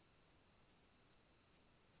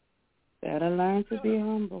 Better learn to be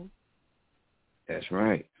humble. That's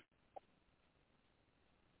right.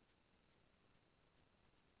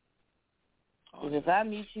 Because if I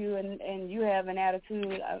meet you and you have an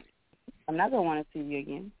attitude, I'm not going to want to see you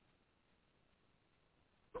again.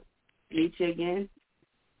 Meet you again.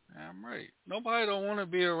 I'm right. Nobody don't want to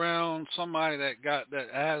be around somebody that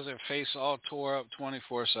has their face all tore up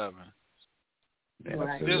 24/7.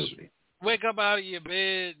 Right. Just wake up out of your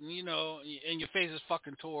bed and and your face is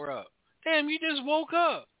fucking tore up. Damn, you just woke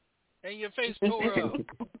up and your face tore up.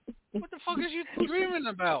 What the fuck is you dreaming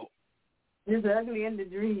about? It's ugly in the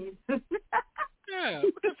dream. Yeah,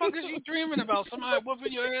 what the fuck is you dreaming about? Somebody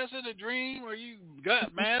whooping your ass in a dream, or you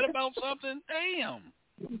got mad about something? Damn.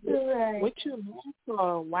 Right. What you mad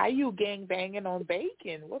for? Why you gang banging on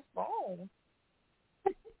bacon? What's wrong?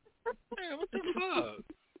 Yeah, what the fuck?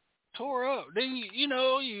 Tore up. Then you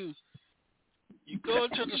go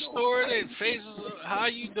to the store, their faces, how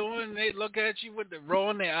you doing? They look at you with the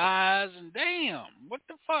rolling their eyes, and damn, what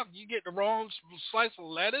the fuck? You get the wrong slice of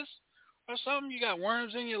lettuce or something? You got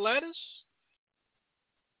worms in your lettuce?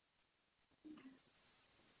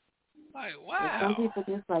 Like, wow. Some people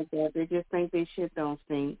just like that. They just think they shit don't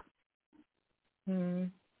stink.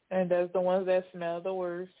 And that's the ones that smell the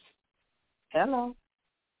worst. Hello.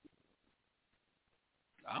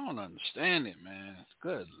 I don't understand it, man.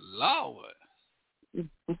 Good Lord. You're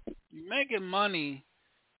making money,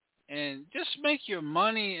 and just make your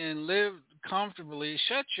money and live comfortably.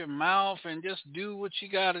 Shut your mouth and just do what you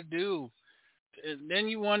got to do. And then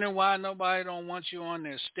you wonder why nobody don't want you on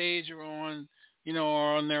their stage or on,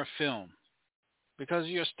 or on their film. Because of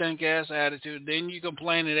your stink-ass attitude. Then you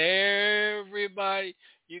complain at everybody.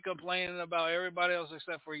 You're complaining about everybody else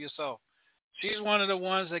except for yourself. She's one of the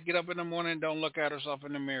ones that get up in the morning and don't look at herself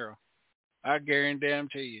in the mirror. I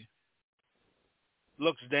guarantee you.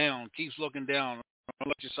 looks down, keeps looking down,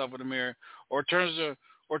 look yourself in the mirror, or turns the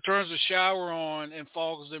shower on and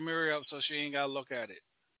fogs the mirror up so she ain't gotta look at it.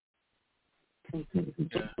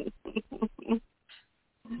 Yeah.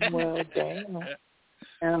 Well, damn.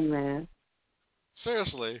 Oh man.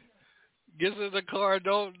 Seriously, gets in the car.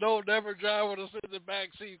 Don't never drive with us in the back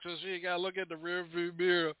seat so she ain't gotta look at the rear view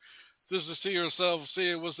mirror just to see herself,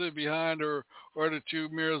 seeing what's in behind her or the two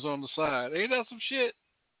mirrors on the side. Ain't that some shit?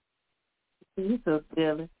 You so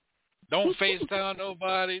silly. Don't FaceTime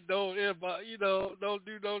nobody. Don't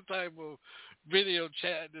do no type of video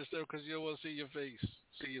chat and stuff because you don't want to see your face,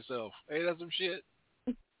 see yourself. Ain't that some shit?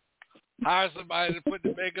 Hire somebody to put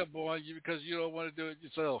the makeup on you because you don't want to do it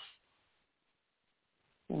yourself.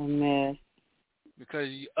 Oh man. Because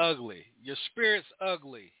you're ugly. Your spirit's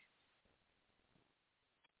ugly.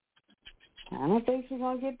 I don't think she's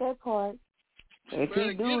gonna get that part. If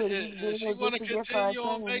you do it, if she want to continue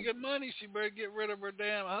on making money, she better get rid of her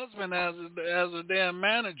damn husband as a damn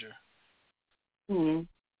manager. Hmm.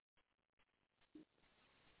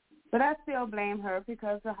 But I still blame her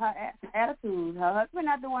because of her attitude. Her husband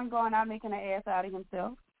not the one going out making an ass out of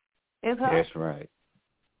himself. It's her. That's right.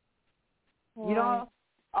 You know,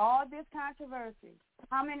 all this controversy.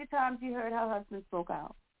 How many times you heard her husband spoke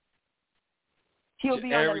out? She'll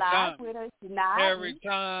be on the live with her. She's not. Every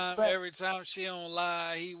time she on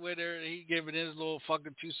live, he with her. He giving his little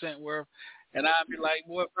fucking 2 cent worth, and I'd be like,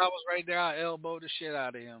 boy, if I was right there, I'd elbow the shit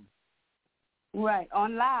out of him. Right,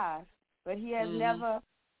 on live, but he has never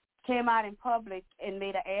came out in public and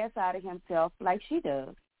made an ass out of himself like she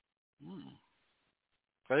does.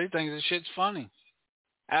 But he thinks this shit's funny.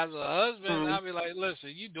 As a husband, I'd be like,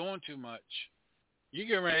 listen, you doing too much. You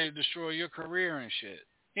getting ready to destroy your career and shit.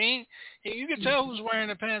 You can tell who's wearing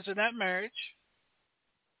the pants in that marriage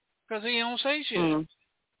because he don't say shit.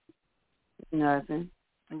 Nothing.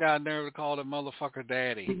 And got nerve to call the motherfucker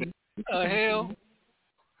daddy. Hell?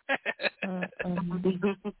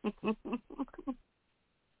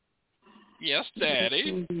 Yes,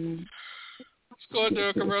 daddy. Let's go into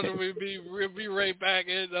a commercial. We'll be right back.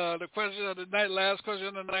 And the question of the night, last question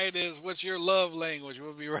of the night is, what's your love language?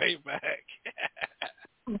 We'll be right back.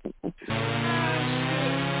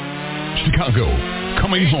 Chicago,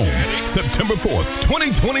 coming home, September 4th,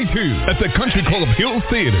 2022, at the Country Club Hills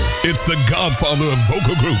Theater. It's the godfather of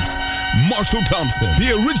vocal groups, Marshall Thompson,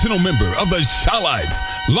 the original member of the Shy-Lites,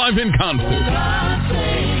 live in concert.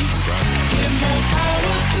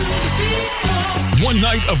 One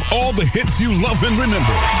night of all the hits you love and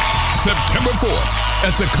remember. September 4th,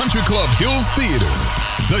 at the Country Club Hills Theater,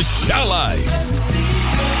 the Shy-Lites.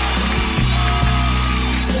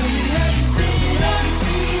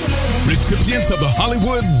 Recipients of the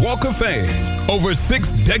Hollywood Walk of Fame. Over 6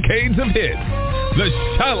 decades of hits. The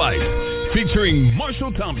Shy-Lites, featuring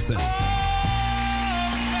Marshall Thompson.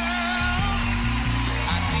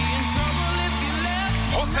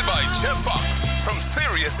 Hosted by Jeff Fox from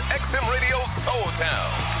Sirius XM Radio Soul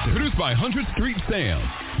Town. Produced by 100th Street Sam.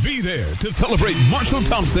 Be there to celebrate Marshall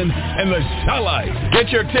Thompson and the Shy-Lites. Get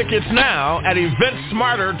your tickets now at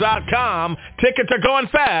eventsmarter.com. Tickets are going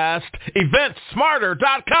fast.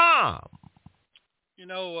 eventsmarter.com. You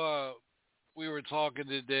know, we were talking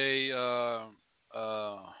today,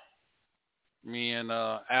 me and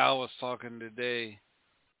Al was talking today,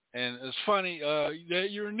 and it's funny that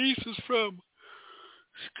your niece is from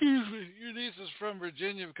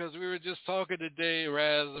Virginia, because we were just talking today,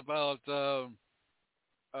 Raz, about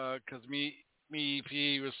because me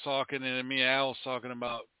EP was talking and me and Al was talking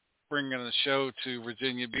about bringing a show to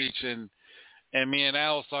Virginia Beach, and me and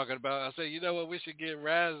Al was talking about, I said, you know what, we should get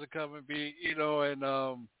Raz to come and be,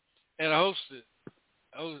 and host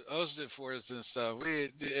it for us and stuff.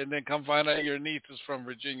 And then come find out your niece is from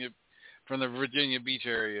Virginia, from the Virginia Beach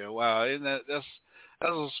area. Wow, isn't that's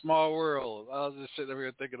a small world. I was just sitting over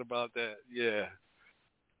here thinking about that. Yeah.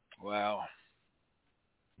 Wow.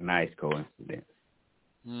 Nice coincidence.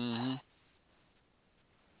 Mhm.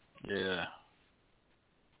 Yeah.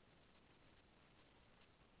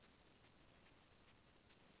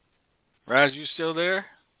 Raz, you still there?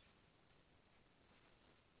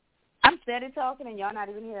 I'm steady talking and y'all not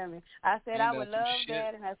even hearing me. I said I would love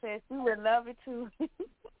that, and I said she would love it too.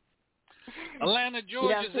 Atlanta,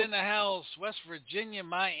 Georgia's in the house. West Virginia,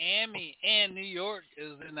 Miami, and New York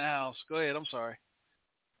is in the house. Go ahead. I'm sorry.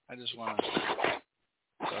 I just want to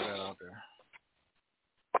throw that out there.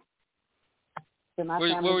 So my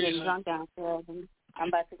family's getting drunk downstairs, and I'm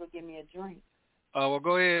about to go get me a drink. Well,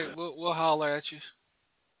 go ahead. We'll holler at you.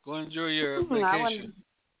 Go enjoy your vacation.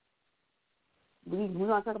 We're going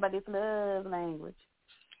to talk about this love language.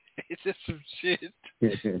 It's just some shit.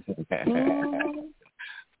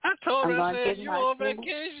 I told her, I said, get you my on food.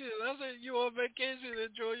 vacation. I said, you on vacation.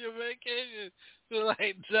 Enjoy your vacation. They're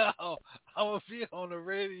like, no, I'm going to be on the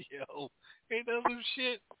radio. Ain't that some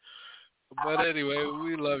shit? But anyway,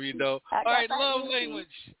 we love you, though. All right, love language.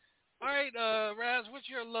 All right, Raz, what's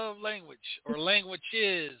your love language or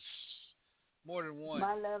languages? More than one.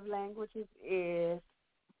 My love languages is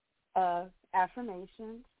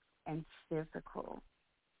affirmations and physical.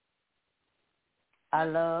 I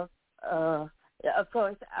love, of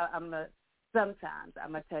course, sometimes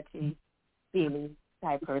I'm a touchy feely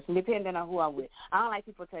type person, depending on who I'm with. I don't like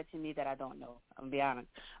people touching me that I don't know, I'm going to be honest.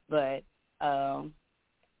 But,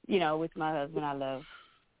 with my husband, I love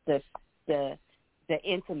the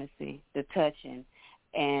intimacy, the touching,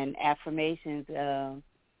 and affirmations, telling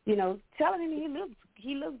him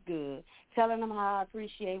he looks good, telling him how I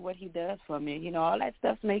appreciate what he does for me. All that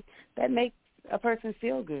stuff makes a person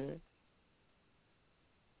feel good.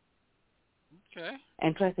 Okay.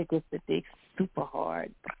 And plus it gets the dick super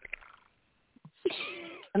hard.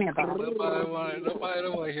 Nobody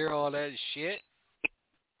want to hear all that shit.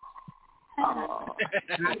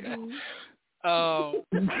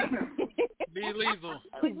 Be lethal.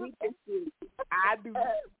 I do.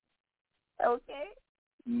 Okay.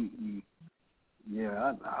 Mm-mm.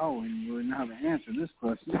 Yeah, I don't even really know how to answer this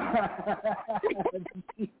question.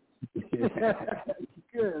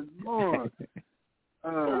 Good Lord.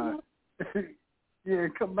 Yeah,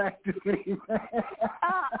 come back to me, man.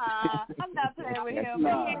 I'm not playing with him. He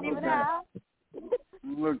ain't even out.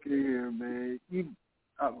 Look at here, man.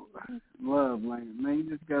 Love language, man. You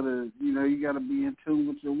just gotta, you gotta be in tune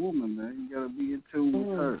with your woman, man. You gotta be in tune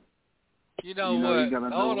with her. You know what?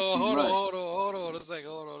 Hold on a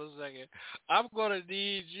second. I'm gonna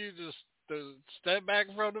need you to step back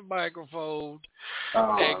from the microphone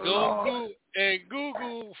and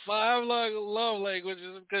Google 5 love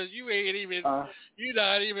languages because you ain't even you're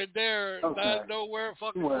not even there. Not nowhere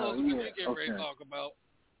fucking close to what you get ready to talk about.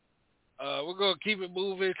 We're gonna keep it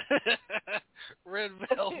moving. Red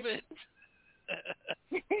Velvet.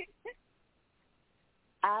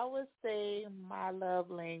 I would say my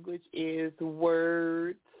love language is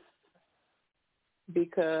words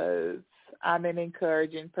because I'm an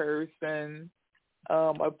encouraging person,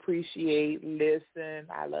 appreciate, listen.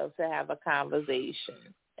 I love to have a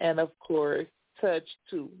conversation. And, of course, touch,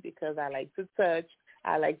 too, because I like to touch.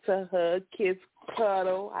 I like to hug, kiss,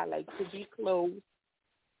 cuddle. I like to be close.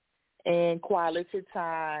 And quality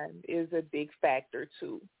time is a big factor,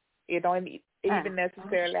 too. It don't even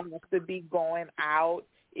necessarily have to be going out.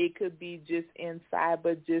 It could be just inside,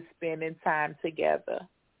 but just spending time together.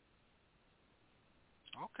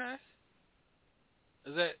 Okay.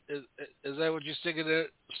 Is that what you're sticking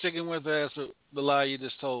with, or that's the lie you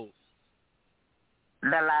just told? The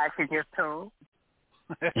lie she just told.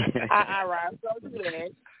 Right, so do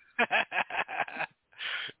that.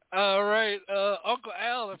 All right, Uncle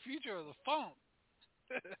Al, the future of the phone.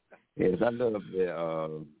 Yes, I love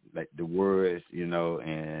the words,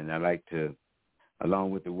 and I like to, along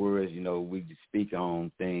with the words, we just speak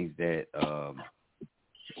on things that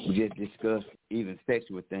we just discuss, even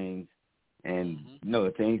sexual things, and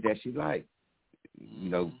things that she likes.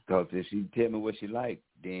 Because if she tell me what she likes,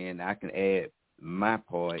 then I can add my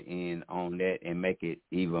part in on that and make it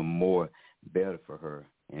even more better for her.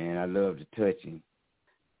 And I love the touching,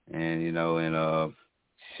 and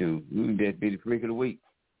shoot, we can just be the freak of the week.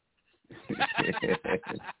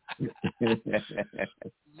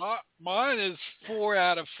 Mine is 4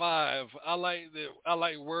 out of 5. I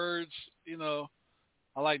like words.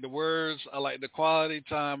 I like the words. I like the quality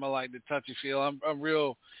time. I like the touchy feel. I'm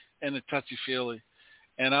real into touchy feely,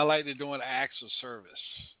 and I like to doing acts of service.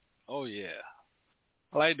 Oh yeah,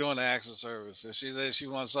 I like doing the acts of service. If she says she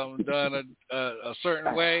wants something done a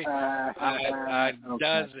certain way, I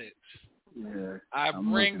does it. Yeah, I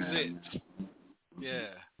brings it.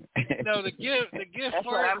 Yeah. The gift That's part.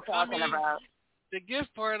 what I'm talking about. The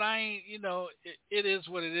gift part, I ain't. It is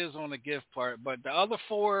what it is on the gift part. But the other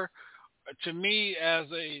 4, to me, as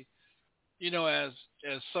a, as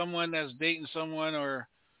someone that's dating someone or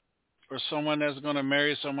someone that's going to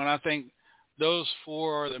marry someone, I think those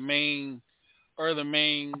 4 are the main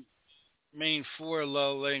 4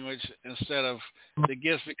 love language instead of the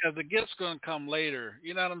gifts, because the gifts going to come later.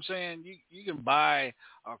 You know what I'm saying? You can buy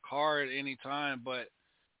a car at any time, but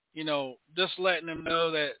just letting them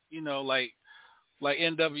know that like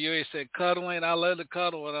NWA said, cuddling. I love to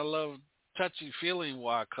cuddle, and I love touchy feeling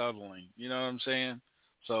while cuddling. You know what I'm saying?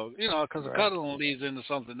 So because the cuddling leads into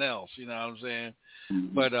something else. You know what I'm saying?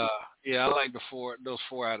 Mm-hmm. But I like those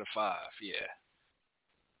 4 out of 5. Yeah.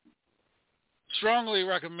 strongly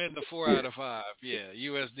recommend the 4 out of 5. Yeah,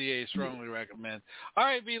 USDA strongly recommend. All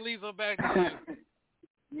right, B. Lethal, back to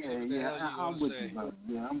you. I'm with you, brother.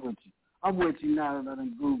 Yeah, I'm with you. I'm with you now that I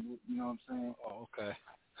done Googled. You know what I'm saying? Oh, okay.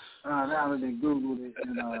 Now that I done Googled it,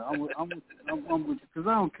 and I'm with you because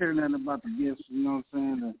I don't care nothing about the gifts. You know what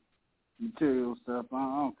I'm saying? The material stuff. I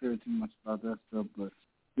don't care too much about that stuff. But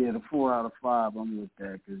yeah, the 4 out of 5, I'm with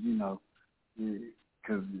that because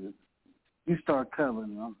because you start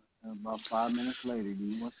covering them. About 5 minutes later,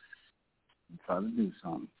 you try to do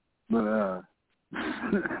something. But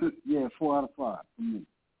yeah, 4 out of 5 for me.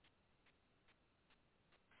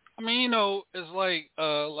 I mean, it's like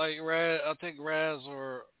Raz. I think Raz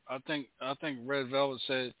or I think Red Velvet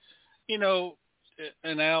said,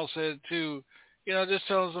 and Al said too. Just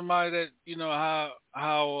telling somebody that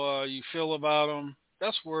how you feel about them.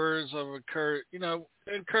 That's words of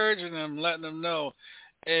encouraging them, letting them know,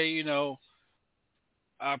 hey,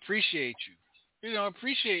 I appreciate you.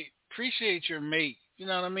 Appreciate your mate. You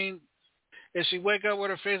know what I mean? If she wake up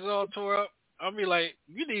with her face all tore up, I'll be like,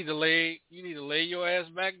 you need to lay your ass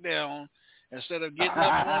back down instead of getting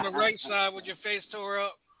up on the right side with your face tore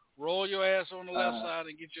up. Roll your ass on the left side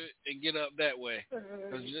and get up that way.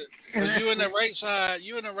 Cause you in the right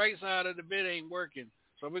side of the bed ain't working.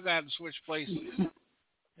 So we're gonna have to switch places.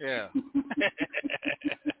 Yeah.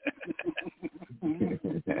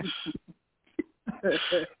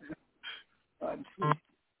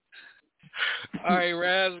 All right,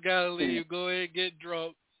 Raz, gotta leave. Go ahead and get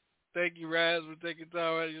drunk. Thank you, Raz, for taking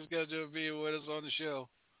time out of your schedule to be with us on the show.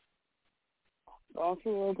 Thank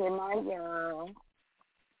you. Good night, y'all.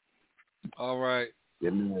 All right.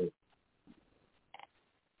 Good night.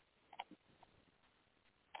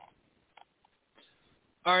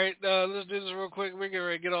 All right, let's do this real quick. We're getting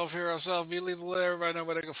ready to get off here ourselves. Be leaving let everybody know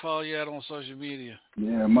where they can follow you at on social media.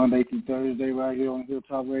 Yeah, Monday through Thursday right here on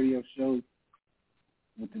Hilltop Radio Show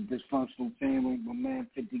with the Dysfunctional Family, my man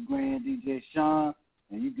 50 Grand, DJ Sean.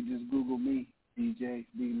 And you can just Google me, DJ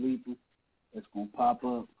B Lethal. It's going to pop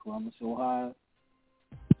up, Columbus, Ohio.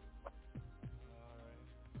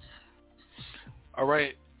 All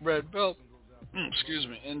right, Red Belt, excuse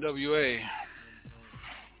me, NWA.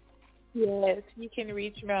 Yes, you can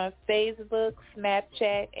reach me on Facebook,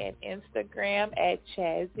 Snapchat, and Instagram at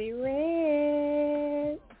Chazzy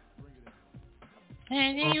Red.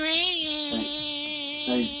 Chazzy Red.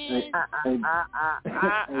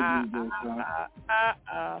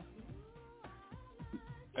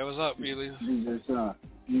 Hey, what's up, Mealy? DJ Sean,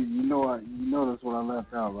 you notice what I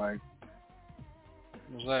left out, right?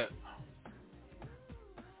 What's that?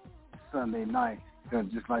 Sunday night, because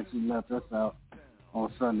just like she left us out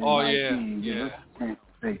on Sunday night. Yeah.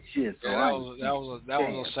 Say shit. So that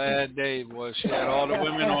was a sad day, boy. She had all the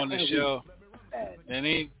women on the show. And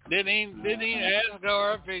he didn't ask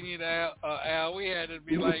our opinion, Al. We had to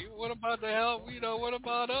be like, what about the hell? What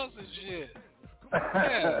about us and shit?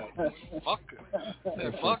 Yeah,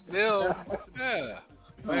 fuck them. Yeah.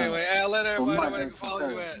 But anyway, Al, let everybody know where they can follow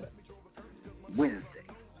you at. Wednesday.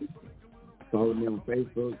 Follow me on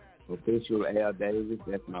Facebook, Official Al Davis.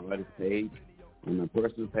 That's my artist page. On my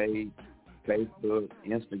personal page, Facebook,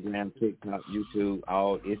 Instagram, TikTok, YouTube,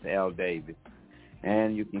 all it's Al Davis.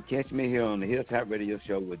 And you can catch me here on the Hilltop Radio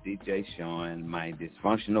Show with DJ Sean, my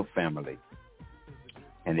Dysfunctional Family.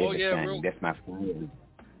 And everything. That's my phone.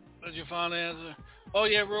 That's your final answer? Oh,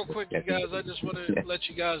 yeah, real quick, you guys. I just want to let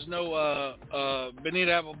you guys know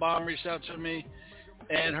Benita Applebaum reached out to me,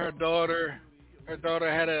 and her daughter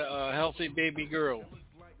had a healthy baby girl.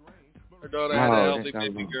 Her daughter had a healthy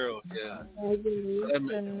baby girl.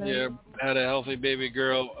 Yeah, had a healthy baby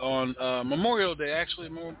girl on Memorial Day. Actually,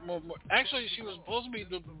 she was supposed to be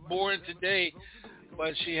born today,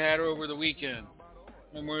 but she had her over the weekend,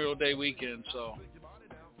 Memorial Day weekend. So,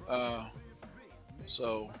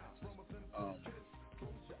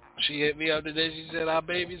 she hit me up today. She said, "Our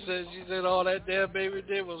baby said," she said, "all that damn baby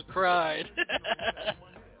did was cried."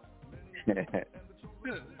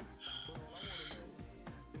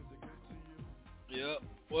 Yep.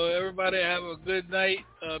 Well, everybody have a good night.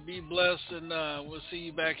 Be blessed, and we'll see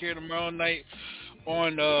you back here tomorrow night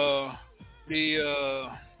on the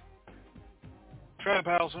Trap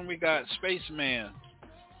House, and we got Spaceman.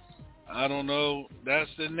 I don't know.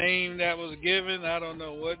 That's the name that was given. I don't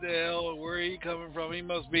know what the hell, where he coming from. He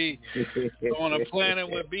must be on a planet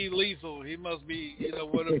with B Lethal. He must be,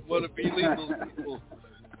 what a B Lethal people.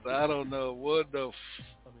 So I don't know what the.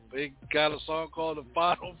 They got a song called The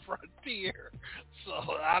Final Frontier, so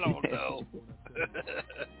I don't know.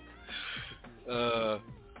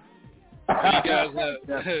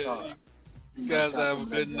 You guys have a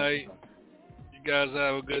good night. You guys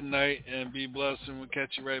have a good night and be blessed, and we'll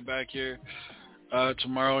catch you right back here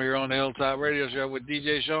tomorrow here on the Hilltop Radio Show with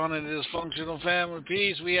DJ Sean and the Dysfunctional Family.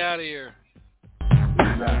 Peace. We out of here.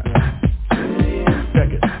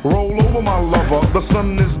 Roll over my lover, the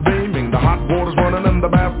sun is beaming, the hot water's running and the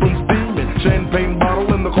bathroom's steaming. Champagne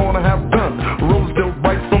bottle in the corner, half done. Rose still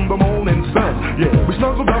bright from the morning sun. Yeah, we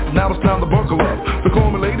snuggled up, now it's time to buckle up. So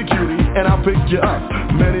call me Lady Cutie, and I'll pick you up.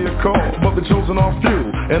 Many a call, but the chosen are few,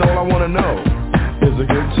 and all I wanna know